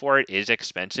 mana for it is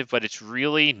expensive, but it's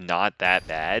really not that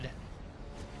bad.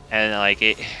 And, like,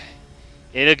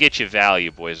 it'll get you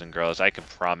value, boys and girls. I can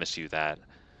promise you that.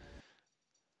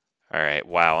 Alright,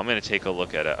 wow. I'm going to take a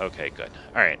look at it. Okay, good.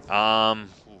 Alright,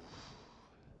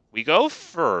 we go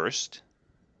first.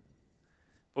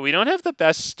 But we don't have the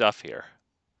best stuff here.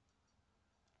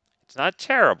 It's not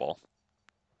terrible.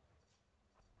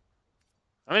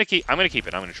 I'm gonna keep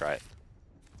it. I'm gonna try it.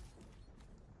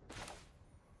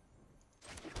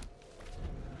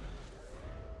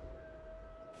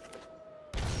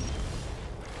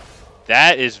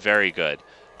 That is very good.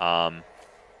 Yeah,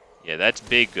 that's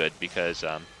big good because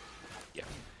yeah.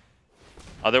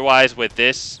 Otherwise, with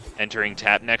this entering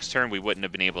tap next turn, we wouldn't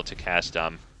have been able to cast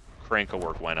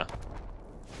Crank-A-Work Wena.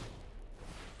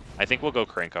 I think we'll go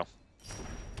Krenko.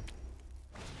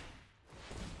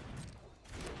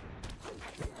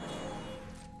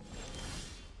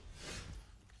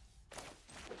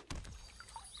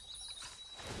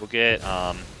 We'll get,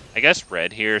 I guess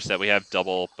red here so that we have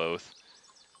double both.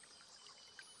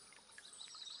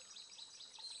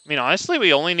 I mean, honestly,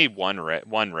 we only need one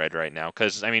red right now,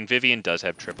 because, I mean, Vivien does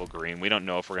have triple green. We don't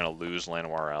know if we're going to lose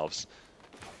Llanowar Elves.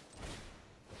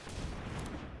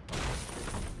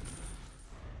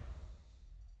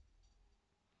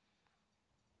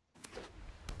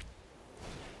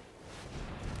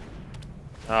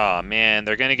 Oh, man,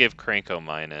 they're going to give Krenko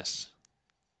minus.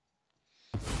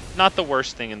 Not the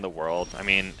worst thing in the world. I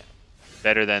mean,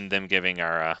 better than them giving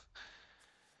our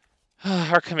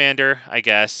commander, I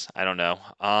guess. I don't know.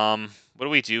 What do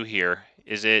we do here?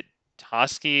 Is it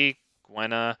Toski,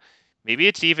 Gwenna? Maybe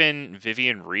it's even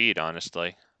Vivien Reed,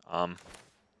 honestly. Oh,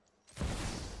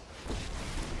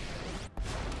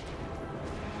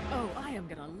 I am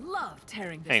gonna love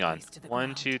tearing this Hang on. place to the 1,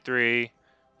 ground. 2, 3,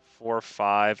 4,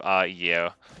 5.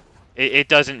 Yeah. It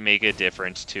doesn't make a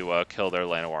difference to kill their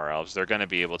Llanowar Elves. They're going to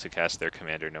be able to cast their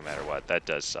commander no matter what. That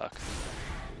does suck.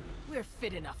 We're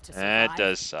fit enough to survive. That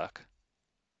does suck.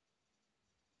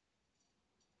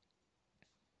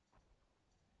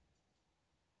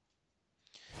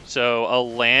 So a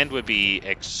land would be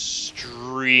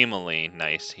extremely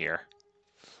nice here.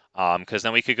 Because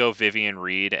then we could go Vivien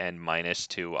Reed and minus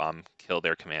to kill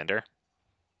their commander.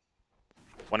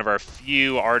 One of our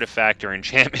few artifact or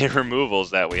enchantment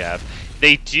removals that we have.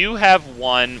 They do have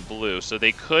one blue, so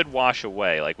they could wash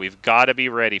away. Like, we've got to be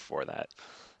ready for that.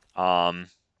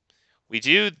 We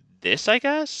do this, I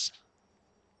guess?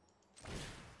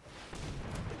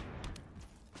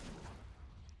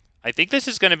 I think this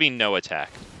is going to be no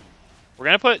attack. We're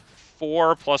going to put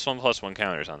 4 +1/+1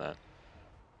 counters on that.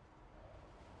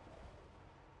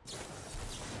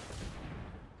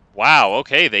 Wow,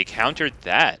 okay, they countered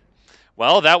that.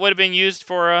 Well, that would have been used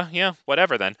for, yeah,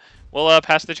 whatever then. We'll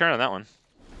pass the turn on that one.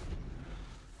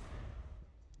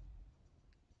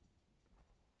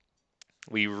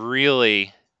 We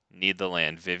really need the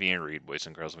land. Vivien Reed, boys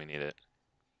and girls, we need it.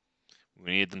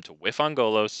 We need them to whiff on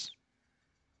Golos.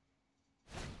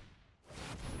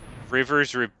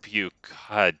 River's Rebuke.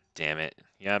 God damn it.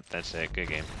 Yep, that's it. Good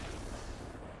game.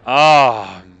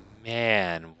 Oh,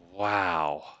 man.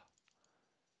 Wow.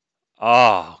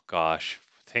 Oh, gosh.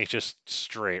 They just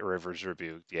straight River's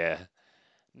Rebuke. Yeah.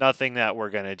 Nothing that we're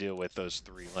going to do with those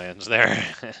 3 lands there.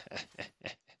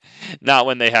 Not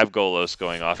when they have Golos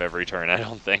going off every turn, I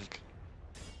don't think.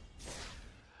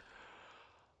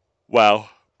 Wow.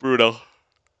 Brutal.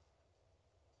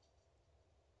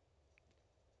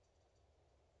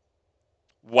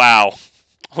 Wow.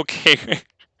 Okay.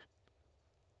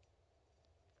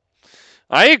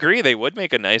 I agree. They would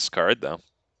make a nice card, though.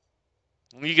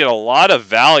 You get a lot of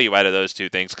value out of those 2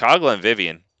 things. Kogla and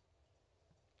Vivien.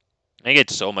 I get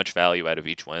so much value out of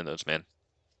each one of those, man.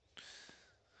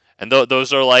 And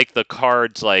those are like the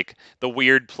cards, like the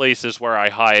weird places where I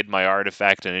hide my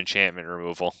artifact and enchantment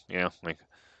removal. You know, like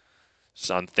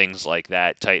some things like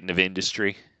that. Titan of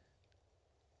Industry.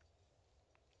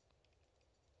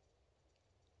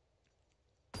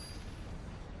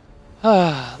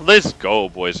 Let's go,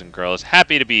 boys and girls.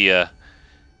 Happy to be,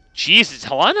 Jesus,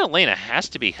 Halana Alena has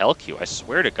to be Hell Q. I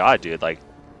swear to God, dude. Like,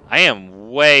 I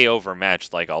am way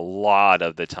overmatched, like, a lot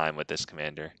of the time with this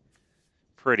commander.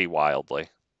 Pretty wildly.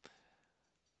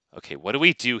 Okay, what do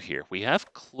we do here? We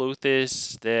have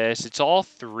Klothys, this. It's all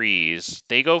 3s.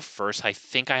 They go first. I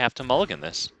think I have to mulligan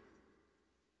this.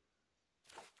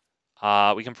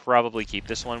 We can probably keep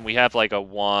this one. We have, like, a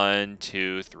 1,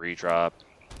 2, 3 drop.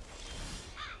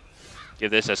 Give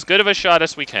this as good of a shot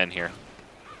as we can here.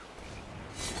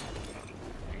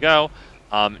 There we go.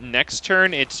 Next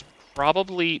turn, it's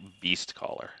probably Beast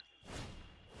Caller.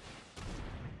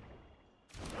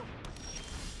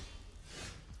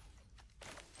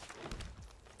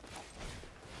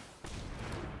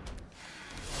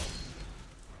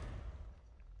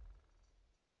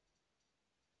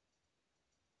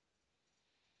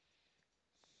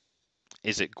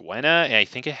 Is it Gwenna? I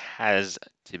think it has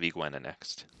to be Gwenna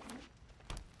next.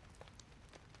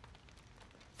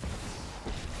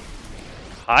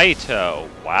 Kaito.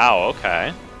 Wow,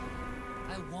 okay.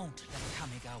 I won't let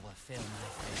Kamigawa fill my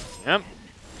face. Yep.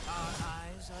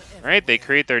 Alright, they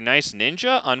create their nice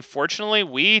ninja. Unfortunately,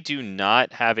 we do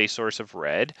not have a source of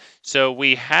red. So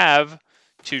we have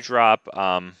to drop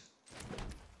Gwenna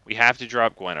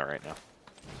right now.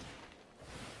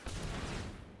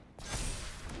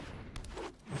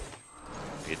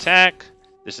 We attack.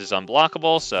 This is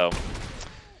unblockable, so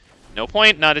no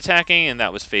point not attacking, and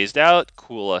that was phased out. Cool.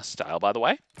 cool style, by the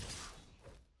way.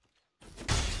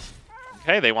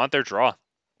 Okay, they want their draw.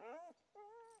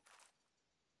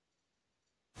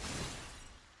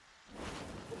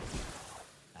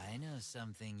 I know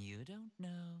something you don't know.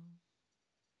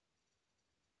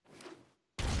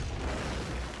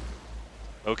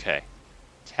 Okay,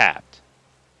 tapped.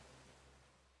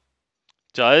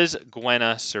 Does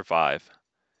Gwenna survive?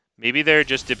 Maybe they're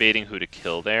just debating who to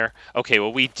kill there. Okay,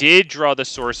 well, we did draw the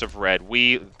source of red.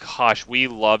 Gosh, we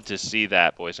love to see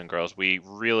that, boys and girls. We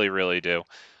really, really do.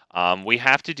 We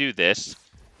have to do this,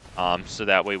 so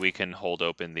that way we can hold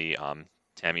open the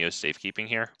Tamiyo's safekeeping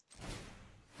here.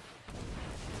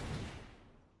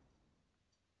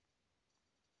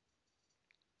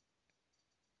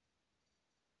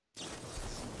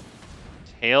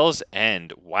 Tail's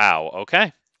End. Wow,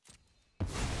 okay.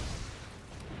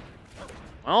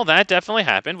 Well, that definitely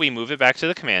happened. We move it back to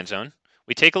the command zone.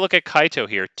 We take a look at Kaito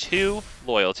here. 2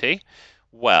 loyalty.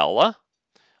 Well,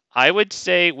 I would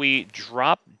say we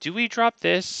drop... Do we drop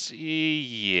this?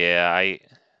 Yeah, I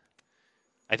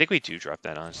think we do drop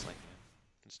that, honestly.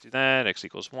 Let's do that. X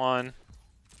equals 1.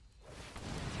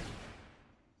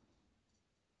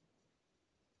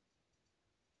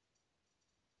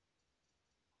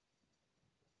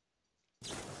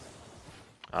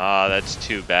 Ah, that's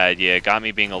too bad. Yeah, it got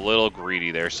me being a little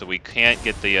greedy there, so we can't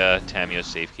get the Tamiyo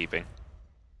safekeeping.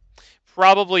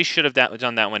 Probably should have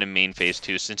done that one in main phase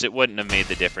too, since it wouldn't have made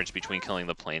the difference between killing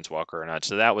the Planeswalker or not.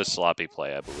 So that was sloppy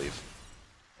play, I believe.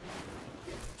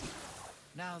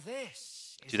 Now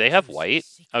this. Do they have white?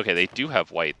 Okay, they do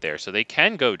have white there, so they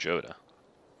can go Joda.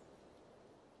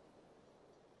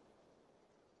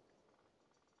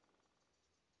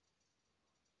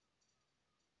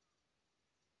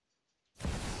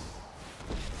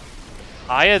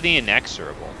 Aya the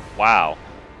Inexorable. Wow.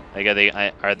 Like,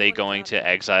 are they going to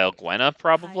exile Gwenna,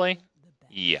 probably?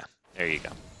 Yeah, there you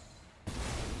go.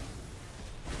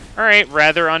 Alright,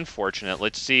 rather unfortunate.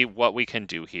 Let's see what we can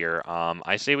do here.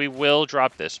 I say we will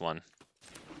drop this one.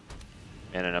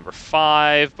 Mana number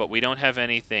 5, but we don't have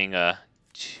anything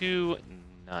too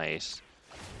nice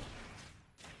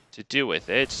to do with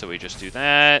it, so we just do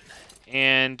that,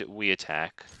 and we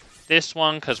attack this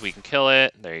one because we can kill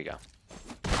it. There you go.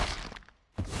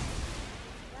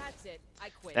 That's it. I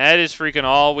quit. That is freaking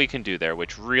all we can do there,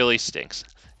 which really stinks.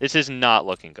 This is not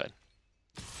looking good.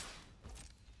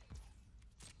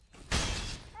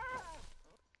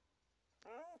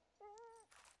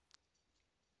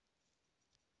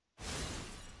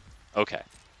 Okay.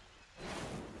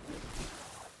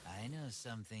 I know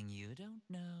something you don't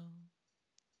know.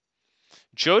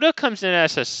 Joda comes in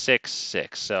as a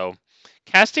 6/6, so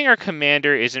casting our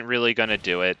commander isn't really going to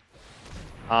do it.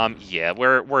 Yeah,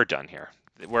 we're done here.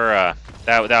 We're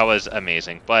that was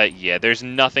amazing, but yeah, there's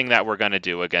nothing that we're gonna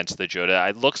do against the Joda.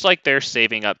 It looks like they're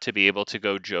saving up to be able to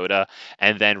go Joda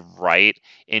and then right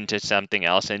into something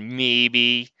else, and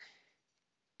maybe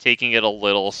taking it a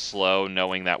little slow,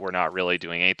 knowing that we're not really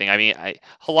doing anything. I mean,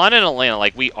 Halana and Alena,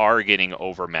 like, we are getting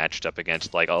overmatched up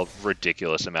against like a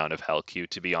ridiculous amount of Hell Q,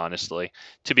 to be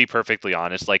perfectly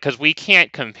honest, like, because we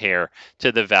can't compare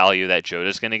to the value that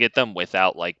Joda's going to get them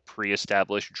without like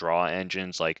pre-established draw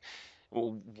engines. Like,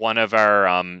 one of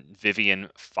our Vivien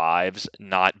 5s,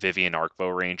 not Vivien Arcbow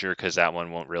Ranger, because that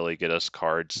one won't really get us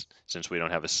cards since we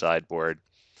don't have a sideboard.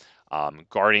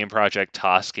 Guardian Project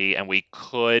Toski, and we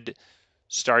could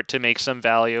start to make some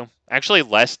value. Actually,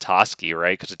 less Toski,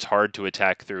 right? Because it's hard to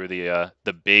attack through the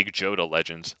big Joda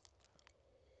legends.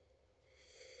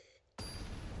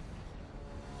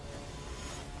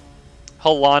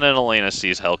 Halana and Alena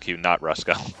sees Hellq, not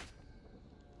Rusko.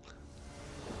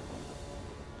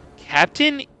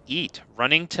 Captain Eat,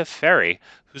 running to Ferry,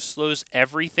 who slows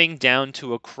everything down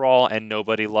to a crawl and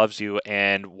nobody loves you,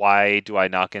 and why do I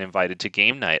not get invited to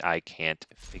game night? I can't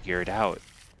figure it out.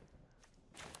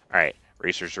 Alright.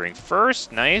 Racer's Ring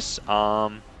first, nice.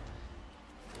 Forest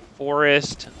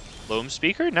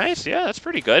Loamspeaker, nice, yeah, that's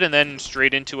pretty good. And then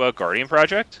straight into a Guardian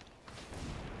Project.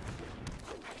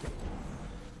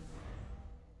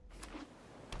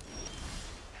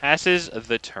 Passes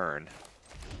the turn.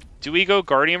 Do we go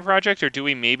Guardian Project, or do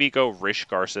we maybe go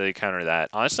Rishgar so they counter that?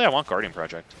 Honestly, I want Guardian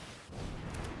Project.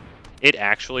 It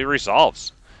actually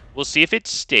resolves. We'll see if it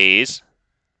stays.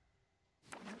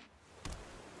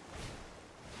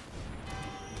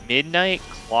 Midnight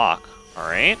Clock.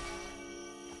 Alright.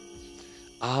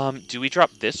 Do we drop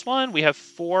this one? We have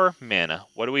 4 mana.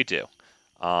 What do we do?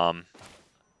 I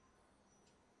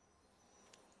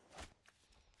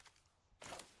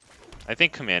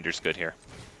think Commander's good here.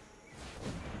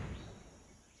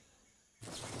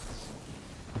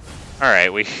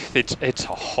 Alright, it's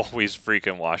always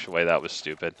freaking wash away. That was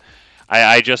stupid.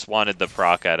 I just wanted the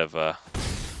proc out of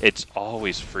it's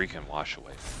always freaking wash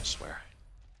away, I swear.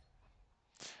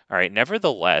 Alright,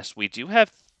 nevertheless, we do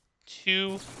have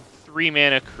 2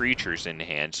 3-mana creatures in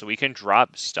hand, so we can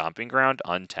drop Stomping Ground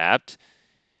untapped,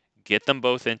 get them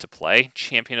both into play.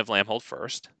 Champion of Lambholt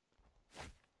first.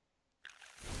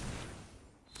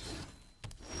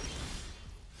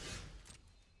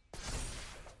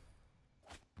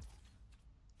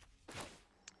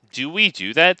 Do we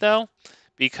do that, though?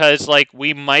 Because, like,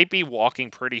 we might be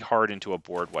walking pretty hard into a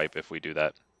board wipe if we do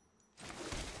that.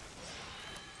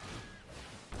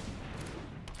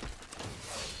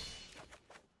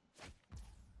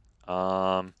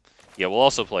 Yeah, we'll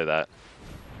also play that.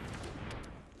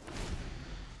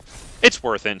 It's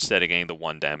worth it instead of getting the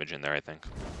 1 damage in there, I think.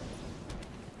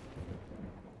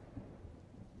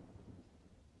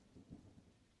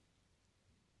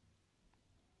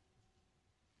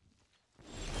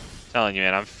 Telling you,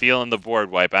 man, I'm feeling the board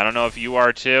wipe. I don't know if you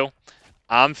are too.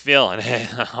 I'm feeling it.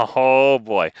 Oh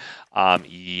boy.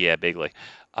 Yeah, bigly.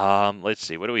 Let's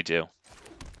see. What do we do?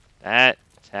 That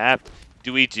tap.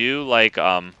 Do we do like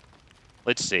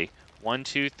let's see. 1,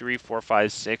 2, 3, 4,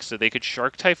 5, 6. So they could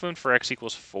Shark Typhoon for X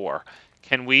equals 4.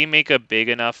 Can we make a big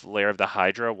enough Lair of the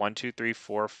Hydra? 1, 2, 3,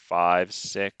 4, 5,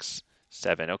 6,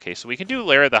 7. Okay, so we can do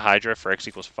Lair of the Hydra for X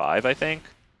equals 5, I think.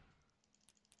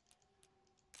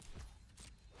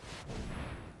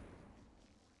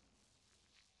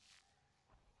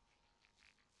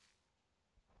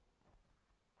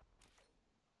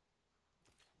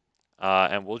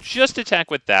 And we'll just attack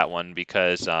with that one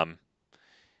because,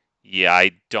 yeah,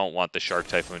 I don't want the Shark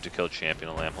Typhoon to kill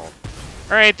Champion of Lambholt.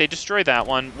 Alright, they destroy that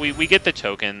one. We get the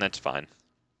token, that's fine.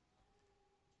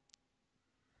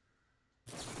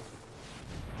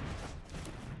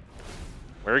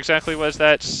 Where exactly was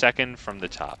that? Second from the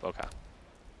top, okay.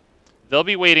 They'll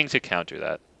be waiting to counter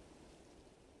that.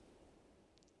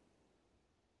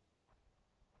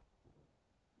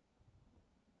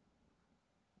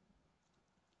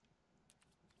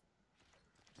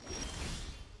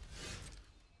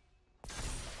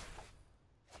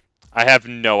 I have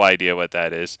no idea what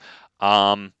that is.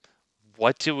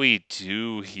 What do we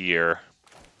do here?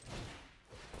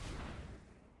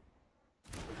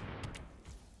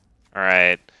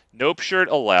 Alright. Nope Shirt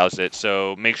allows it,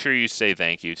 so make sure you say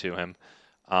thank you to him.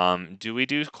 Do we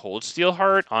do Cold Steel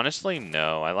Heart? Honestly,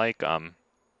 no. I like,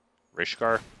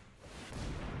 Rishkar.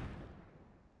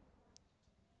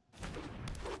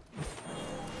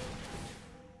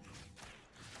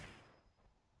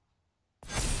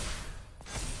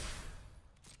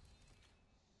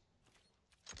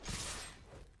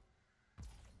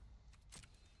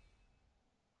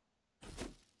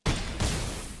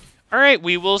 Alright,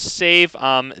 we will save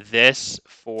this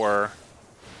for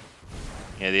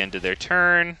the end of their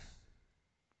turn.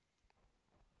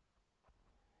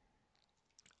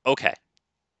 Okay.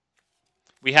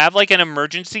 We have like an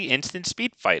emergency instant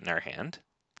speed fight in our hand.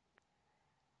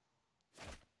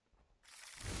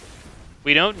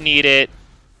 We don't need it.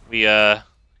 We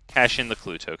cash in the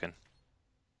clue token.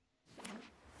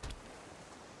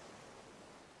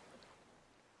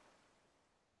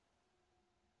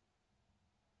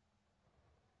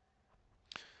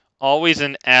 Always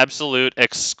an absolute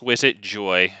exquisite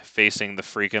joy facing the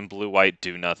freaking blue-white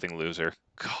do-nothing loser.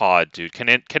 God, dude, can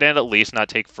it at least not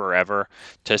take forever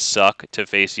to suck to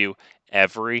face you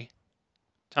every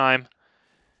time?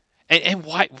 And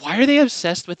why are they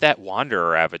obsessed with that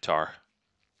Wanderer avatar?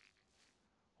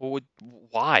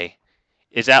 Why?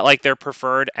 Is that like their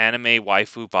preferred anime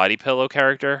waifu body pillow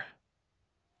character?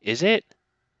 Is it?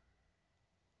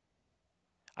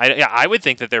 I would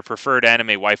think that their preferred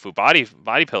anime waifu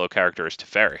body pillow character is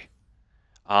Teferi.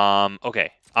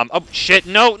 Okay. Oh shit!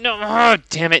 No! Oh,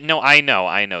 damn it! No, I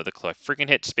know. The cliff freaking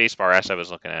hit spacebar as I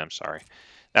was looking at it. I'm sorry.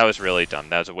 That was really dumb.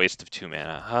 That was a waste of 2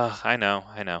 mana. I know.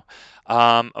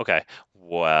 Okay.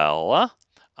 Well,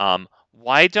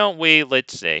 why don't we?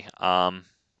 Let's see. 1,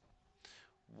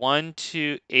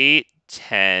 2, 8,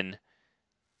 10.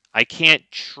 I can't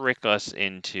trick us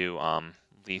into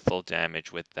lethal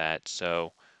damage with that.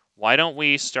 So why don't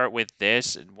we start with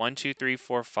this? 1, 2, 3,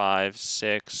 4, 5,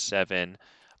 6, 7.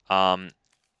 I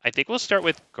think we'll start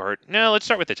with guard. No, let's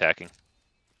start with attacking.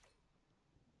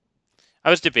 I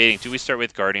was debating, do we start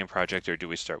with Guardian Project or do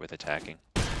we start with attacking?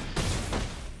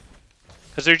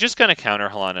 Because they're just going to counter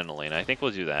Halana Alena. I think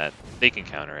we'll do that. They can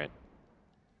counter it.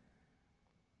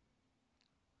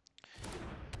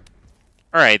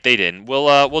 Alright, they didn't.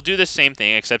 We'll do the same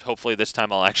thing, except hopefully this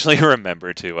time I'll actually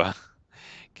remember to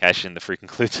cash in the freaking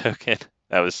clue token.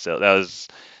 That was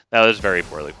very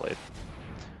poorly played.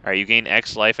 Alright, you gain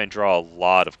X life and draw a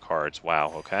lot of cards.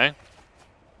 Wow, okay.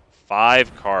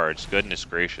 5 cards. Goodness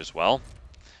gracious. Well,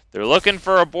 they're looking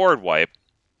for a board wipe.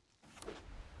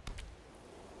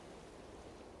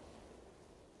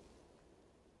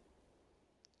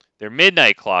 Their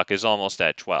midnight clock is almost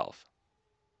at 12.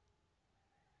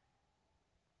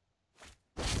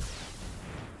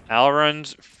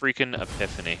 Alrund's freaking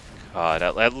Epiphany. God,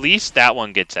 at least that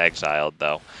one gets exiled,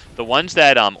 though. The ones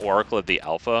that Oracle of the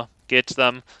Alpha gets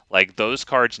them, like, those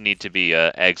cards need to be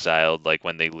exiled, like,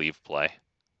 when they leave play.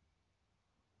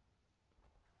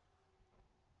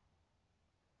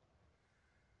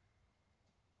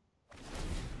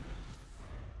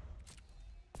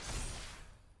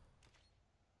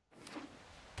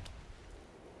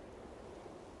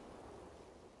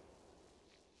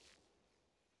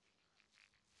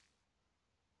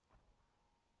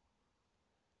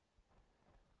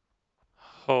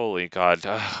 Holy God.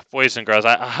 Boys and girls,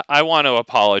 I want to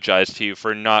apologize to you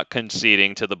for not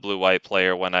conceding to the blue-white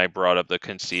player when I brought up the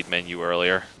concede menu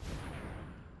earlier.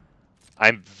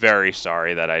 I'm very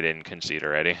sorry that I didn't concede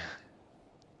already.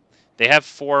 They have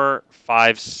 4,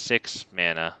 5, 6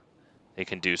 mana they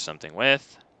can do something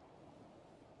with.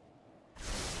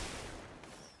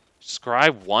 Scry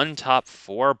 1 top,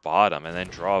 4 bottom, and then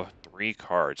draw 3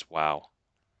 cards. Wow.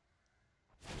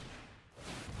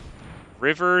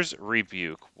 River's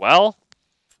Rebuke. Well,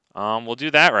 we'll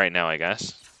do that right now, I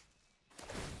guess.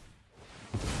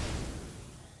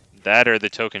 That or the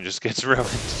token just gets ruined,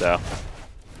 so.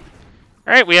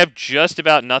 Alright, we have just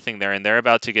about nothing there, and they're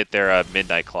about to get their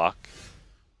midnight clock.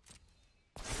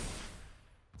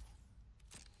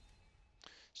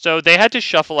 So they had to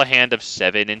shuffle a hand of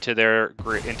 7 into their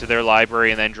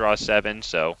library and then draw 7,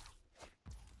 so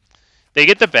they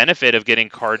get the benefit of getting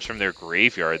cards from their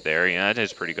graveyard there. Yeah, that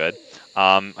is pretty good.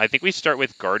 I think we start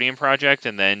with Guardian Project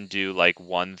and then do, like,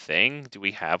 one thing. Do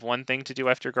we have one thing to do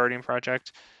after Guardian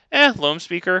Project?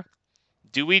 Loamspeaker.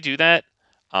 Do we do that?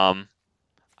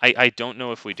 I don't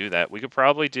know if we do that. We could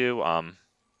probably do,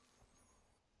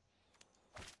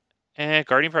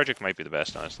 Guardian Project might be the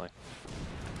best, honestly.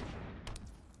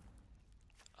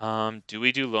 Do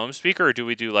we do Loamspeaker or do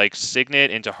we do, like,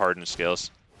 Signet into Hardened Scales?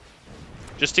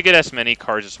 Just to get as many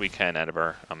cards as we can out of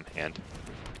our hand.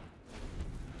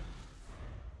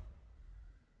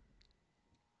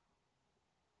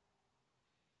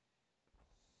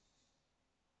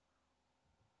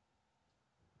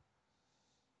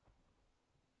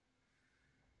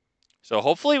 So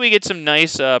hopefully we get some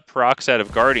nice procs out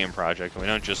of Guardian Project and we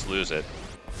don't just lose it.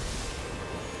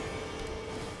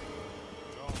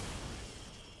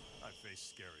 I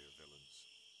face scarier villains.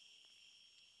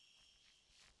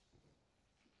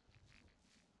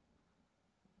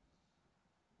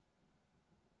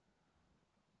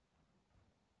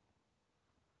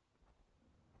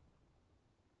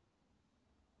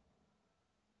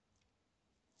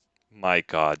 My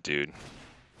God, dude.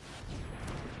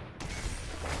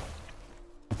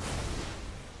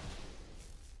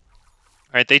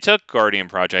 Alright, they took Guardian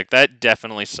Project. That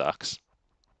definitely sucks.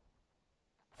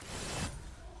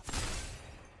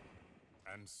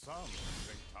 And some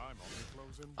think time only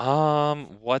flows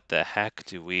in. What the heck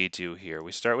do we do here?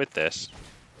 We start with this.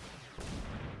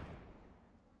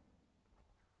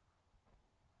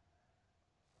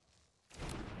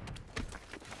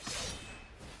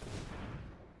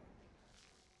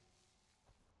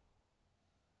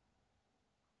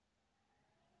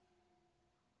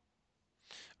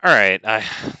 Alright,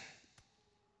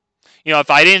 you know,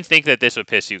 if I didn't think that this would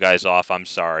piss you guys off, I'm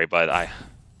sorry, but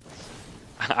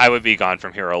I would be gone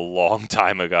from here a long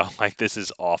time ago. Like, this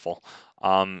is awful.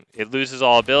 It loses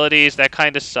all abilities. That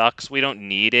kind of sucks. We don't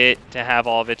need it to have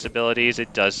all of its abilities.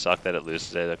 It does suck that it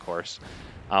loses it, of course.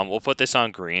 We'll put this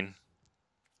on green.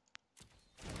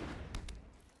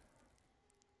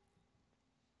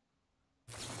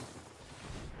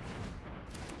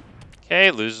 Okay,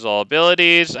 loses all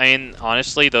abilities. I mean,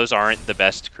 honestly, those aren't the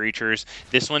best creatures.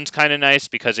 This one's kind of nice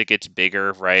because it gets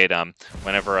bigger, right?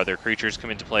 Whenever other creatures come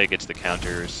into play, it gets the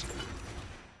counters.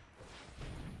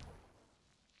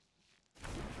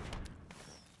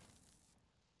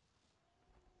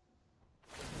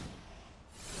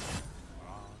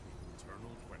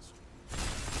 Eternal question.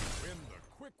 Win the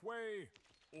quick way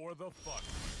or the fun?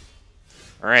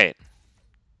 All right.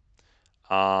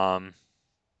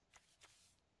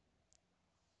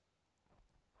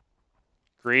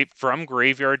 From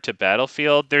graveyard to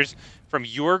battlefield. There's from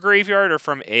your graveyard or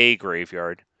from a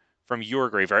graveyard? From your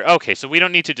graveyard. Okay, so we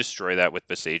don't need to destroy that with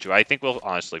Boseiju. I think we'll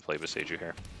honestly play Boseiju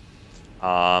here.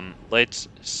 Let's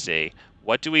see.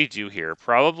 What do we do here?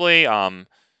 Probably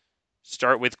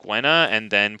start with Gwenna and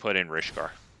then put in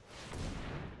Rishkar.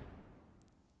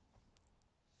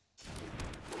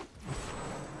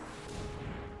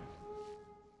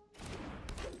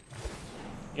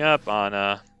 Yep,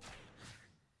 on,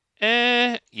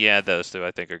 yeah, those two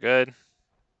I think are good.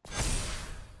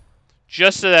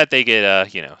 Just so that they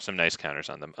get, you know, some nice counters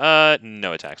on them.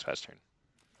 No attacks past turn.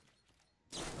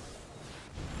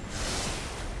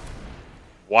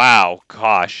 Wow,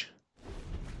 gosh.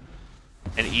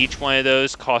 And each one of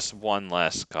those costs one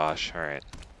less. Gosh, alright.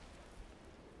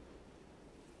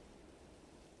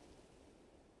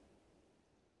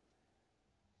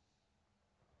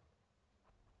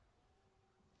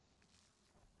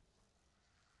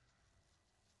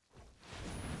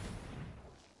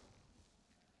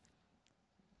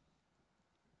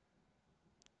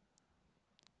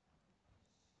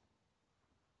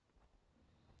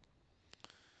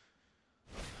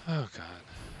 Oh, God.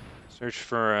 Search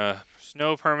for a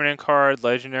snow permanent card,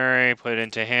 legendary, put it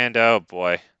into hand. Oh,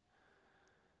 boy.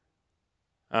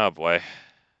 Oh, boy.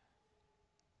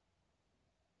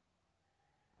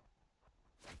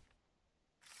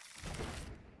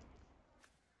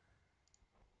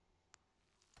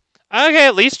 Okay,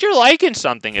 at least you're liking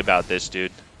something about this,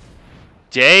 dude.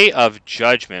 Day of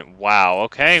Judgment. Wow,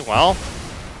 okay, well.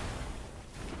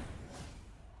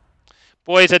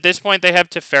 Boys, at this point they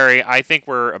have Teferi. I think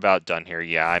we're about done here.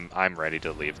 Yeah, I'm ready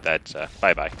to leave. That's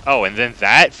bye-bye. Oh, and then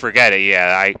that? Forget it.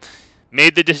 Yeah, I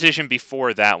made the decision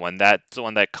before that one. That's the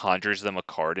one that conjures them a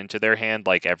card into their hand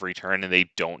like every turn and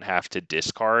they don't have to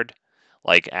discard.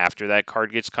 Like after that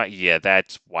card gets caught. Yeah,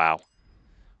 that's wow.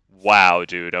 Wow,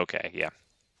 dude. Okay, yeah.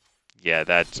 Yeah,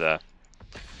 that's an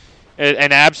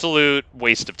absolute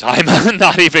waste of time. I'm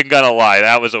not even gonna lie.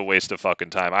 That was a waste of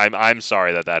fucking time. I'm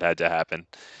sorry that that had to happen.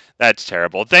 That's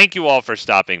terrible. Thank you all for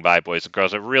stopping by, boys and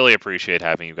girls. I really appreciate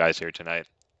having you guys here tonight.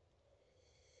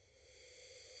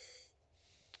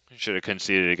 Should have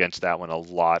conceded against that one a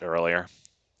lot earlier.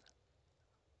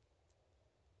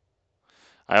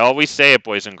 I always say it,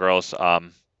 boys and girls.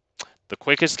 The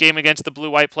quickest game against the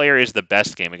blue-white player is the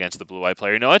best game against the blue-white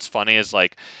player. You know what's funny is,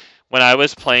 like, when I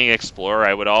was playing Explorer,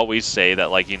 I would always say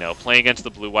that, like, you know, playing against the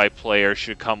blue-white player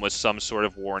should come with some sort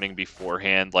of warning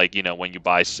beforehand. Like, you know, when you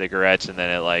buy cigarettes and then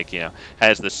it, like, you know,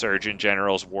 has the Surgeon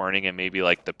General's warning and maybe,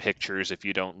 like, the pictures if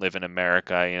you don't live in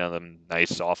America, you know, the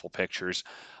nice, awful pictures.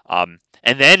 And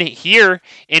then here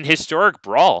in Historic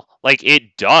Brawl, like,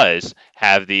 it does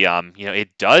have the, you know,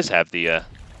 it does have the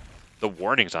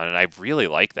warnings on it. I really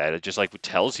like that. It just like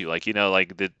tells you, like, you know,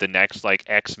 like the next like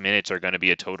X minutes are going to be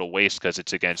a total waste because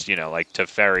it's against, you know, like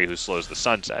Teferi who slows the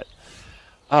sunset.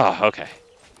 Oh, okay.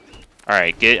 All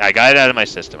right, I got it out of my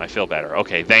system. I feel better.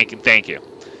 Okay, thank you.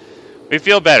 We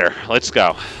feel better. Let's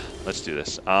go. Let's do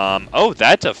this. Oh,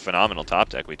 that's a phenomenal top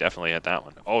deck. We definitely hit that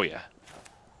one. Oh yeah.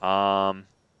 Or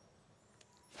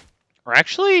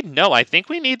actually, no. I think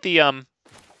we need the I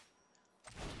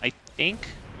think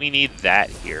we need that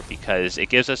here because it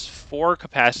gives us 4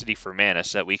 capacity for mana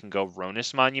so that we can go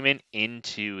Ronus Monument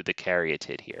into the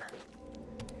Caryatid here.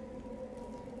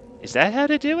 Is that how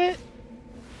to do it?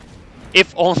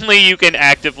 If only you can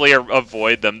actively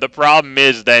avoid them. The problem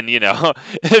is then, you know,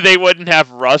 they wouldn't have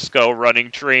Rusko running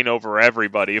train over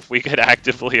everybody if we could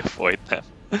actively avoid them.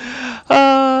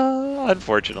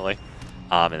 Unfortunately.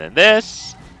 And then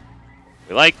this.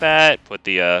 We like that. Put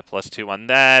the +2 on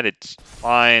that. It's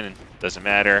fine. Doesn't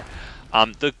matter.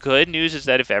 The good news is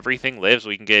that if everything lives,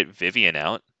 we can get Vivien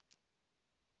out.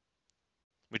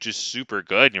 Which is super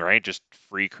good, right? Just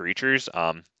free creatures.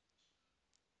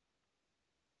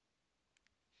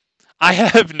 I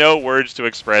have no words to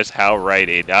express how right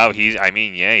it. Oh, I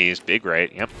mean, yeah, he's big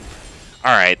right. Yep.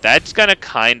 Alright, that's gonna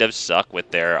kind of suck with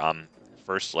their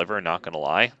first sliver, not gonna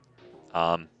lie.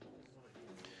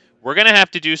 We're gonna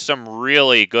have to do some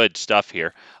really good stuff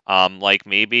here. Like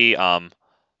maybe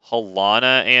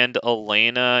Halana and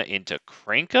Alena into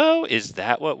Krenko? Is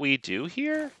that what we do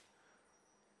here?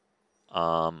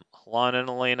 Halana and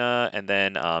Alena, and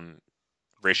then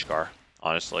Rishkar,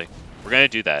 honestly. We're gonna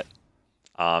do that.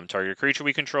 Target creature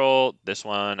we control. This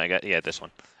one, yeah, this one.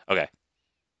 Okay.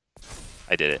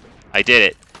 I did it. I did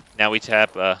it. Now we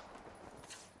tap, oh,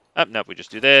 nope, we just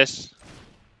do this.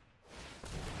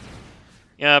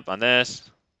 Yep, on this.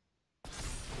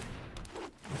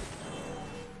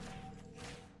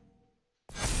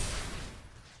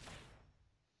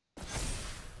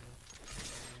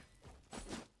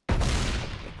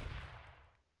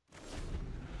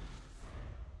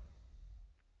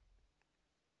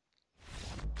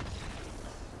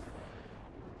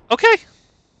 Okay.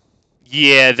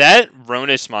 Yeah, that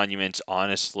Ronus Monument's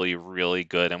honestly really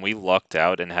good, and we lucked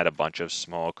out and had a bunch of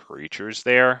small creatures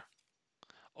there.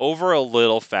 Over a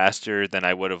little faster than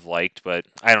I would have liked, but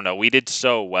I don't know. We did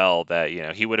so well that, you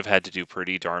know, he would have had to do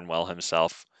pretty darn well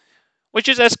himself, which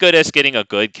is as good as getting a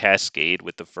good cascade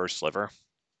with the first sliver.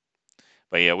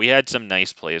 But yeah, we had some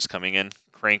nice plays coming in.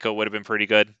 Kranko would have been pretty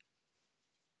good.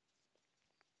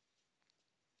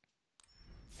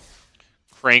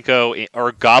 Kranko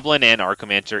or Goblin and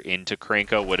Archimancer into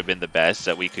Kranko would have been the best,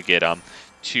 that we could get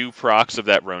 2 procs of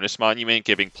that Ronus Monument,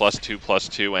 giving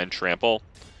 +2/+2 and trample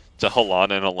to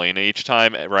Halana and Alena each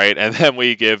time, right? And then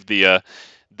we give the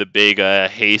big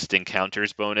haste and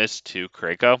counters bonus to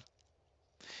Kranko.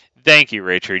 Thank you,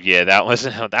 Richard. Yeah, that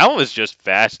one was just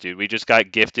fast, dude. We just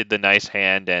got gifted the nice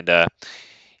hand, and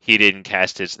he didn't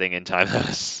cast his thing in time.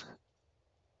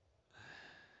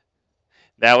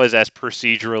 That was as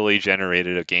procedurally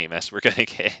generated a game as we're gonna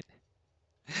get.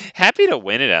 Happy to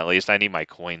win it at least. I need my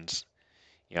coins.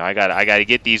 You know, I gotta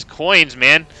get these coins,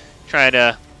 man. Trying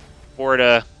to board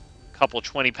a couple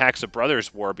 20 packs of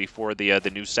Brothers War before the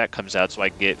new set comes out, so I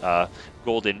can get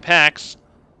golden packs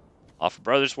off of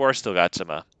Brothers War. Still got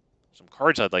some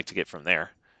cards I'd like to get from there.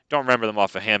 Don't remember them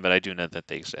off of hand, but I do know that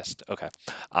they exist. Okay,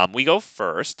 we go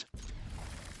first.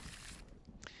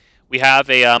 We have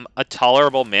a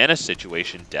tolerable mana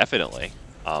situation, definitely.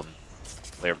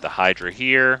 Layer of the Hydra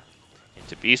here,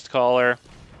 into Beast Caller.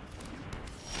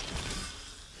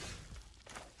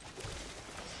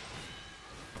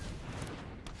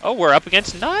 Oh, we're up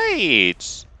against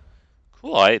Knights!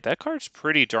 Cool, that card's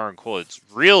pretty darn cool. It's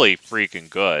really freaking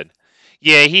good.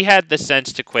 Yeah, he had the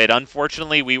sense to quit.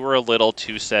 Unfortunately, we were a little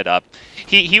too set up.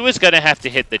 He was going to have to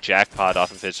hit the jackpot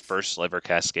off of his first Sliver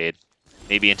Cascade.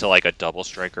 Maybe into like a double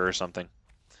striker or something.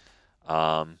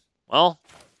 Well,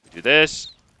 do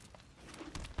this.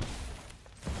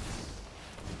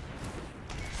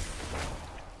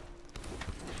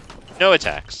 No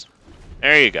attacks.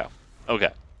 There you go. Okay.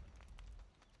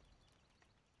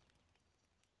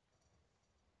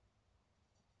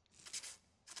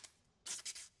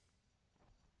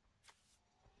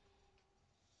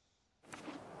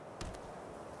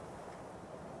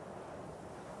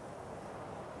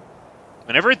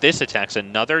 Whenever this attacks,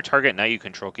 another target knight you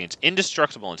control gains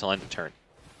indestructible until end of turn.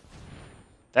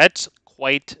 That's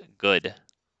quite good.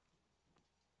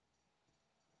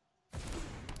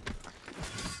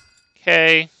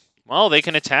 Okay. Well, they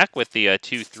can attack with the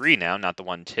 2/3 now, not the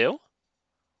 1/2.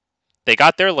 They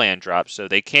got their land drop, so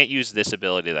they can't use this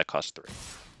ability that costs 3.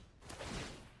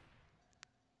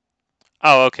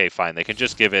 Oh, okay, fine. They can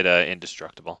just give it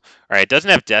indestructible. All right, it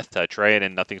doesn't have Death Touch, right?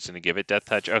 And nothing's going to give it Death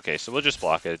Touch. Okay, so we'll just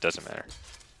block it. It doesn't matter.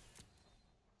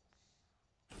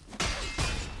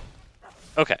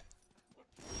 Okay.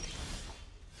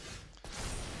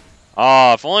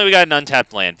 Oh, if only we got an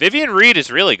untapped land. Vivien Reed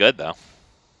is really good, though.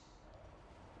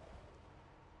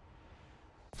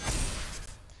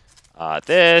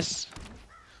 This.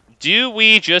 Do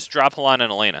we just drop Halana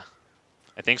and Alena?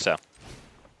 I think so.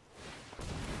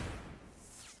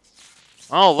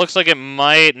 Oh, looks like it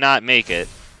might not make it.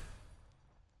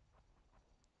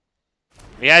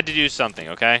 We had to do something,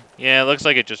 okay? Yeah, it looks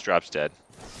like it just drops dead.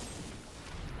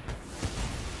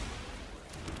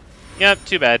 Yep,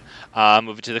 too bad.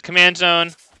 Move it to the command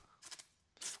zone.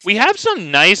 We have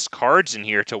some nice cards in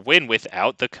here to win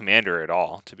without the commander at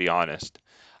all, to be honest.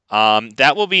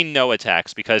 That will be no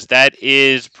attacks, because that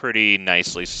is pretty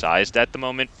nicely sized at the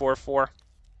moment, 4/4.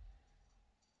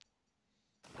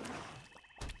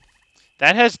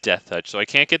 That has Death Touch, so I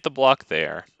can't get the block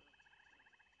there.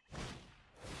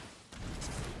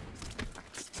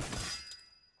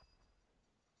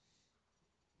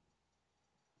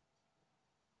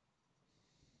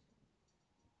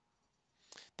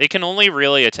 They can only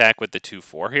really attack with the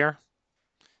 2/4 here.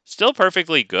 Still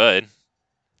perfectly good.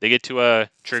 They get to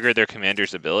trigger their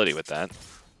commander's ability with that.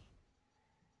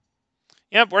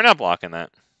 Yep, we're not blocking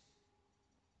that.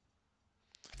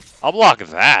 I'll block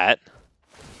that.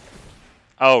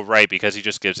 Oh, right, because he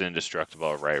just gives it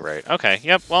indestructible. Right, right. Okay,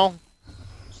 yep, well,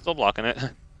 still blocking it.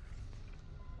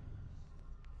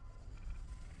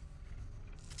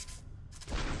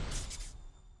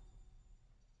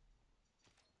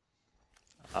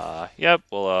 Yep,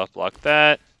 we'll block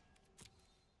that.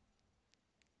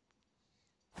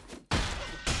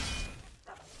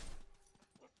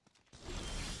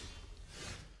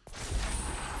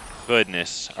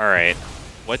 Goodness. Alright.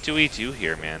 What do we do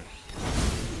here, man?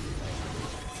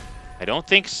 I don't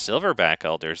think Silverback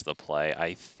Elder's the play.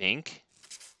 I think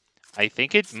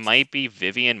it might be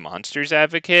Vivien Monsters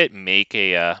Advocate, make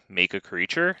a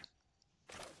creature.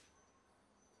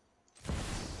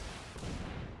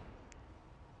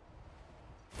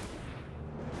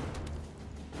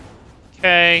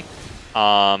 Okay.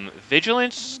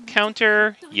 Vigilance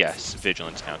counter? Yes,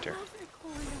 vigilance counter.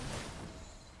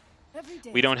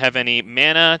 We don't have any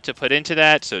mana to put into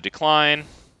that, so decline.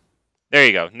 There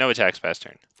you go. No attacks past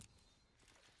turn.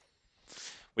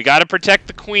 We gotta protect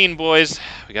the queen, boys.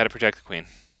 We gotta protect the queen.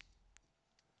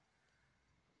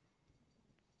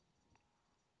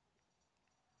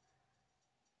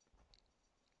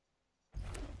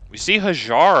 We see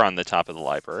Hajar on the top of the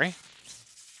library.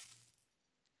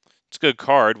 It's a good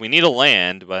card. We need a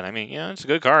land, but I mean, yeah, it's a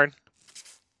good card.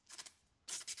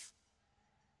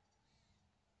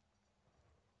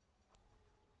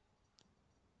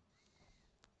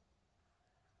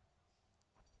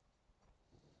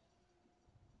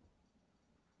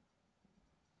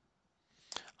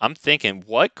 I'm thinking,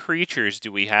 what creatures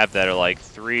do we have that are like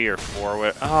 3 or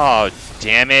 4? Oh,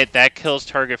 damn it. That kills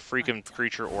target freaking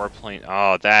creature or plane.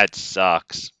 Oh, that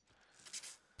sucks.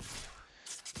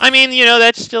 I mean, you know,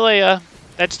 that's still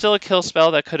a kill spell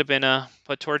that could have been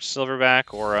put towards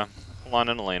Silverback or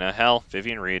Halana Alena. Hell,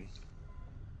 Vivien Reed.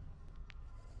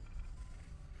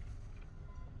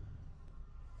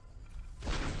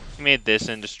 He made this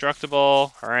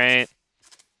indestructible. All right.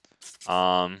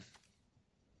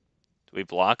 Do we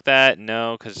block that?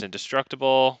 No, because it's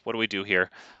indestructible. What do we do here?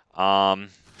 Do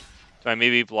I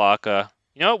maybe block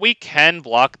you know what? We can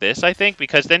block this, I think,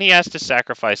 because then he has to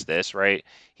sacrifice this, right?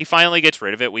 He finally gets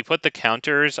rid of it. We put the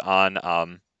counters on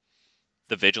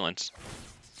the Vigilance.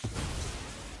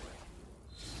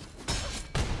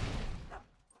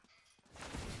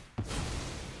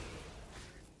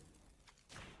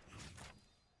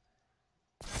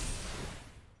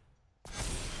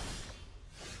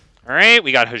 All right,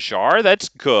 we got Hajar. That's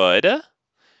good.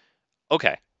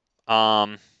 Okay.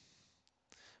 But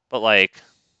like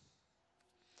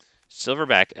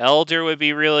Silverback Elder would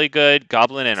be really good.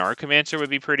 Goblin and Archimancer would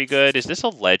be pretty good. Is this a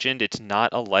legend? It's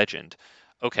not a legend.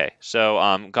 Okay,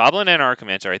 so Goblin and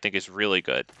Archimancer I think is really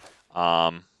good.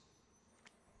 Do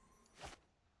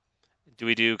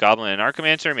we do Goblin and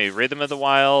Archimancer? Maybe Rhythm of the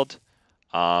Wild.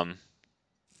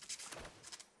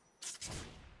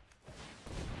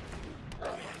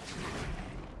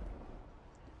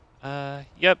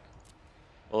 Yep.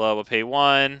 We'll pay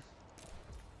 1.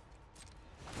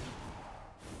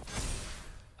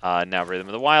 Now Rhythm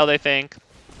of the Wild, I think.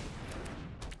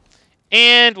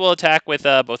 And we'll attack with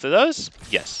both of those.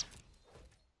 Yes.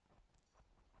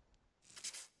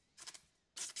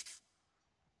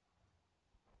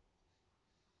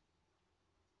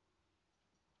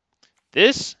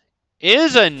 This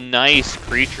is a nice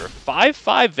creature.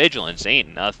 5/5 Vigilance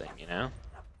ain't nothing, you know?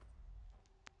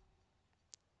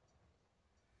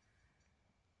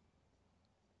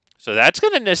 So that's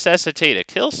going to necessitate a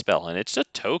kill spell, and it's a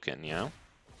token, you know?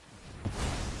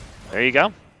 There you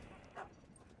go.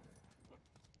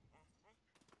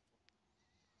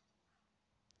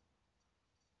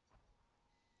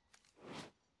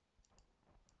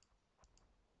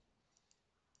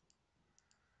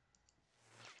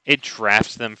 It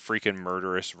drafts them freaking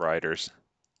Murderous Riders.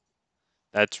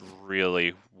 That's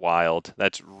really wild.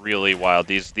 That's really wild.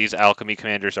 These alchemy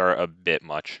commanders are a bit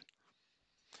much.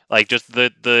 Like, just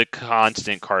the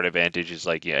constant card advantage is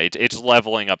like, yeah, it's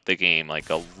leveling up the game like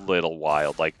a little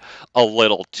wild, like a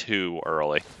little too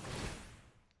early.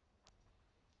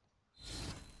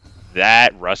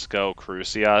 That Rusco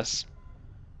Crucius.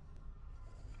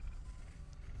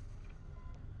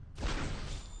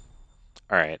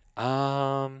 All right.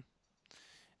 And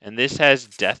this has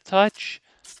Death Touch.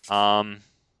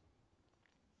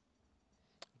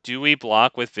 Do we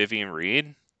block with Vivien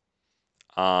Reed?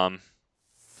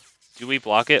 Do we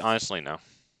block it? Honestly, no.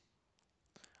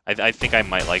 I think I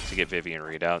might like to get Vivien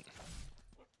Reed out.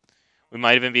 We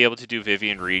might even be able to do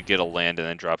Vivien Reed, get a land, and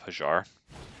then drop Hajar.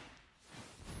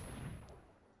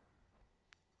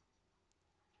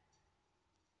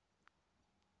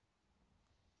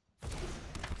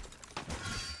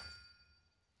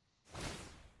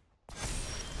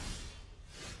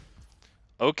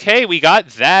 Okay, we got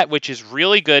that, which is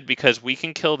really good because we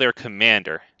can kill their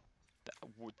commander.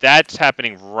 That's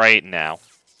happening right now.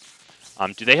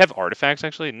 Do they have artifacts,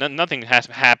 actually? Nothing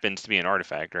happens to be an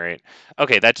artifact, right?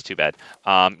 Okay, that's too bad.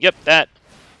 Yep, that.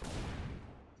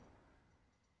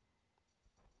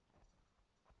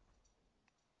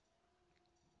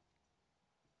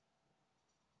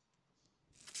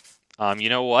 You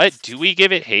know what? Do we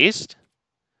give it haste?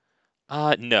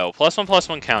 No.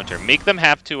 +1/+1 counter. Make them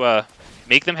have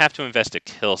to invest a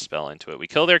kill spell into it. We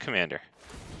kill their commander.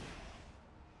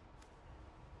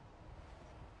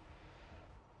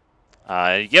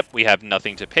 Yep, we have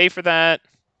nothing to pay for that.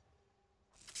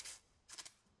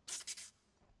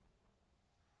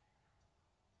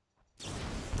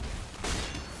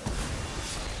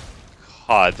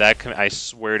 God, I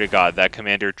swear to God, that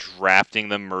commander drafting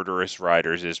the Murderous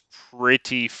Riders is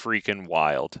pretty freaking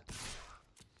wild.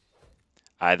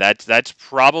 That's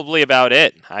probably about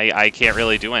it. I can't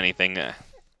really do anything.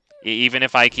 Even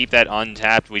if I keep that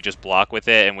untapped, we just block with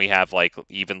it, and we have, like,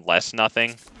 even less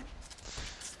nothing.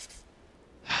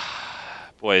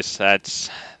 Boys, that's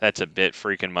a bit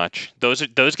freaking much. Those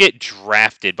get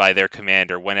drafted by their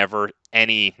commander whenever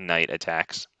any knight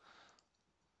attacks.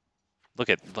 Look,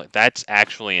 that's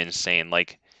actually insane.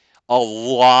 Like, a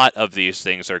lot of these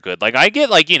things are good. Like, I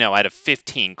get, like, you know, out of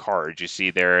 15 cards, you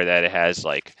see there that it has,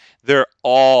 like, they're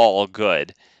all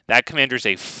good. That commander's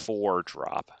a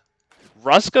 4-drop.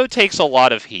 Rusko takes a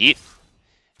lot of heat.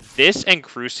 This and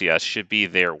Crucius should be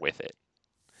there with it.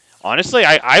 Honestly,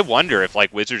 I wonder if,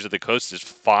 like, Wizards of the Coast is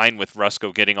fine with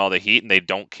Rusko getting all the heat and they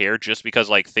don't care just because,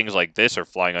 like, things like this are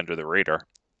flying under the radar.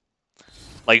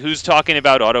 Like, who's talking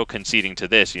about auto-conceding to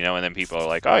this, you know, and then people are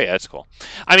like, oh, yeah, that's cool.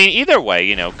 I mean, either way,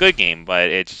 you know, good game, but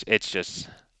it's just...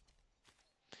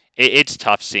 It's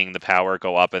tough seeing the power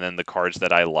go up and then the cards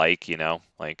that I like, you know,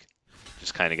 like,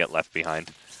 just kind of get left behind.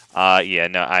 Yeah,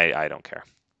 no, I don't care.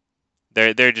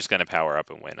 They're just going to power up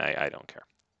and win. I don't care.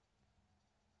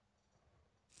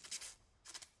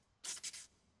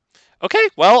 Okay,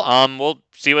 well, we'll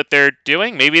see what they're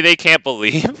doing. Maybe they can't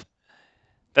believe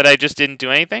that I just didn't do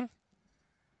anything.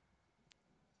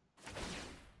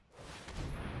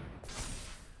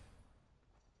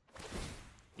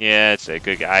 Yeah, it's a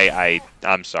good guy.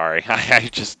 I'm sorry. I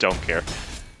just don't care.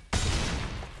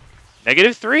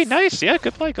 -3, nice. Yeah,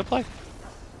 good play, good play.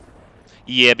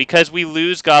 Yeah, because we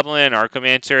lose Goblin and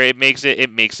Archomancer, it makes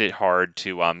it hard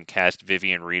to cast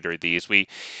Vivien Reader these. We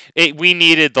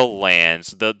needed the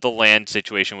lands. The land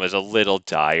situation was a little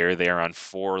dire there on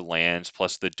 4 lands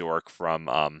plus the dork from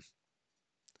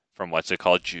what's it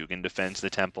called, Jugan defends the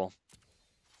temple.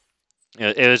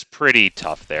 It was pretty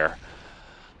tough there.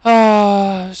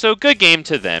 So good game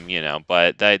to them, you know.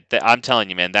 But I'm telling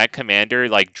you, man, that commander,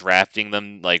 like, drafting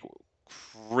them like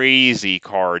crazy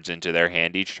cards into their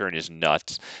hand each turn is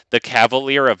nuts. The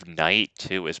Cavalier of Night,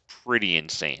 too, is pretty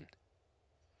insane.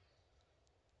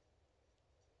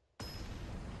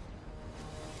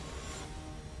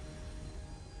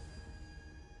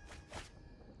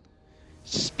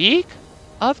 Speak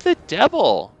of the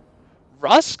devil.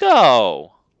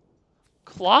 Rusko.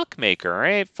 Clockmaker,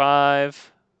 right?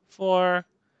 5, 4,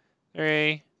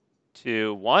 3,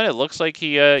 2, 1. It looks like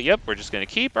he, yep, we're just going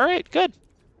to keep. All right, good.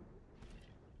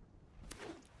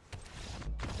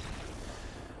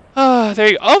 There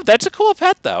you go. Oh, that's a cool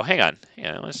pet, though. Hang on.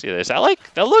 Yeah, let's see this. That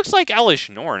looks like Elish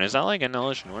Norn. Is that like an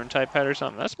Elish Norn type pet or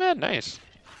something? That's mad nice.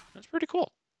 That's pretty cool.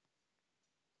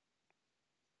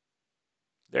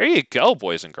 There you go,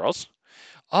 boys and girls.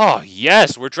 Oh,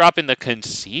 yes, we're dropping the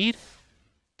concede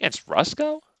against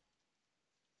Rusko.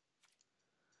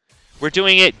 We're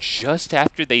doing it just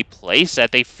after they place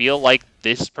that they feel like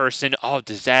this person, oh,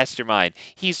 Disaster Mind,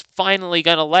 he's finally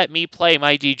going to let me play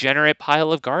my degenerate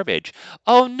pile of garbage.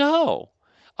 Oh, no.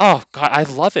 Oh, God, I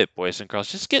love it, boys and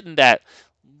girls. Just getting that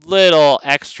little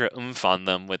extra oomph on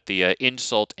them with the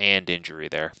insult and injury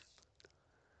there.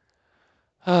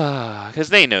 Because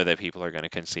they know that people are going to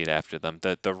concede after them.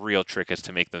 The real trick is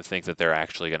to make them think that they're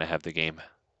actually going to have the game.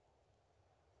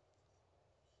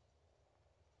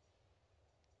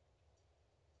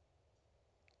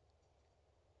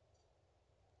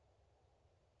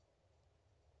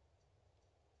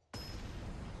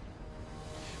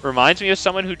 Reminds me of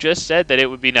someone who just said that it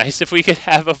would be nice if we could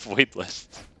have a void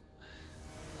list.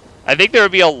 I think there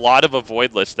would be a lot of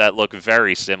avoid lists that look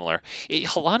very similar.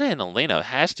 Halana and Alena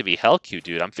has to be hell cute,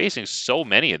 dude. I'm facing so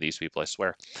many of these people, I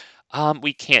swear.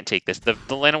 We can't take this. The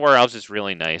Llanowar Elves is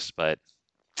really nice, but...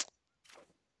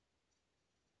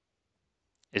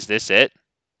 Is this it?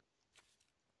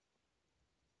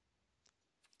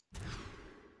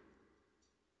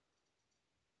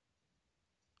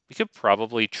 We could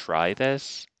probably try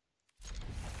this.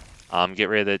 Get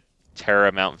rid of the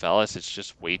Terra Mount Velus. It's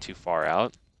just way too far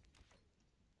out.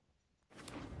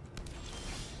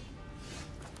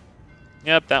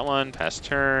 Yep, that one. Pass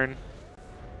turn.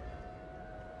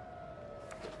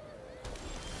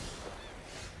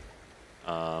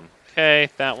 Okay,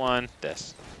 that one.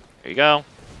 This. There you go.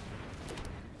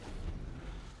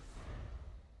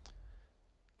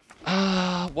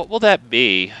 What will that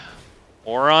be?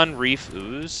 A-Oran-Rief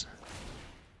Ooze?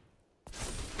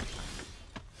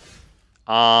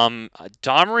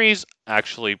 Domri's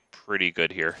actually pretty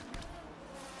good here.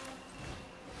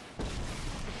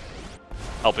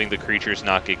 Helping the creatures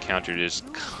not get countered is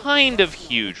kind of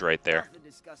huge right there.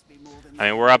 I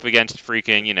mean, we're up against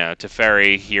freaking, you know,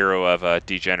 Teferi, hero of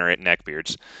degenerate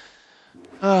neckbeards.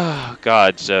 Oh,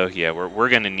 God, so yeah, we're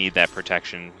gonna need that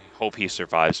protection. Hope he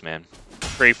survives, man.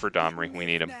 Pray for Domri, we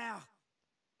need him.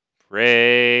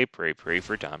 Pray for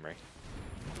Domri.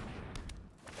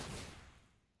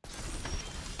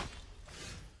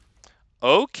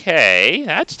 Okay,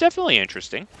 that's definitely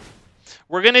interesting.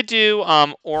 We're gonna do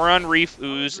A-Oran-Rief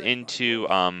Ooze into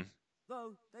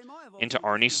Though they might have offered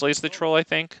Arni to Slays the Troll, I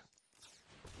think.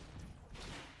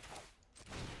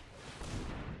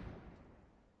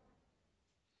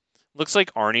 Looks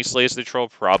like Arni Slays the Troll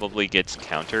probably gets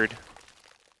countered.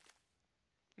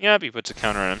 Yep, he puts a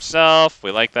counter on himself.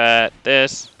 We like that.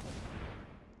 This.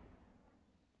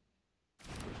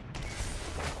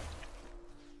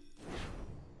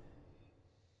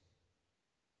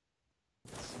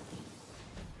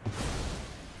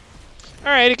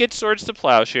 Alright, it gets Swords to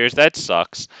Plowshares. That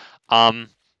sucks.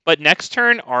 But next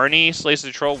turn, Arni Slays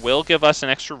the Troll will give us an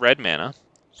extra red mana.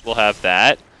 So we'll have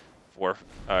that for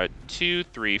 2,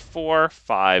 3, 4,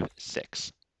 5,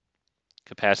 6.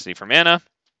 Capacity for mana.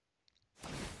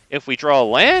 If we draw a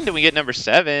land and we get number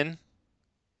 7,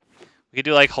 we could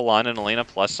do like Halana Alena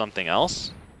plus something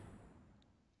else.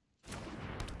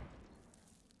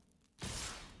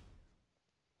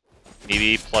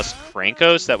 Maybe plus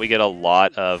Kranko so that we get a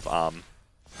lot of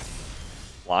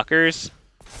blockers.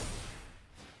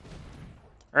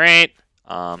 Alright.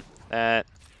 That.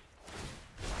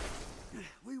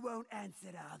 We won't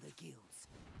answer to other guilds.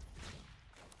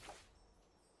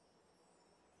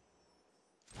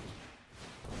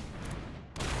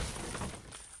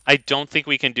 I don't think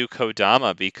we can do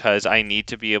Kodama because I need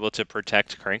to be able to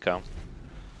protect Kranko.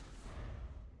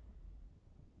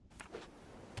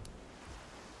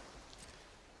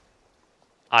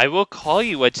 I will call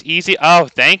you what's easy. Oh,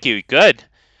 thank you. Good.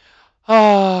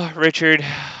 Oh, Richard.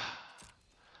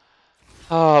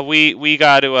 Oh, we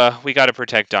gotta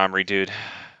protect Domri, dude.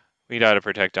 We gotta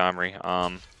protect Domri.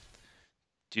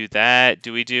 Do that.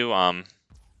 Do we do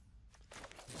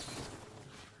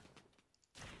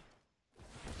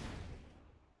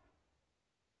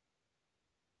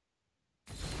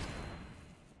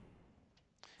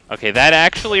Okay, that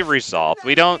actually resolved.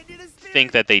 We don't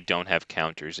think that they don't have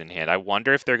counters in hand. I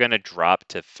wonder if they're gonna drop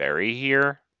to Fairy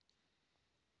here.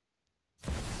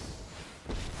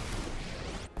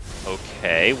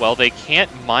 Okay, well they can't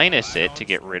minus it to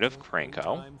get rid of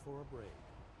Kranko.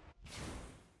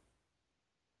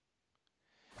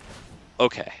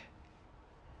 Okay.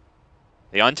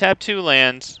 They untap 2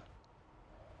 lands.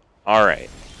 Alright.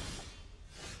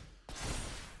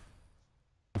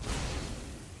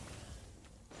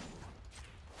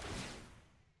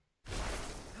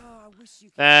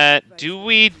 That, do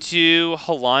we do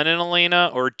Halana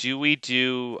Alena or do we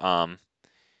do, I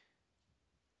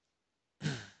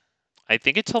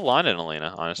think it's Halana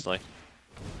Alena, honestly.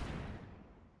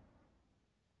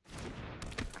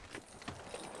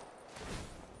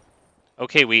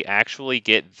 Okay, we actually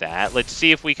get that. Let's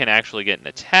see if we can actually get an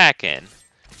attack in.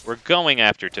 We're going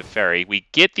after Teferi. We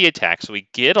get the attack, so we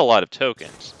get a lot of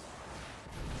tokens.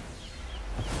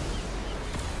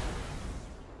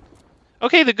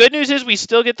 Okay, the good news is we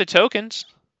still get the tokens.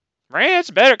 Right?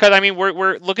 It's better, because, I mean,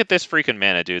 we're look at this freaking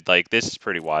mana, dude. Like, this is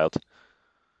pretty wild.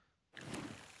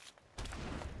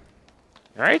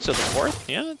 Alright, so the 4th.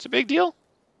 Yeah, it's a big deal.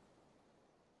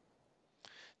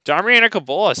 Domri and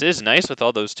Akabolas is nice with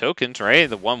all those tokens, right?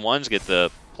 The 1/1s get the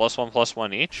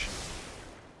 +1/+1 each.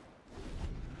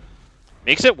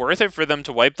 Makes it worth it for them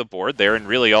to wipe the board there, and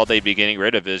really all they'd be getting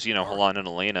rid of is, you know, Halana and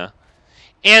Alena.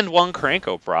 And 1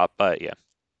 Kranko prop, but yeah.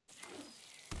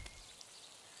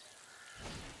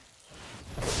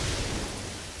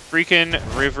 Freaking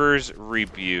River's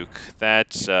Rebuke.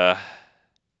 That's a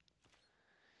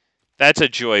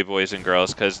joy, boys and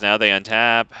girls, because now they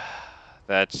untap.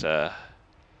 That's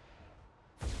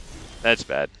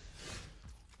bad.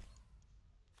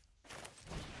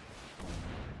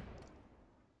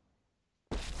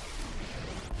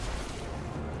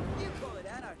 You call it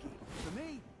anarchy. For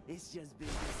me, it's just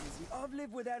business as usual. I've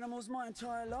lived with animals my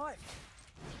entire life.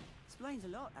 Explains a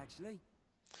lot, actually.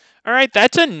 Alright,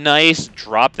 that's a nice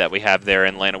drop that we have there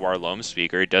in Llanowar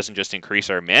Loamspeaker. It doesn't just increase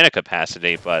our mana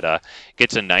capacity, but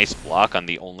gets a nice block on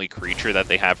the only creature that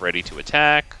they have ready to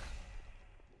attack.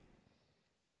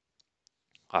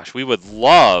 Gosh, we would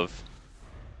love,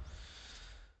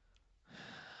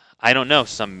 I don't know,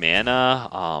 some mana,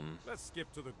 Let's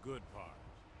skip to the good part.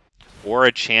 or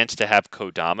a chance to have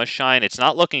Kodama shine. It's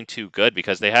not looking too good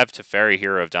because they have Teferi,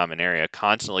 Hero of Dominaria,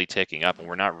 constantly ticking up, and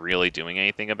we're not really doing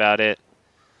anything about it.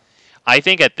 I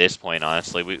think at this point,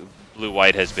 honestly,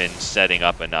 Blue-White has been setting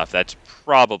up enough. That's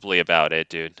probably about it,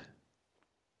 dude.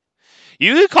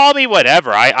 You can call me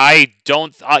whatever. I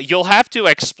don't... you'll have to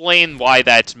explain why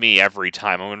that's me every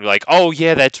time. I'm going to be like, oh,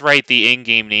 yeah, that's right. The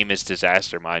in-game name is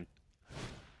Disaster Mind.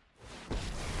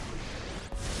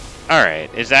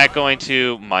 Alright, is that going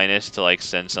to minus to, like,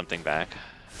 send something back?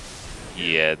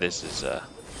 Yeah, this is,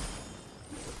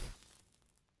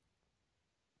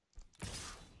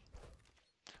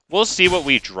 We'll see what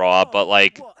we draw, but,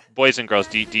 like, boys and girls,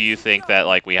 do you think that,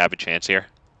 like, we have a chance here?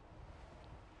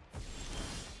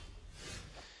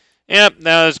 Yep,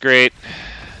 that was great.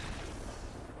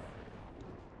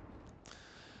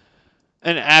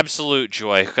 An absolute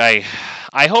joy.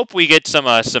 I hope we get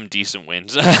some decent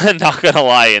wins. Not gonna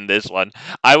lie, in this one,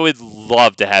 I would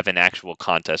love to have an actual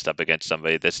contest up against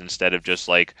somebody this instead of just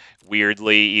like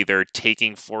weirdly either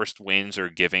taking forced wins or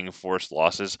giving forced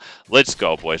losses. Let's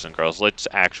go, boys and girls. Let's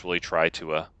actually try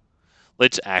to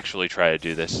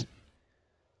do this.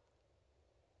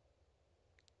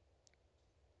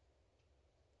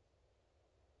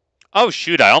 Oh,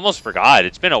 shoot, I almost forgot.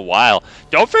 It's been a while.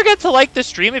 Don't forget to like the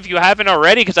stream if you haven't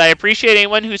already, because I appreciate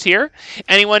anyone who's here,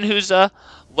 anyone who's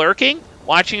lurking,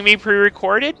 watching me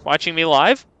pre-recorded, watching me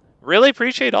live. Really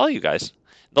appreciate all you guys.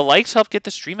 The likes help get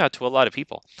the stream out to a lot of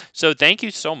people. So thank you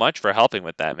so much for helping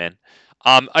with that, man.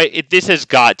 This has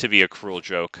got to be a cruel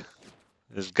joke.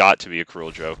 This has got to be a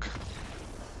cruel joke.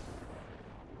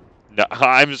 No,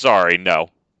 I'm sorry, no.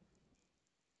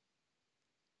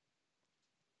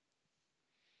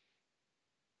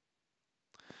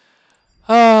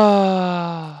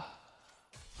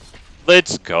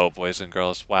 Let's go, boys and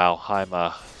girls. Wow,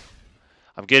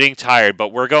 I'm getting tired,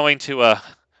 but we're going to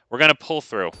pull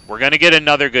through. We're gonna get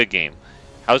another good game.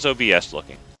 How's OBS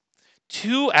looking?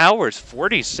 2 hours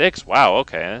 46. Wow,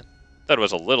 okay. I thought it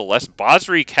was a little less.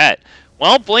 Bosriket.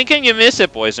 Well, blink and you miss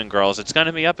it, boys and girls. It's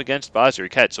gonna be up against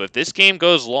Bosriket. So if this game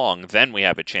goes long, then we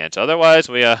have a chance. Otherwise,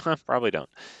 we probably don't.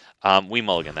 We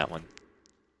mulligan that one.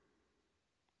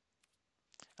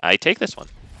 I take this one.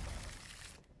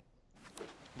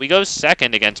 We go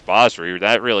second against Bosri.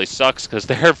 That really sucks because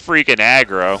they're freaking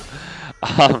aggro.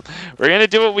 We're going to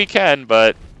do what we can,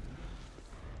 but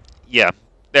yeah,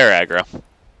 they're aggro.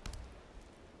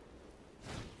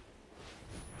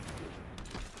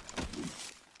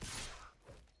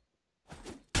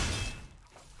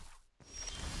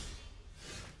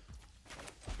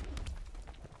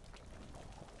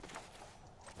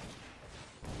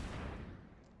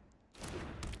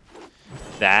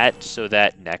 So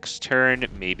that next turn,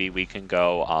 maybe we can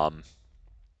go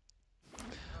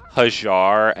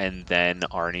Hajar and then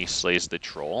Arni slays the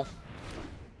troll.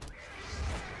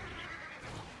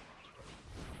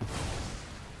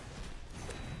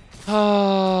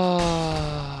 Oh,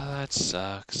 that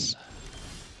sucks.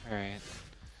 Alright.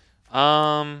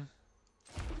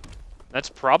 That's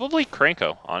probably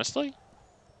Krenko, honestly.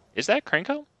 Is that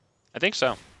Krenko? I think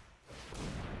so.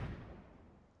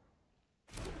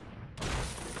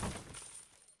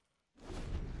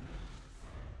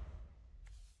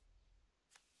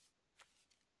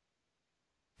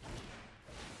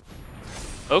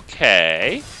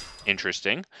 Okay,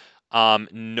 interesting.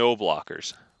 No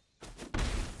blockers.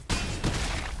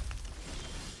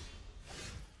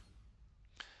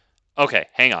 Okay,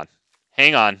 hang on.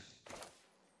 Hang on.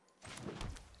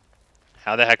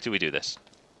 How the heck do we do this?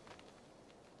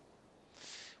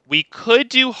 We could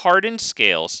do Hardened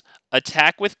Scales,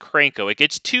 attack with Krenko. It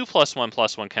gets 2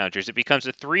 +1/+1 counters. It becomes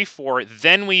a 3/4.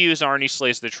 Then we use Arni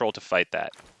Slays the Troll to fight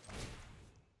that.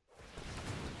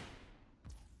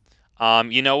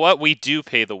 You know what? We do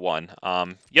pay the 1.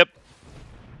 Yep.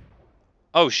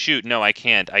 Oh, shoot. No, I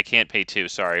can't. I can't pay 2.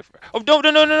 Sorry. Oh,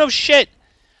 no, shit!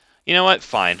 You know what?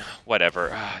 Fine.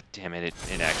 Whatever. Damn it.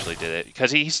 It actually did it.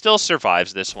 Because he still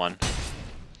survives this one.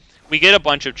 We get a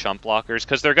bunch of chump blockers,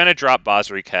 because they're going to drop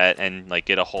Bosriket and, like,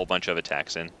 get a whole bunch of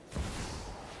attacks in.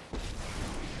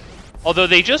 Although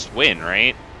they just win,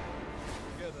 right?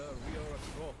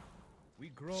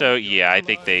 So, yeah, I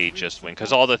think they just win,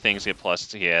 because all the things get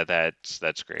plus... Yeah,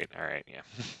 that's great. All right, yeah.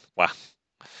 Wow.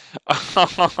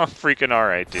 Freaking all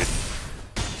right, dude.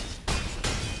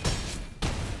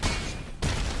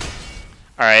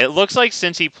 All right, it looks like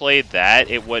since he played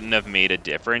that, it wouldn't have made a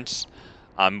difference.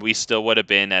 We still would have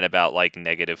been at about, like,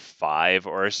 -5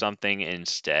 or something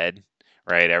instead,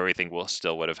 right? Everything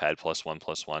still would have had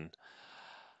 +1/+1.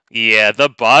 Yeah, the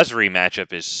Bosri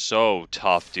matchup is so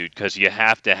tough, dude, because you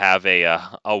have to have a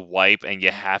wipe, and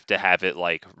you have to have it,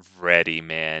 like, ready,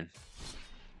 man.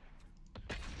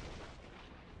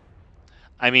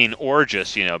 I mean, or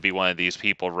just, you know, be one of these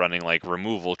people running, like,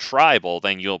 removal tribal,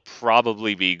 then you'll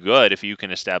probably be good if you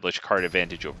can establish card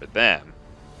advantage over them.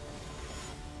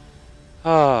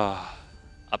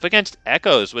 Up against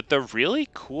Echoes with the really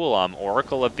cool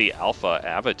Oracle of the Alpha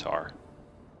avatar.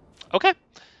 Okay.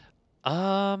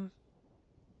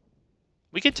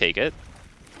 We could take it.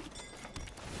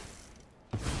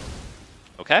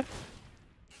 Okay.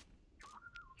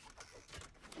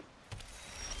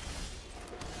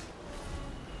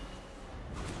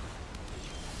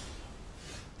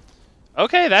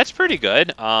 Okay, that's pretty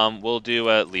good. We'll do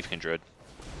a Leafkin Druid.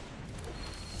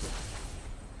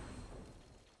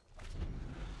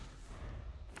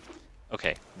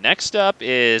 Okay, next up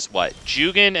is what?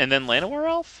 Jugan and then Llanowar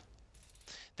Elf?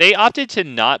 They opted to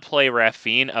not play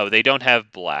Raffine. Oh, they don't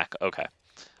have black. Okay.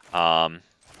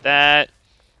 That.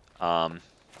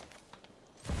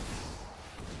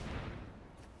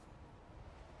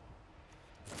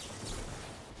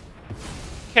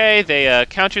 Okay, they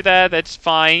counter that. That's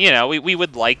fine. You know, we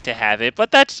would like to have it,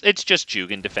 but it's just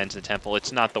Jugan defends the temple.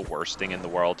 It's not the worst thing in the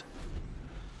world.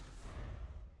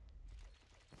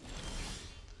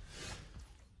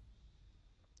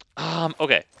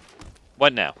 Okay.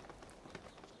 What now?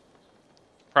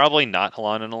 Probably not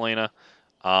Halana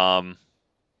Alena.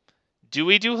 Do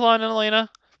we do Halana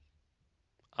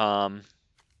Alena?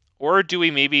 Or do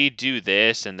we maybe do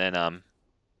this and then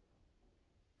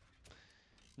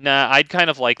Nah, I'd kind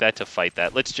of like that to fight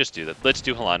that. Let's just do that. Let's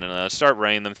do Halana Alena. Start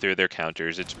running them through their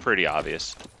counters. It's pretty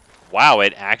obvious. Wow,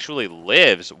 it actually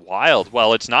lives. Wild.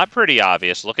 Well, it's not pretty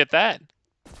obvious. Look at that.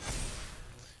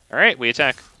 Alright, we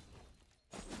attack.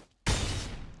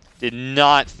 Did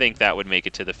not think that would make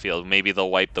it to the field. Maybe they'll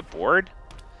wipe the board?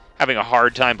 Having a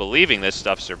hard time believing this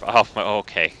stuff survives. Oh,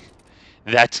 okay.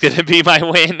 That's going to be my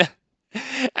win.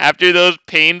 After those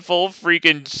painful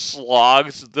freaking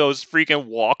slogs, those freaking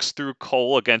walks through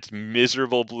coal against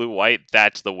miserable blue-white,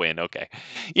 that's the win. Okay.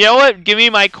 You know what? Give me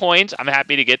my coins. I'm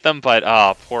happy to get them, but,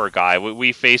 oh, poor guy.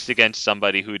 We faced against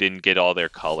somebody who didn't get all their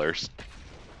colors.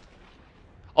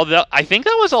 Although, I think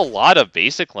that was a lot of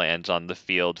basic lands on the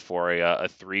field for a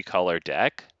three-color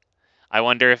deck. I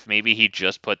wonder if maybe he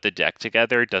just put the deck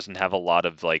together, doesn't have a lot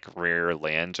of, like, rare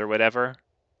lands or whatever.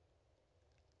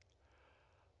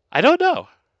 I don't know.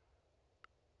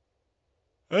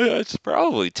 It's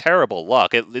probably terrible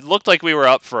luck. It looked like we were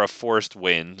up for a forced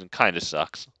win. It kind of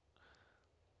sucks.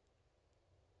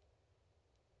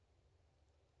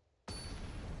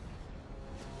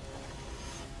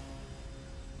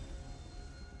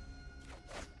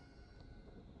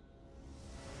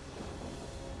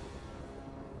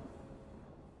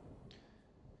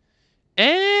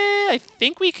 I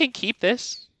think we can keep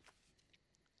this.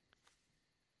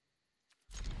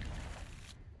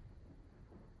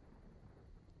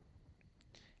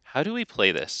 How do we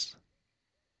play this?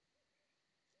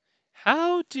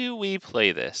 How do we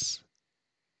play this?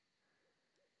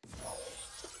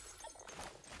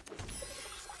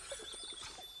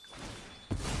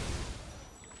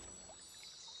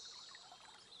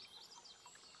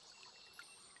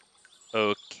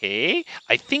 Okay,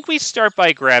 I think we start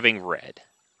by grabbing red.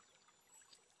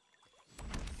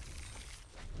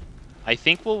 I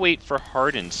think we'll wait for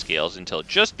hardened scales until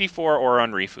just before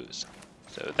A-Oran-Rief Ooze.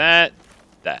 So that.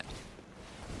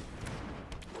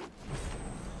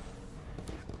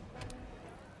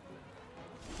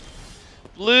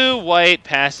 Blue-white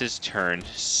passes turn.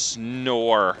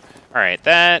 Snore. Alright,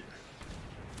 that.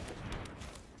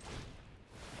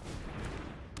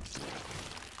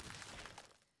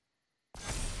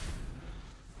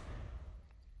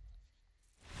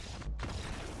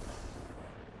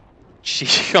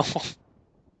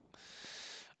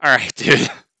 Alright, dude.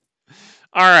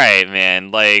 Alright,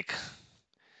 man. Like,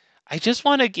 I just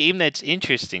want a game that's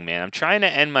interesting, man. I'm trying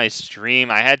to end my stream.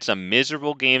 I had some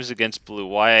miserable games against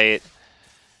blue-white.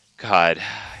 God.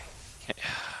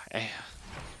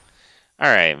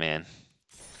 Alright, man.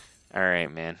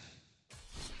 Alright, man.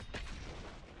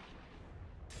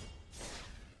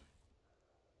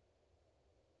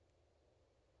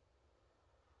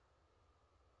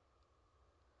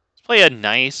 Let's play a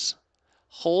nice,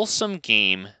 wholesome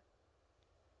game.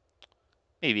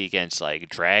 Maybe against, like,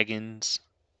 dragons.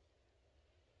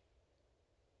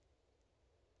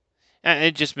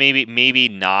 And just maybe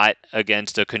not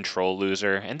against a control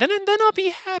loser. And then I'll be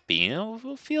happy, you know?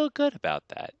 We'll feel good about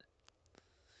that.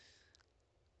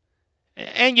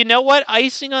 And you know what?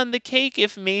 Icing on the cake,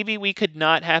 if maybe we could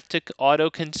not have to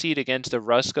auto-concede against a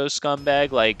Rusko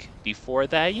scumbag like before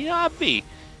that, you know,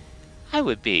 I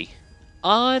would be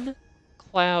on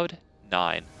cloud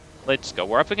 9. Let's go.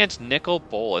 We're up against Nicol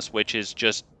Bolas, which is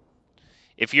just,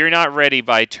 if you're not ready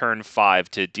by turn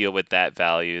 5 to deal with that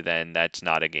value, then that's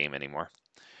not a game anymore.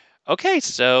 Okay,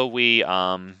 so we,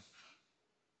 God,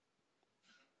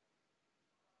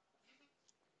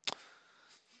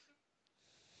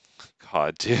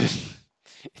 dude.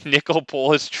 Nicol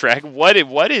Bolas track. What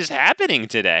is happening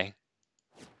today?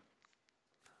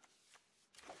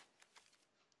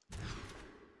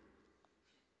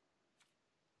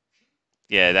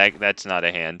 Yeah, that's not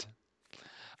a hand.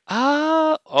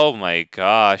 Oh my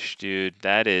gosh, dude.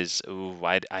 That is, ooh,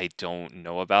 I don't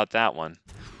know about that one.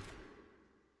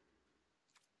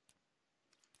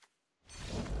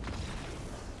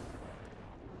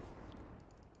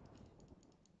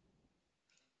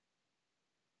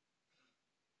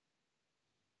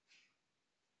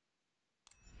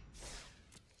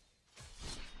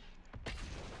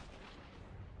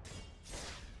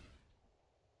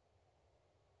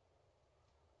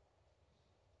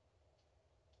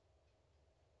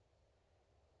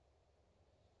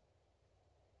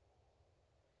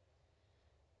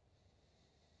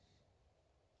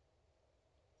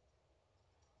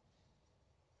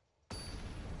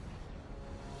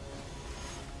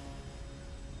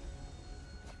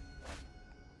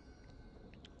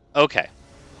 Okay.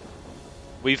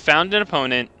 We've found an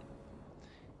opponent.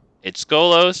 It's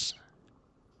Golos.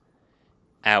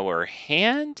 Our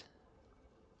hand,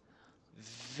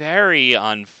 very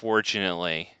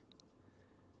unfortunately,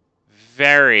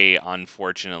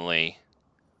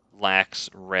 lacks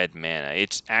red mana.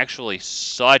 It's actually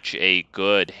such a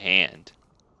good hand.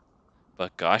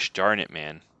 But gosh darn it,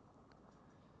 man.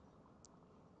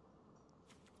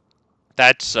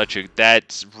 That's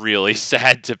really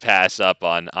sad to pass up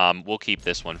on. We'll keep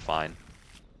this one fine.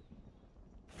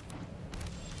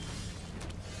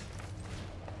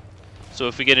 So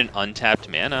if we get an untapped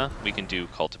mana, we can do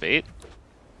Cultivate.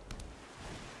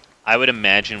 I would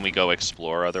imagine we go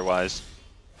Explore otherwise.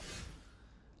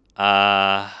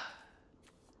 Yeah,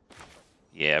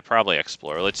 probably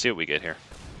Explore. Let's see what we get here.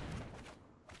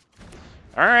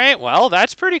 Alright, well,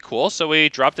 that's pretty cool. So we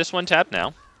drop this one tap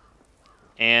now.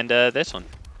 And this one.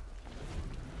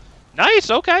 Nice,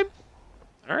 okay.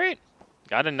 Alright.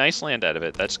 Got a nice land out of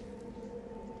it. That's...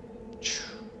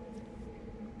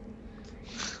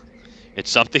 It's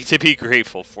something to be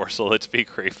grateful for, so let's be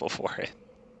grateful for it.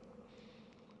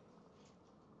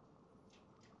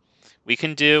 We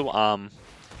can do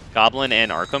Goblin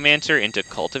and Archomancer into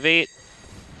Cultivate.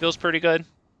 Feels pretty good.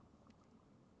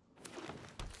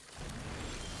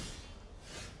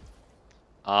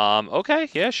 Okay,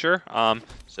 yeah, sure.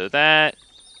 So that,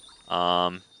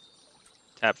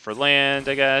 tap for land,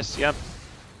 I guess, yep.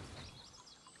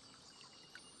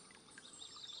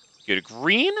 Go to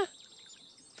green,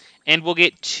 and we'll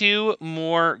get 2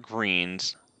 more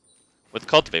greens with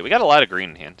Cultivate. We got a lot of green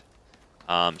in hand.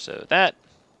 So that,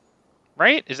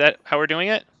 right? Is that how we're doing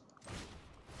it?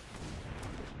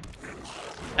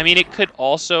 I mean, it could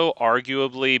also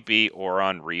arguably be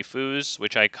A-Oran-Rief Ooze,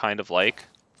 which I kind of like.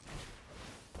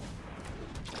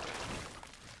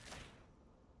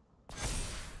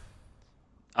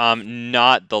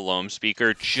 Not the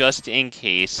Loamspeaker, just in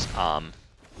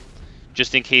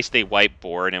case they wipe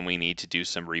board and we need to do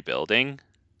some rebuilding.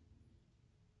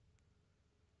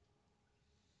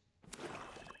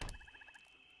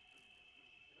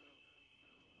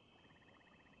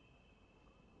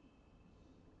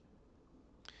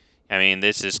 I mean,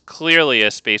 this is clearly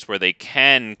a space where they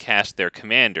can cast their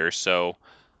commander, so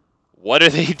what are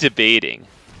they debating?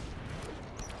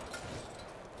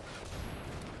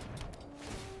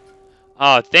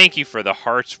 Oh, thank you for the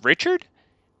hearts, Richard.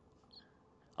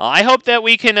 I hope that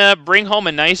we can bring home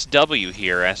a nice W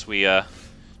here as we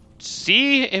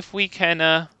see if we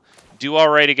can do all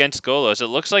right against Golos. It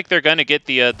looks like they're going to get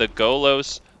the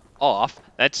Golos off.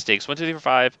 That stakes 1, 2, 3, 4,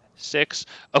 5, 6.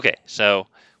 Okay, so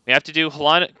we have to do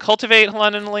cultivate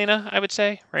Halana Alena, I would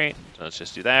say, right? So let's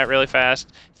just do that really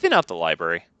fast. Thin out the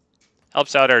library.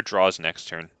 Helps out our draws next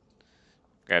turn.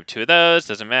 Grab 2 of those,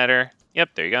 doesn't matter. Yep,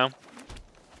 there you go.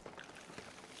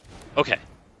 Okay.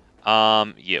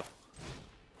 You.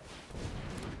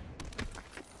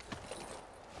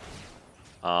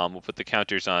 We'll put the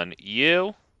counters on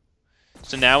you.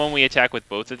 So now when we attack with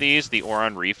both of these, the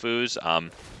A-Oran-Rief Ooze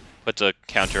puts a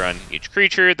counter on each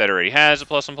creature that already has a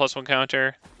 +1/+1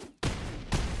 counter.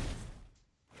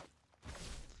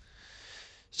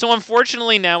 So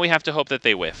unfortunately now we have to hope that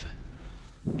they whiff.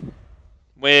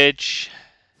 Which,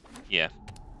 yeah.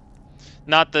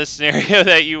 Not the scenario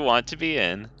that you want to be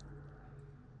in.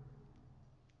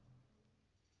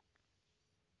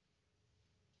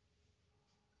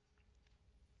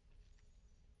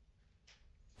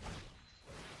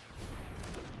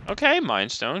 Okay,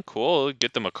 Mind Stone, cool.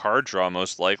 Get them a card draw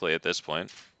most likely at this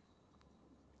point.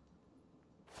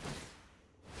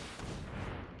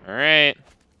 Alright.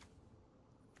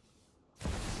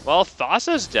 Well,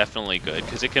 Thassa's definitely good,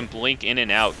 because it can blink in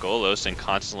and out Golos and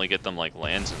constantly get them, like,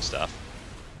 lands and stuff.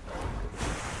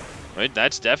 Right,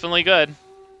 that's definitely good.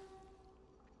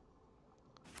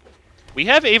 We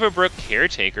have Avabrook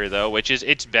Caretaker, though, which is,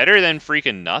 it's better than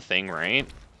freaking nothing, right?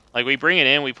 Like, we bring it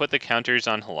in, we put the counters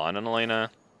on Halana Alena.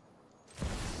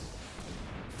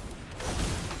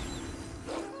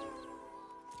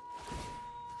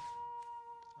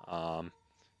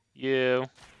 You.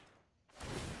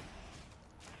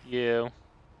 You.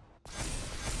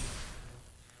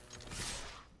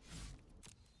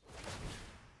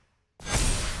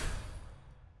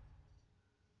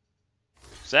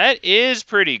 So that is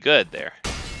pretty good there.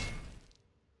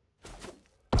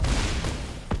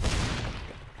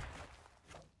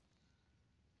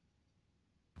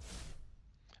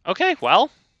 Okay,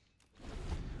 well.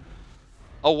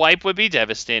 A wipe would be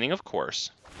devastating, of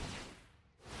course.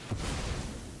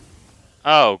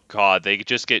 Oh god, they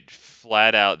just get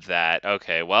flat out that.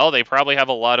 Okay, well, they probably have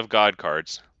a lot of god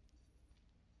cards.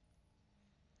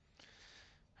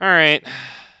 Alright.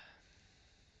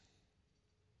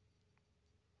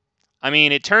 I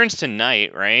mean, it turns to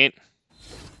night, right?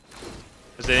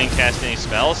 Because they didn't cast any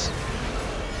spells.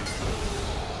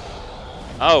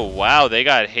 Oh, wow, they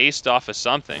got haste off of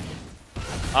something.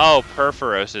 Oh,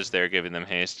 Perforos is there giving them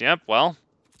haste. Yep, well.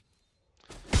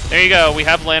 There you go, we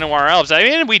have Llanowar Elves. I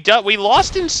mean, we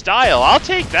lost in style. I'll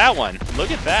take that one.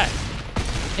 Look at that.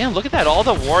 Damn, look at that, all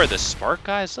the War of the Spark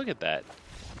guys. Look at that.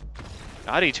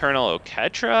 God Eternal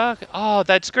Oketra. Oh,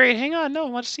 that's great. Hang on, no, I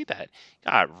want to see that.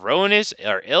 Got Ronus,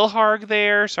 or Ilharg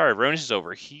there. Sorry, Ronus is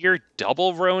over here.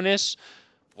 Double Ronus.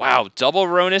 Wow, double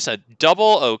Ronus, a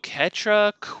double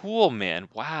Oketra. Cool, man.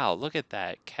 Wow, look at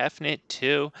that. Kefnit,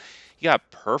 too. You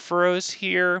got Perforos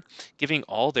here, giving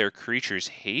all their creatures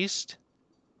haste.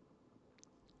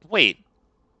 Wait,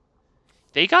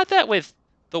 they got that with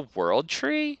the World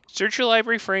Tree? Search your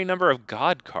library for any number of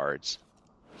God cards.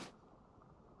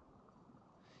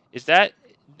 Is that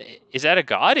a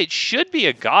god? It should be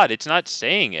a god. It's not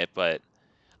saying it, but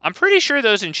I'm pretty sure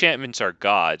those enchantments are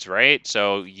gods, right?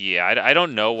 So, yeah, I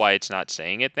don't know why it's not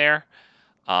saying it there.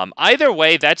 Either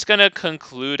way, that's going to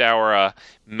conclude our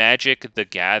Magic the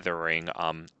Gathering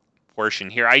portion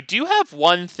here. I do have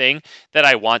one thing that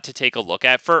I want to take a look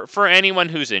at for anyone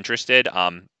who's interested.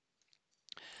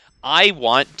 I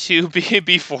want to,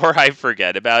 before I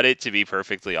forget about it, to be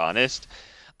perfectly honest,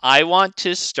 I want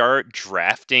to start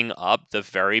drafting up the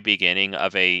very beginning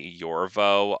of a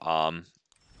Yorvo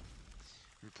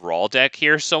Brawl deck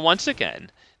here. So once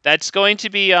again, that's going to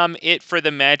be it for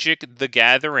the Magic the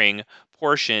Gathering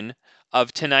portion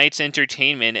of tonight's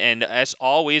entertainment. And as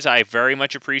always, I very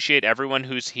much appreciate everyone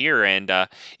who's here. And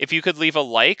if you could leave a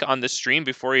like on the stream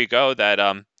before you go, that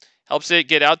helps it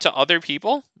get out to other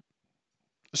people.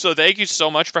 So thank you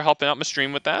so much for helping out my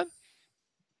stream with that.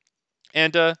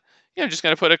 And yeah, I'm just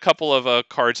going to put a couple of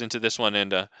cards into this one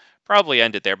and probably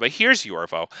end it there. But here's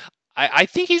Yorvo. I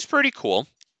think he's pretty cool.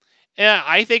 Yeah,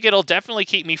 I think it'll definitely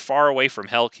keep me far away from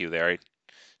Hellq there.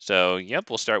 So, yep,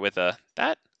 we'll start with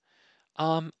that.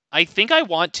 I think I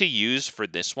want to use for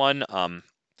this one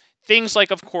things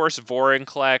like, of course,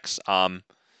 Vorinclex,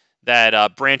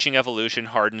 that branching evolution,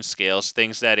 hardened scales,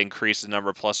 things that increase the number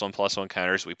of +1/+1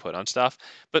 counters we put on stuff.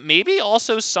 But maybe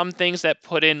also some things that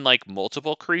put in, like,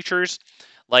 multiple creatures,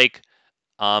 like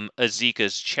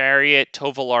Azika's Chariot,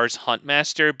 Tovolar's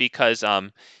Huntmaster, because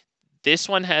this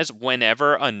one has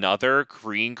whenever another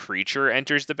green creature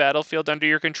enters the battlefield under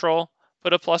your control,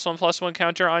 put a +1/+1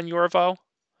 counter on Yorvo.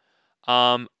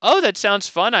 Oh, that sounds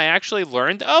fun. I actually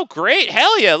learned. Oh, great.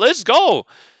 Hell yeah, let's go.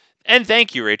 And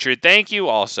thank you, Richard. Thank you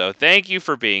also. Thank you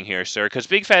for being here, sir, because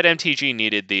Big Fat MTG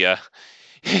needed the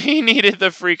he needed the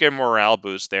freaking morale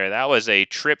boost there. That was a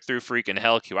trip through freaking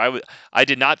Hellq. I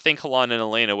did not think Halana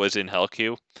Alena was in Hellq.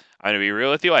 I'm gonna be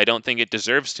real with you. I don't think it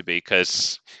deserves to be,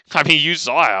 because I mean, you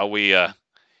saw how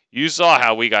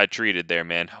we got treated there,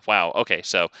 man. Wow. Okay,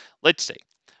 so let's see.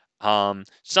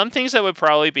 Some things that would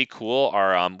probably be cool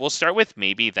are, we'll start with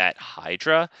maybe that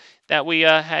Hydra that we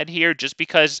had here, just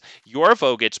because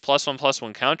Yorvo gets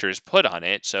 +1/+1 counters put on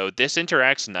it, so this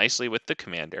interacts nicely with the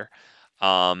commander.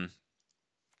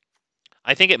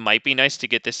 I think it might be nice to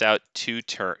get this out to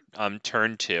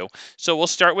turn 2. So we'll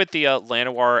start with the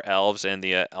Llanowar Elves and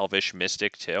the Elvish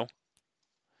Mystic too.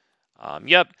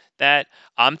 Yep, that.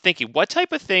 I'm thinking, what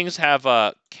type of things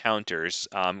have counters?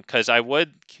 Because I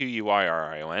would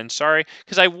Quirion. Sorry,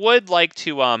 because I would like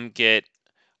to get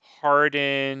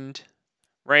hardened.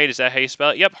 Right? Is that how you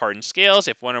spell it? Yep, hardened scales.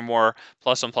 If one or more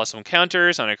 +1/+1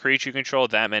 counters on a creature you control,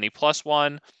 that many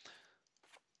 +1.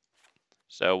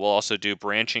 So we'll also do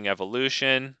branching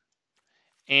evolution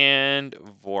and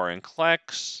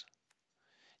Vorinclex.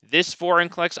 This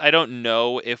Vorinclex, I don't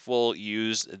know if we'll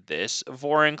use this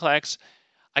Vorinclex.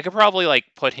 I could probably like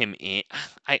put him in.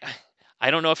 I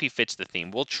don't know if he fits the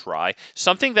theme. We'll try.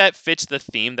 Something that fits the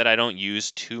theme that I don't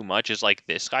use too much is like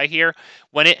this guy here.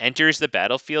 When it enters the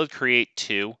battlefield, create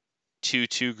two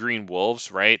green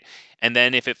wolves, right? And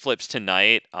then if it flips to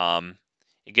night,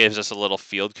 it gives us a little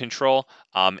field control.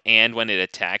 And when it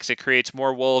attacks, it creates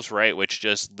more wolves, right? Which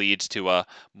just leads to a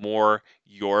more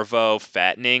Yorvo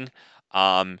fattening.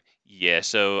 Yeah,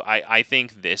 so I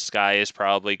think this guy is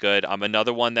probably good.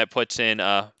 Another one that puts in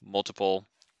multiple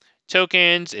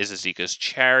tokens is Azika's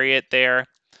Chariot there.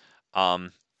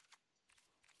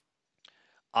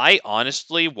 I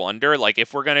honestly wonder, like,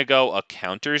 if we're gonna go a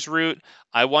counters route,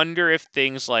 I wonder if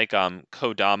things like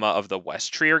Kodama of the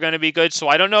West Tree are gonna be good. So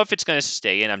I don't know if it's gonna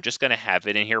stay in. I'm just gonna have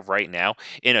it in here right now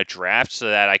in a draft so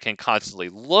that I can constantly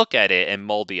look at it and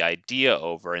mull the idea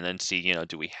over and then see, you know,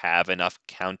 do we have enough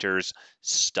counters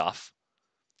stuff?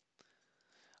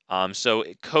 So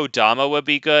Kodama would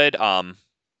be good.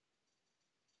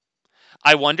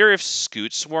 I wonder if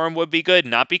Scoot Swarm would be good,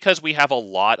 not because we have a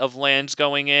lot of lands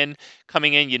coming in.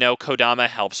 You know, Kodama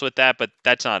helps with that, but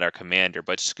that's not our commander.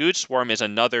 But Scoot Swarm is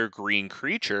another green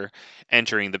creature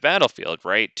entering the battlefield,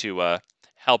 right? To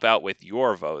help out with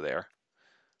Yorvo there.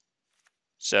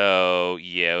 So,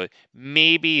 yeah,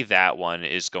 maybe that one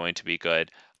is going to be good.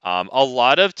 A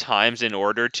lot of times, in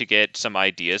order to get some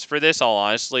ideas for this, I'll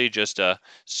honestly just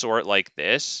sort like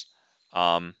this.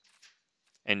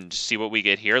 And see what we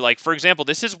get here. Like, for example,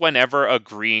 this is whenever a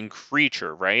green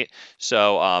creature, right?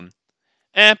 So,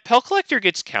 Pelt Collector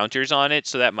gets counters on it,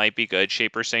 so that might be good.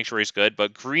 Shaper Sanctuary is good,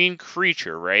 but green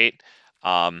creature, right?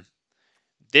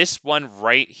 This one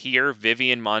right here,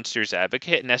 Vivien Monsters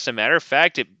Advocate, and as a matter of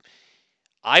fact,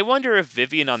 I wonder if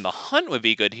Vivien on the Hunt would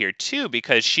be good here too,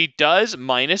 because she does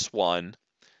 -1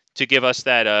 to give us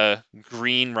that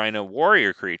green Rhino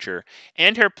Warrior creature,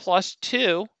 and her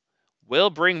 +2 will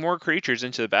bring more creatures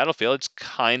into the battlefield. It's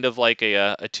kind of like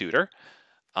a tutor.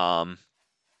 Let's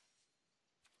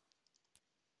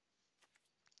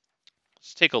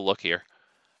take a look here.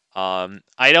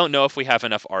 I don't know if we have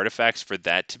enough artifacts for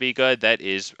that to be good. That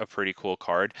is a pretty cool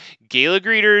card. Gala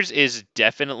Greeters is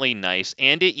definitely nice,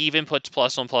 and it even puts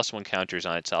 +1/+1 counters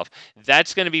on itself.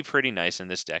 That's going to be pretty nice in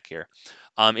this deck here.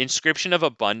 Inscription of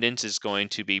Abundance is going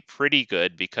to be pretty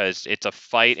good because it's a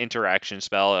fight interaction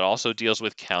spell. It also deals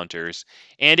with counters,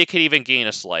 and it could even gain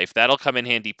us life. That'll come in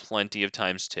handy plenty of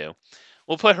times too.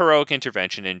 We'll put Heroic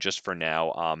Intervention in just for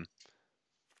now.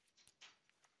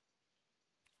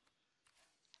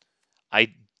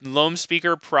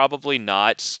 Loamspeaker, probably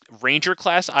not. Ranger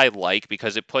class I like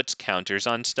because it puts counters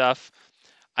on stuff.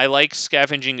 I like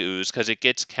Scavenging Ooze because it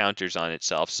gets counters on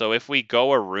itself. So if we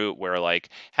go a route where like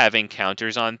having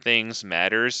counters on things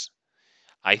matters,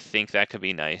 I think that could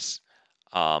be nice.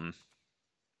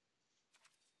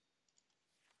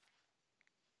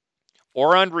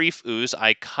 A-Oran-Rief Ooze,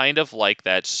 I kind of like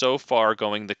that so far,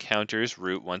 going the counters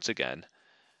route once again.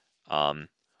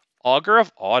 Augur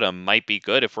of Autumn might be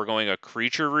good if we're going a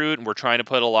creature route and we're trying to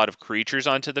put a lot of creatures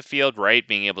onto the field, right?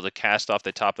 Being able to cast off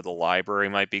the top of the library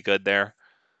might be good there.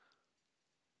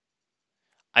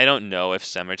 I don't know if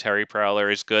Cemetery Prowler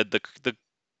is good. The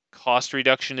cost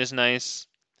reduction is nice.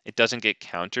 It doesn't get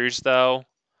counters, though.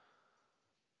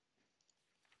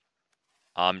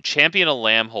 Champion of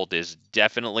Lambholt is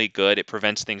definitely good. It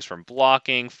prevents things from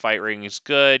blocking. Fight Ring is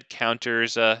good.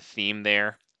 Counters a theme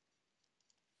there.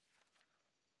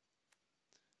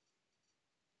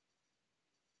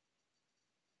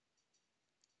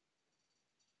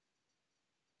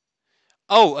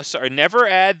 Oh, sorry. Never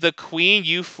add the Queen,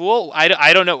 you fool.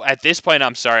 I don't know. At this point,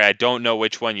 I'm sorry. I don't know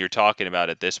which one you're talking about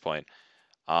at this point.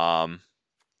 The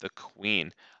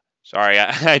Queen. Sorry,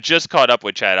 I just caught up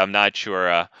with chat. I'm not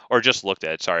sure, or just looked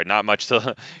at it. Sorry, not much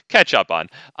to catch up on.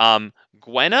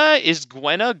 Gwenna, is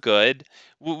Gwenna good?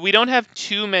 We don't have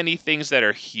too many things that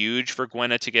are huge for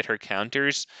Gwenna to get her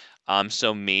counters.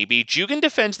 So maybe Jugan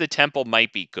Defends the Temple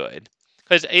might be good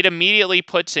because it immediately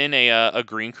puts in a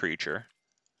green creature.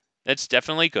 That's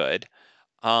definitely good.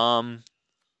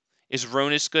 Is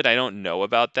Ronus good? I don't know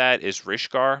about that. Is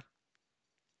Rishgar?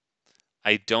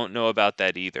 I don't know about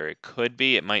that either. It could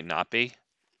be. It might not be.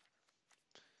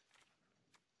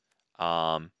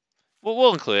 Well,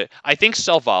 we'll include it. I think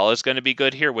Selvala is going to be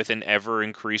good here with an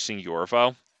ever-increasing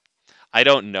Yorvo. I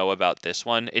don't know about this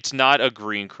one. It's not a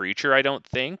green creature, I don't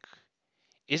think.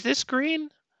 Is this green?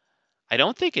 I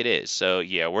don't think it is. So,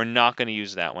 yeah, we're not going to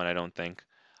use that one, I don't think.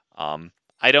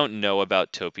 I don't know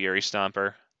about Topiary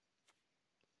Stomper.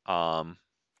 Oh,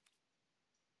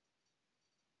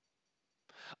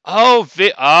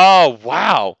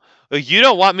 wow. You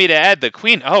don't want me to add the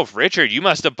Queen. Oh, Richard, you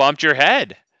must have bumped your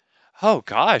head. Oh,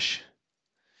 gosh.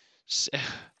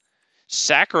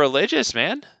 Sacrilegious,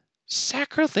 man.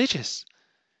 Sacrilegious.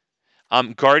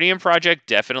 Guardian Project,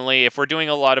 definitely. If we're doing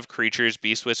a lot of creatures,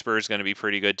 Beast Whisperer is going to be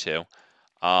pretty good, too.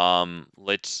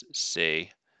 Let's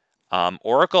see.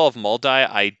 Oracle of Muldi,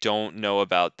 I don't know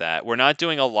about that. We're not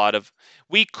doing a lot of...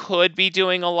 We could be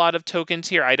doing a lot of tokens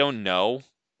here. I don't know.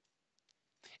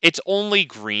 It's only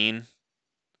green.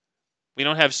 We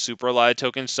don't have super a lot of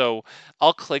tokens, so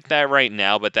I'll click that right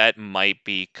now, but that might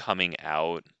be coming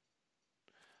out.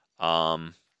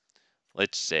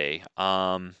 Let's see.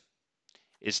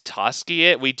 Is Toski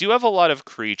it? We do have a lot of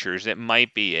creatures. It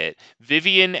might be it.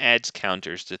 Vivien adds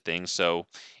counters to things, so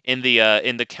in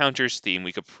the counters theme,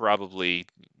 we could probably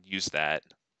use that.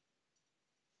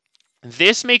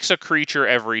 This makes a creature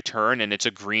every turn, and it's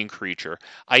a green creature.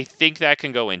 I think that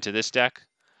can go into this deck.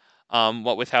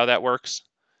 What with how that works.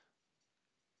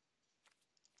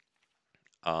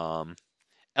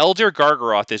 Elder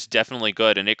Gargaroth is definitely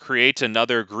good, and it creates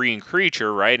another green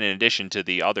creature, right, in addition to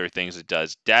the other things it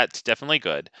does. That's definitely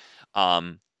good.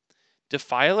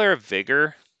 Defiler of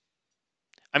Vigor.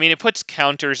 I mean, it puts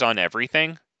counters on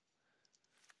everything.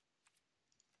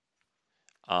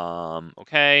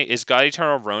 Okay. Is God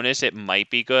Eternal Ronus? It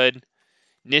might be good.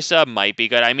 Nissa might be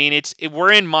good. I mean,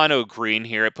 we're in mono green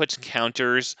here. It puts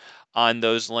counters on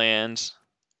those lands.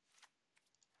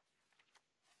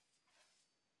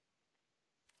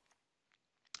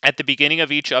 At the beginning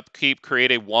of each upkeep,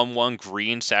 create a 1/1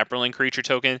 green Saproling creature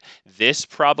token. This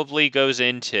probably goes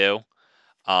into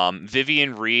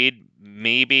Vivien Reid,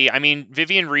 maybe. I mean,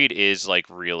 Vivien Reid is like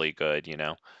really good, you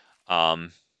know.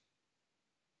 All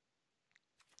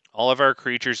of our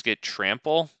creatures get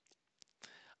trample.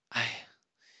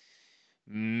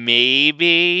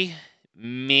 Maybe.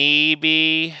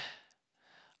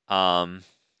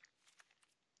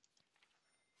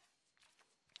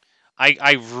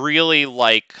 I really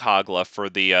like Kogla for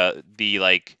the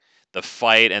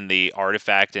fight and the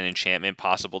artifact and enchantment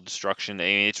possible destruction. I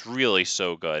mean, it's really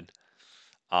so good.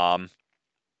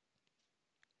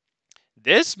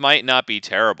 This might not be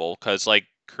terrible because like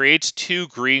creates 2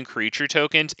 green creature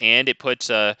tokens and it puts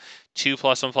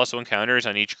 2+1/+1 counters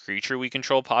on each creature we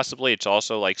control. Possibly it's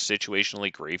also like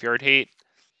situationally graveyard hate.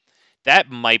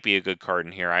 That might be a good card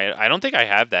in here. I don't think I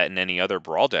have that in any other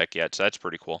Brawl deck yet, so that's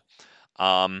pretty cool.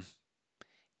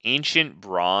 Ancient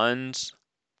Bronze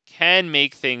can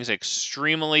make things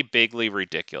extremely bigly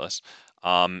ridiculous.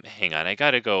 Hang on, I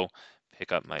gotta go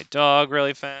pick up my dog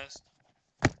really fast.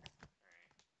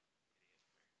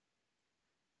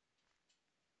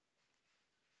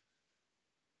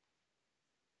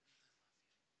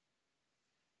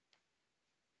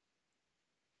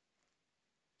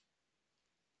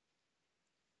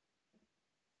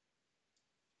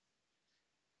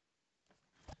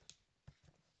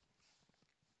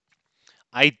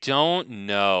 I don't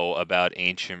know about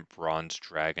Ancient Bronze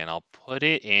Dragon. I'll put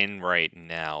it in right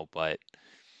now, but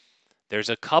there's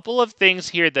a couple of things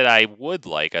here that I would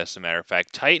like, as a matter of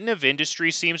fact. Titan of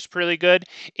Industry seems pretty good.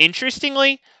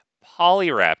 Interestingly,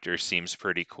 Polyraptor seems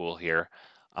pretty cool here.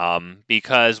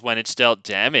 Because when it's dealt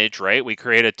damage, right, we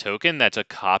create a token that's a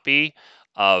copy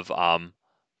of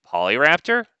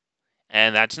Polyraptor.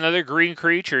 And that's another green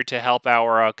creature to help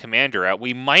our commander out.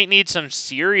 We might need some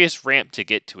serious ramp to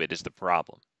get to it is the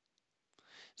problem.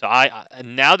 So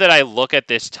now that I look at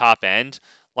this top end,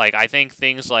 like I think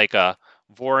things like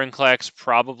Vorinclex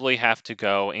probably have to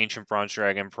go. Ancient Bronze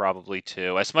Dragon probably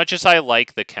too. As much as I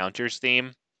like the counters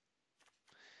theme,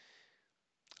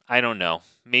 I don't know.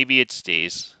 Maybe it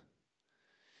stays.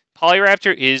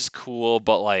 Polyraptor is cool,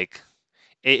 but like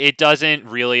it doesn't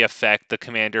really affect the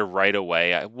commander right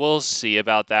away. We'll see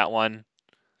about that one.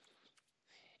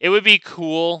 It would be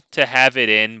cool to have it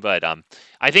in, but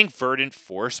I think Verdant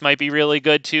Force might be really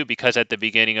good too, because at the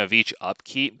beginning of each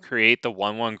upkeep, create the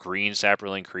 1/1 green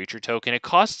Saproling creature token. It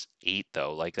costs 8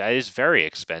 though. Like that is very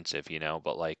expensive, you know,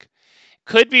 but like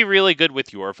could be really good with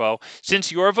Yorvo.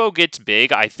 Since Yorvo gets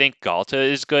big, I think Galta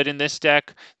is good in this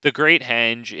deck. The Great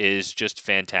Henge is just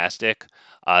fantastic.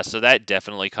 So that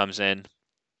definitely comes in.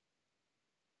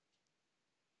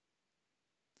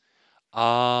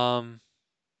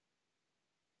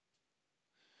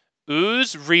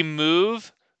 Ooze,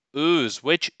 remove Ooze.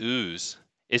 Which Ooze?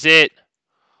 Is it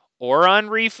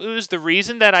A-Oran-Rief Ooze? The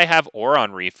reason that I have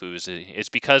A-Oran-Rief Ooze is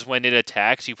because when it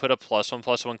attacks, you put a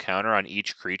 +1/+1 counter on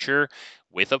each creature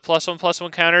with a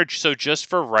 +1/+1 counter. So just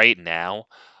for right now,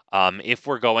 if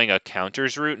we're going a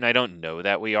counters route, and I don't know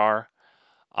that we are,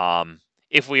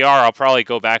 if we are, I'll probably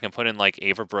go back and put in like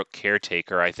Averbrook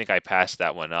Caretaker. I think I passed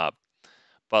that one up.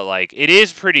 But like, it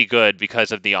is pretty good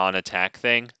because of the on-attack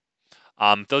thing.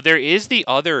 Though there is the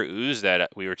other ooze that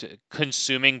we were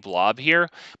consuming blob here,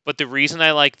 but the reason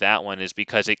I like that one is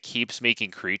because it keeps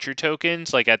making creature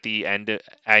tokens like at the end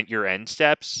at your end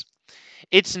steps.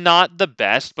 It's not the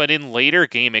best, but in later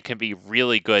game it can be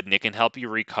really good and it can help you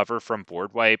recover from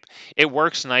board wipe. It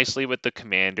works nicely with the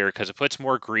commander because it puts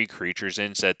more green creatures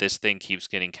in so that this thing keeps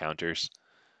getting counters.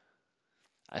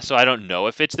 So I don't know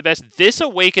if it's the best. This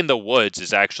Awaken the Woods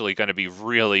is actually going to be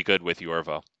really good with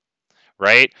Yorvo.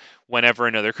 Right? Whenever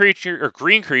another creature or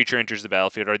green creature enters the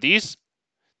battlefield, are these?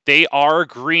 They are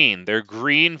green. They're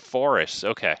green forests.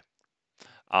 Okay.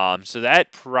 So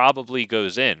that probably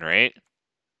goes in, right?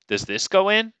 Does this go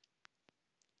in?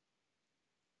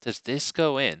 Does this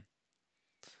go in?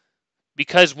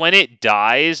 Because when it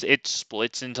dies, it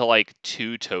splits into like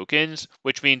 2 tokens,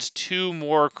 which means 2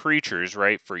 more creatures,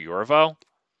 right, for Yorvo.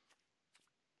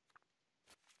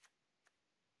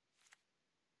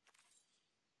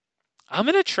 I'm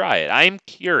going to try it. I'm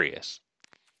curious.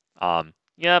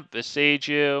 Yep,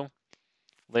 Beseiju,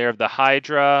 Lair of the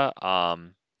Hydra.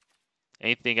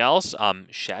 Anything else?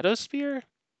 Shadowspear?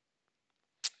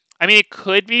 I mean, it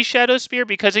could be Shadowspear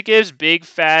because it gives big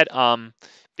fat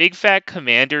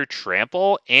commander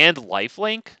trample and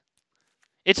lifelink.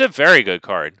 It's a very good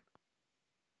card.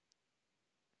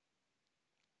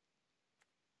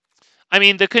 I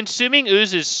mean, the consuming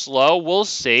ooze is slow. We'll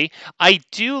see. I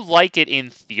do like it in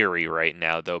theory right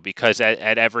now, though, because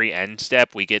at every end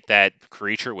step we get that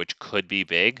creature which could be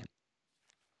big.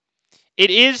 It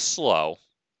is slow.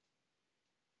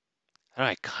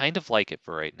 I kind of like it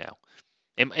for right now.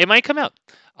 It might come out.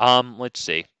 Let's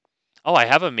see. Oh, I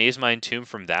have a Maze Mind Tomb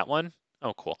from that one.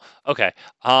 Oh, cool. Okay.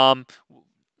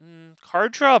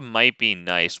 Card draw might be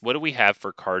nice. What do we have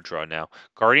for card draw now?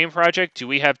 Guardian Project. Do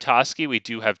we have Toski? We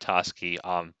do have Toski.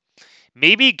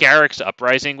 Maybe Garrick's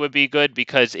Uprising would be good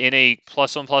because in a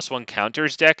 +1/+1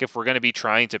 counters deck, if we're going to be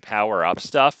trying to power up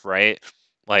stuff, right?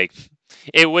 Like,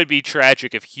 it would be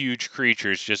tragic if huge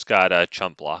creatures just got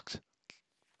chump blocked.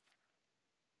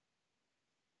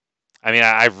 I mean,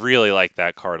 I really like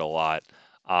that card a lot.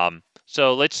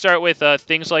 So let's start with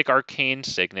things like Arcane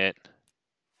Signet.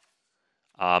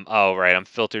 Oh, right, I'm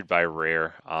filtered by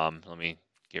rare. Let me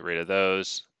get rid of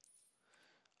those.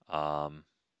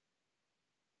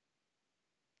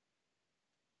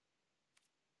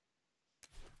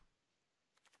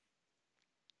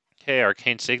 Okay,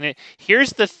 Arcane Signet.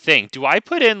 Here's the thing. Do I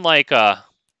put in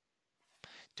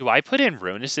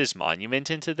Ronus's Monument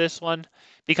into this one?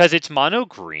 Because it's mono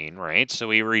green, right? So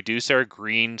we reduce our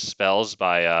green spells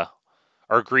by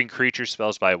our green creature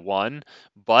spells by 1.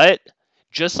 But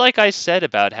just like I said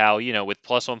about how, with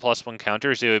 +1/+1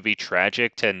 counters, it would be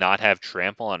tragic to not have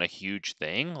trample on a huge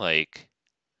thing, like,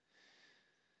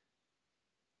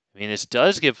 I mean, this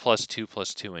does give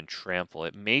 +2/+2 in trample.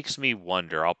 It makes me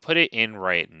wonder. I'll put it in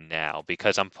right now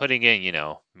because I'm putting in,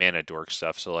 mana dork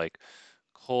stuff. So like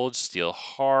Cold Steel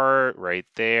Heart right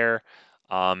there.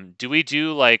 Do we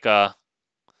do like the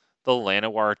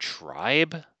Llanowar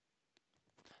Tribe?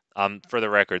 For the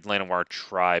record, Llanowar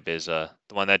Tribe is the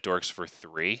one that dorks for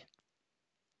 3.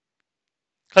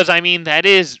 Because I mean that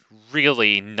is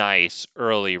really nice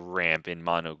early ramp in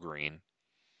mono green.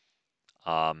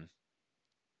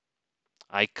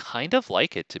 I kind of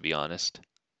like it, to be honest.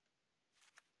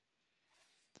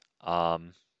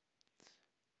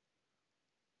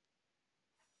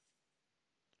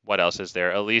 What else is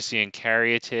there? Ilysian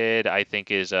Caryatid, I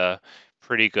think, is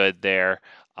pretty good there.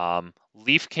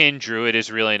 Leafkin Druid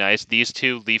is really nice. These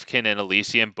two, Leafkin and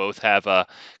Ilysian, both have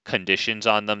conditions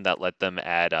on them that let them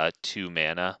add 2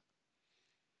 mana,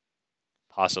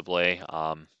 possibly.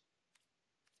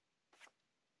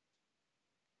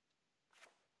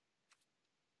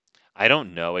 I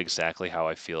don't know exactly how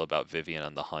I feel about Vivien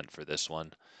on the hunt for this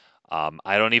one.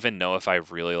 I don't even know if I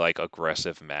really like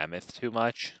aggressive Mammoth too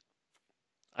much.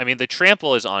 I mean, the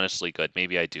trample is honestly good.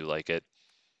 Maybe I do like it.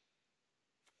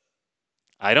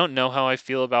 I don't know how I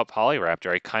feel about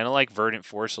Polyraptor. I kind of like Verdant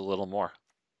Force a little more.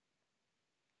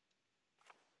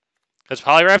 Because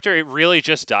Polyraptor, it really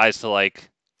just dies to like,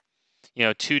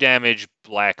 2 damage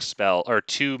black spell, or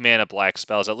 2 mana black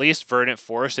spells. At least Verdant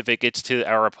Force, if it gets to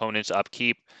our opponent's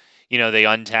upkeep, they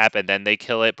untap and then they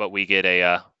kill it, but we get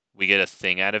a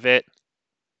thing out of it.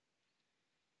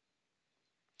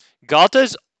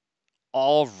 Galta's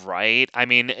all right. I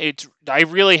mean, I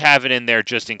really have it in there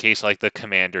just in case like the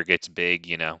commander gets big,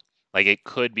 Like it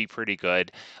could be pretty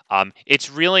good. It's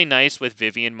really nice with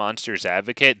Vivien Monster's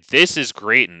Advocate. This is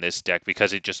great in this deck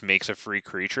because it just makes a free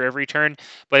creature every turn.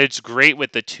 But it's great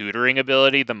with the tutoring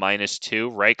ability, the -2,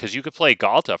 right? Because you could play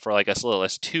Galta for like as little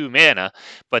as 2 mana,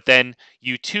 but then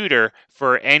you tutor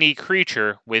for any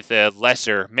creature with a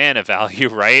lesser mana value,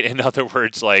 right? In other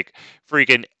words, like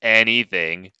freaking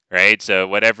anything, right? So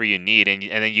whatever you need, and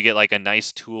then you get like a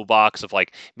nice toolbox of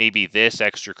like maybe this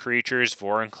extra creatures,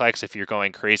 Vorinclex if you're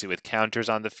going crazy with counters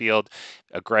on the field,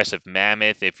 aggressive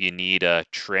Mammoth if you need a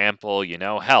trample,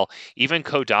 hell, even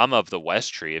Kodama of the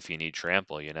West Tree if you need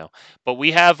trample, But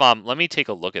we have let me take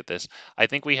a look at this. I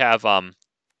think we have a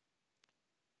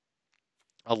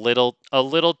little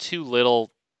too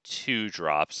little 2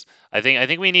 drops. I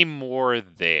think we need more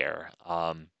there.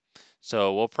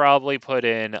 So we'll probably put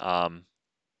in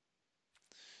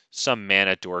some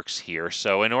mana dorks here.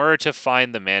 So in order to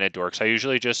find the mana dorks, I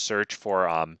usually just search for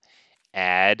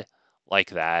add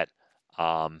like that.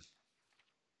 And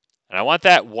I want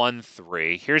that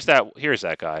 1/3. Here's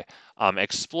that guy.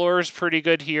 Explorer's pretty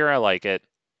good here. I like it.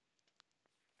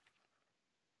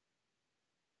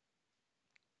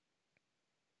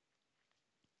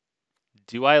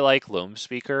 Do I like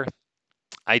Loamspeaker?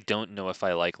 I don't know if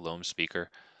I like Loamspeaker.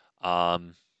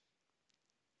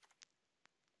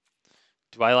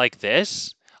 Do I like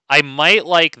this? I might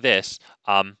like this.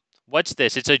 What's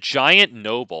this? It's a giant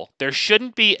noble. There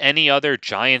shouldn't be any other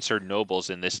giants or nobles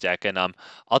in this deck, and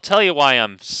I'll tell you why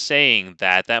I'm saying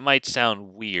that. That might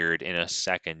sound weird in a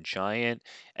second. Giant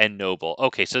and noble.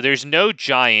 Okay, so there's no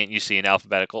giant you see in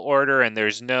alphabetical order, and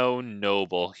there's no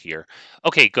noble here.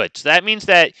 Okay, good. So that means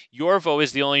that Yorvo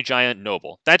is the only giant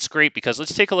noble. That's great because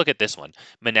let's take a look at this one.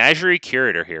 Menagerie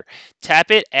Curator here.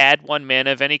 Tap it, add 1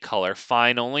 mana of any color.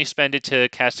 Fine, only spend it to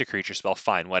cast a creature spell.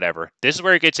 Fine, whatever. This is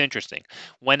where it gets interesting.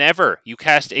 Whenever you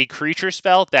cast a creature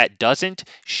spell that doesn't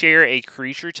share a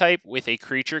creature type with a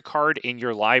creature card in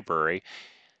your library,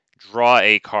 draw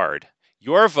a card.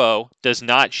 Yorvo does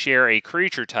not share a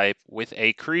creature type with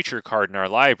a creature card in our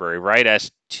library, right?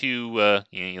 As two,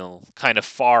 kind of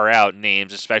far out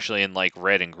names, especially in like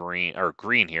red and green or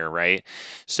green here, right?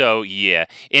 So yeah.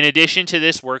 In addition to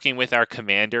this, working with our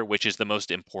commander, which is the most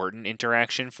important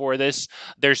interaction for this,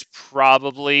 there's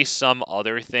probably some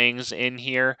other things in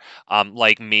here,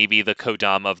 like maybe the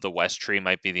Kodama of the West Tree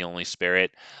might be the only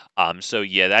spirit. So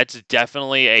yeah, that's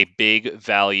definitely a big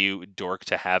value dork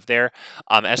to have there.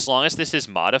 As long as this is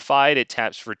modified, it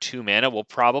taps for 2 mana. We'll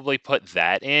probably put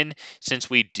that in since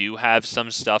we do have some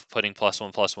stuff putting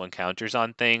 +1/+1 counters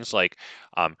on things like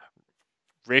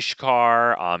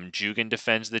Rishkar, Jugan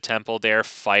defends the temple there.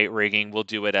 Fight rigging will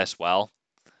do it as well.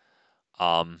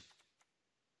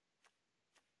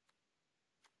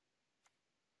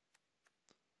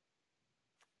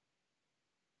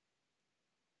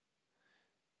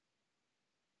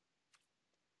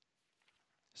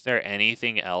 Is there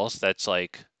anything else that's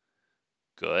like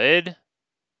good?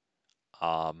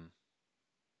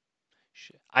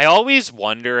 I always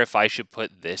wonder if I should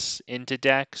put this into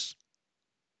decks.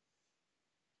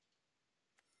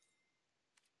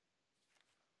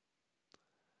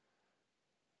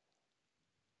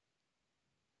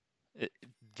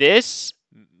 This,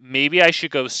 maybe I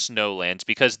should go Snowlands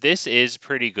because this is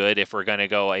pretty good if we're going to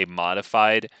go a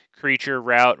modified creature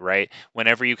route, right?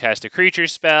 Whenever you cast a creature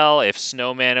spell, if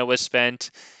snow mana was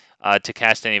spent to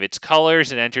cast any of its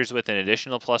colors, it enters with an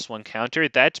additional +1 counter.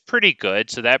 That's pretty good.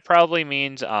 So that probably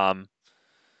means, oh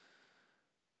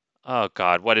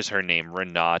God, what is her name?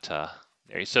 Renata.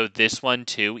 So this one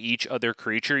too, each other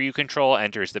creature you control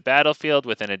enters the battlefield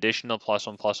with an additional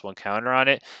 +1/+1 counter on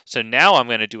it. So now I'm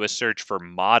going to do a search for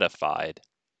modified.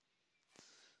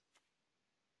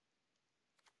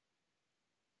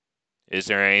 Is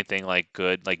there anything like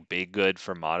good, like big good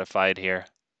for modified here?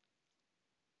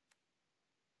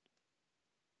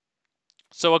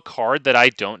 So a card that I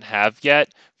don't have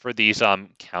yet for these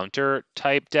counter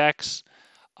type decks.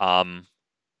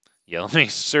 Yeah, let me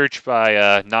search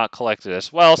by not collected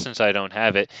as well since I don't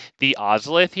have it. The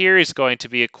Ozolith here is going to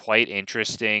be a quite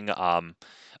interesting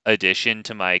addition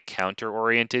to my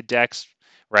counter-oriented decks,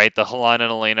 right? The Halana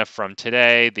Alena from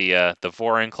today, the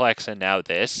Vorinclex, and now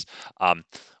this.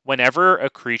 Whenever a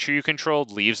creature you control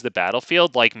leaves the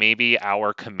battlefield, like maybe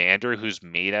our commander who's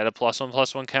made out of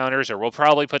 +1/+1 counters, or we'll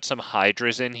probably put some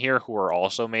Hydras in here who are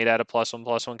also made out of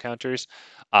 +1/+1 counters.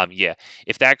 Yeah,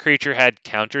 if that creature had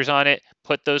counters on it,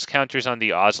 put those counters on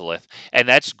the Ozolith. And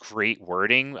that's great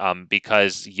wording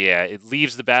because, yeah, it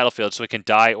leaves the battlefield so it can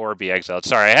die or be exiled.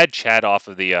 Sorry, I had chat off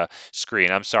of the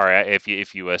screen. I'm sorry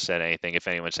if you said anything, if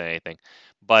anyone said anything.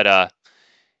 But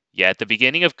yeah, at the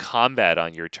beginning of combat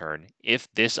on your turn, if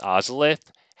this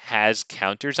Ozolith has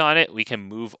counters on it, we can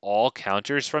move all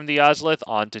counters from the Ozolith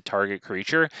onto target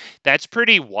creature. That's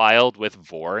pretty wild with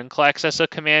Vorinclex as a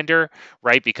commander,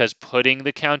 right? Because putting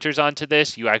the counters onto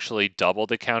this, you actually double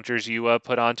the counters you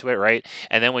put onto it, right?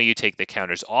 And then when you take the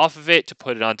counters off of it to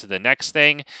put it onto the next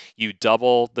thing, you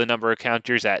double the number of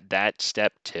counters at that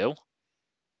step too.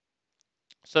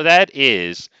 So that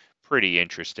is pretty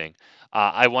interesting.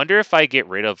 I wonder if I get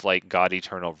rid of like God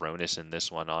Eternal Ronus in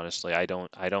this one. Honestly, I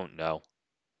don't know.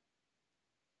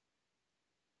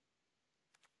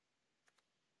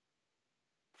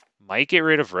 Might get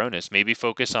rid of Ronus. Maybe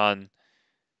focus on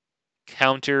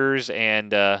counters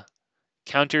and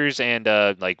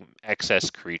like excess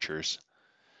creatures.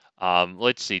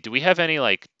 Let's see. Do we have any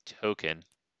like token?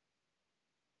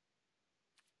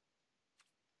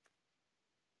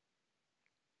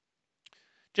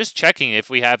 Just checking if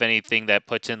we have anything that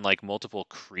puts in like multiple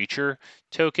creature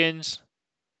tokens.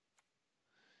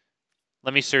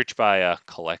 Let me search by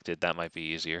collected. That might be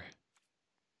easier.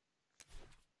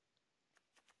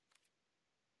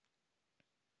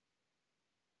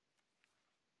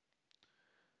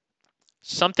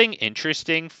 Something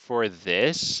interesting for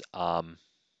this,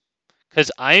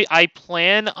 because I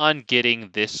plan on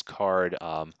getting this card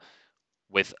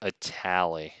with a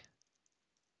tally.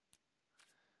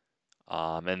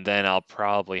 And then I'll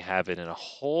probably have it in a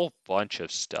whole bunch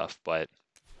of stuff, but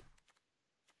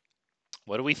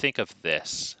what do we think of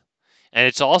this? And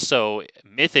it's also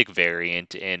Mythic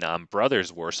variant in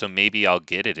Brothers War, so maybe I'll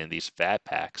get it in these fat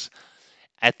packs.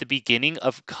 At the beginning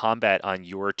of combat on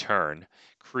your turn,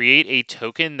 create a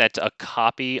token that's a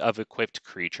copy of equipped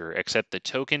creature, except the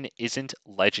token isn't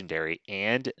legendary,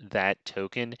 and that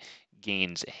token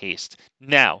gains haste.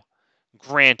 Now,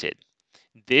 granted,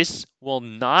 this will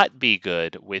not be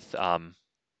good with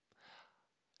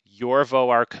Yorvo,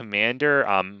 our commander.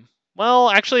 Well,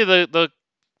 actually,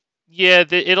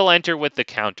 it'll enter with the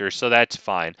counter, so that's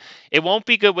fine. It won't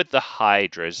be good with the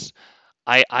Hydras.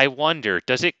 I wonder,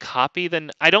 does it copy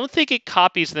I don't think it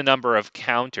copies the number of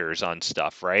counters on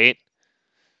stuff, right?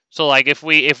 So like if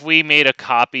we made a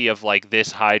copy of like this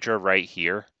Hydra right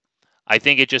here, I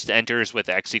think it just enters with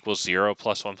X equals 0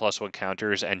 +1/+1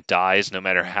 counters and dies no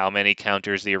matter how many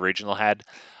counters the original had.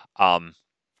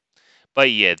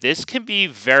 But yeah, this can be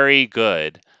very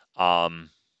good.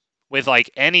 With like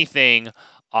anything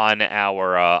on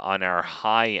our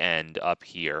high end up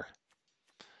here.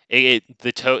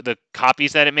 The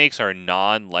copies that it makes are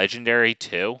non-legendary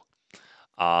too.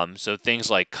 So things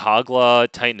like Kogla,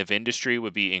 Titan of Industry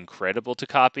would be incredible to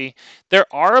copy. There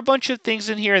are a bunch of things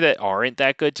in here that aren't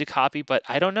that good to copy, but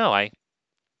I don't know. I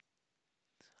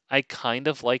kind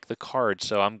of like the card,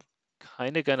 so I'm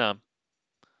kind of gonna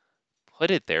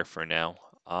put it there for now.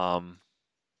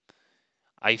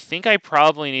 I think I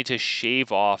probably need to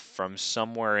shave off from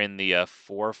somewhere in the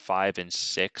 4, 5, and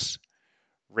 6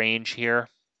 range here.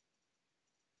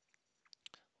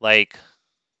 Like,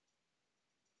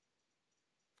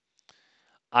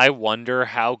 I wonder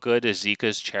how good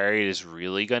Azeka's Chariot is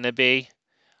really going to be.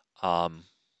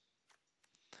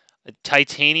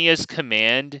 Titania's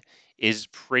Command is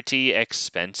pretty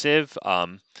expensive,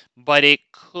 but it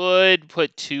could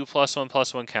put 2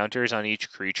 +1/+1 counters on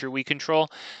each creature we control.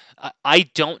 I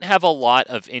don't have a lot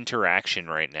of interaction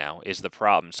right now is the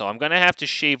problem, so I'm going to have to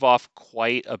shave off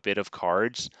quite a bit of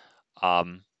cards.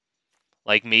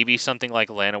 Like maybe something like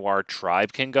Llanowar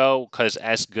Tribe can go, because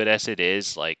as good as it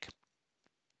is, like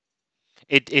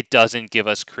it doesn't give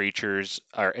us creatures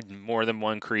or more than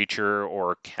one creature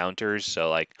or counters,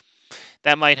 so like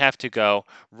that might have to go.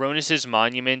 Ronus's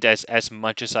Monument, as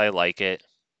much as I like it,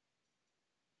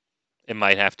 it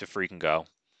might have to freaking go.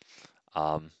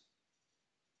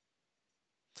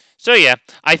 So yeah,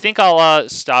 I think I'll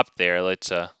stop there.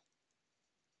 Let's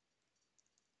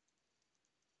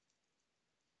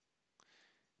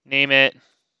name it.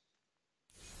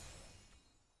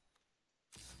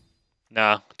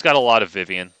 No, it's got a lot of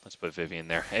Vivien. Let's put Vivien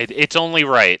there. It's only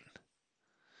right.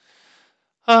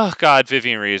 Oh God,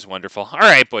 Vivien Rhee is wonderful. All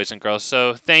right, boys and girls.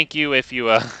 So thank you if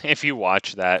you if you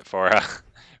watch that for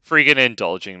freaking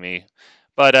indulging me.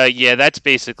 But yeah, that's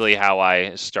basically how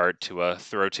I start to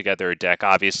throw together a deck.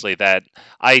 Obviously, that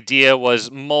idea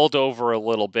was mulled over a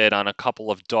little bit on a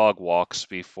couple of dog walks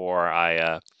before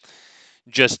I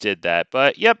just did that.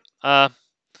 But yep, I'll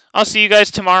see you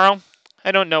guys tomorrow.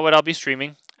 I don't know what I'll be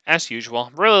streaming, as usual.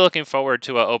 I'm really looking forward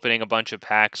to opening a bunch of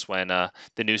packs when the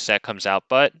new set comes out.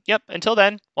 But yep, until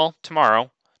then, well, tomorrow,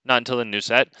 not until the new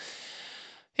set.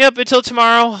 Yep, until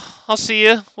tomorrow, I'll see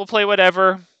you. We'll play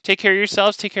whatever. Take care of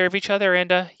yourselves, take care of each other, and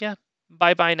yeah,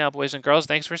 bye-bye now, boys and girls.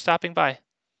 Thanks for stopping by.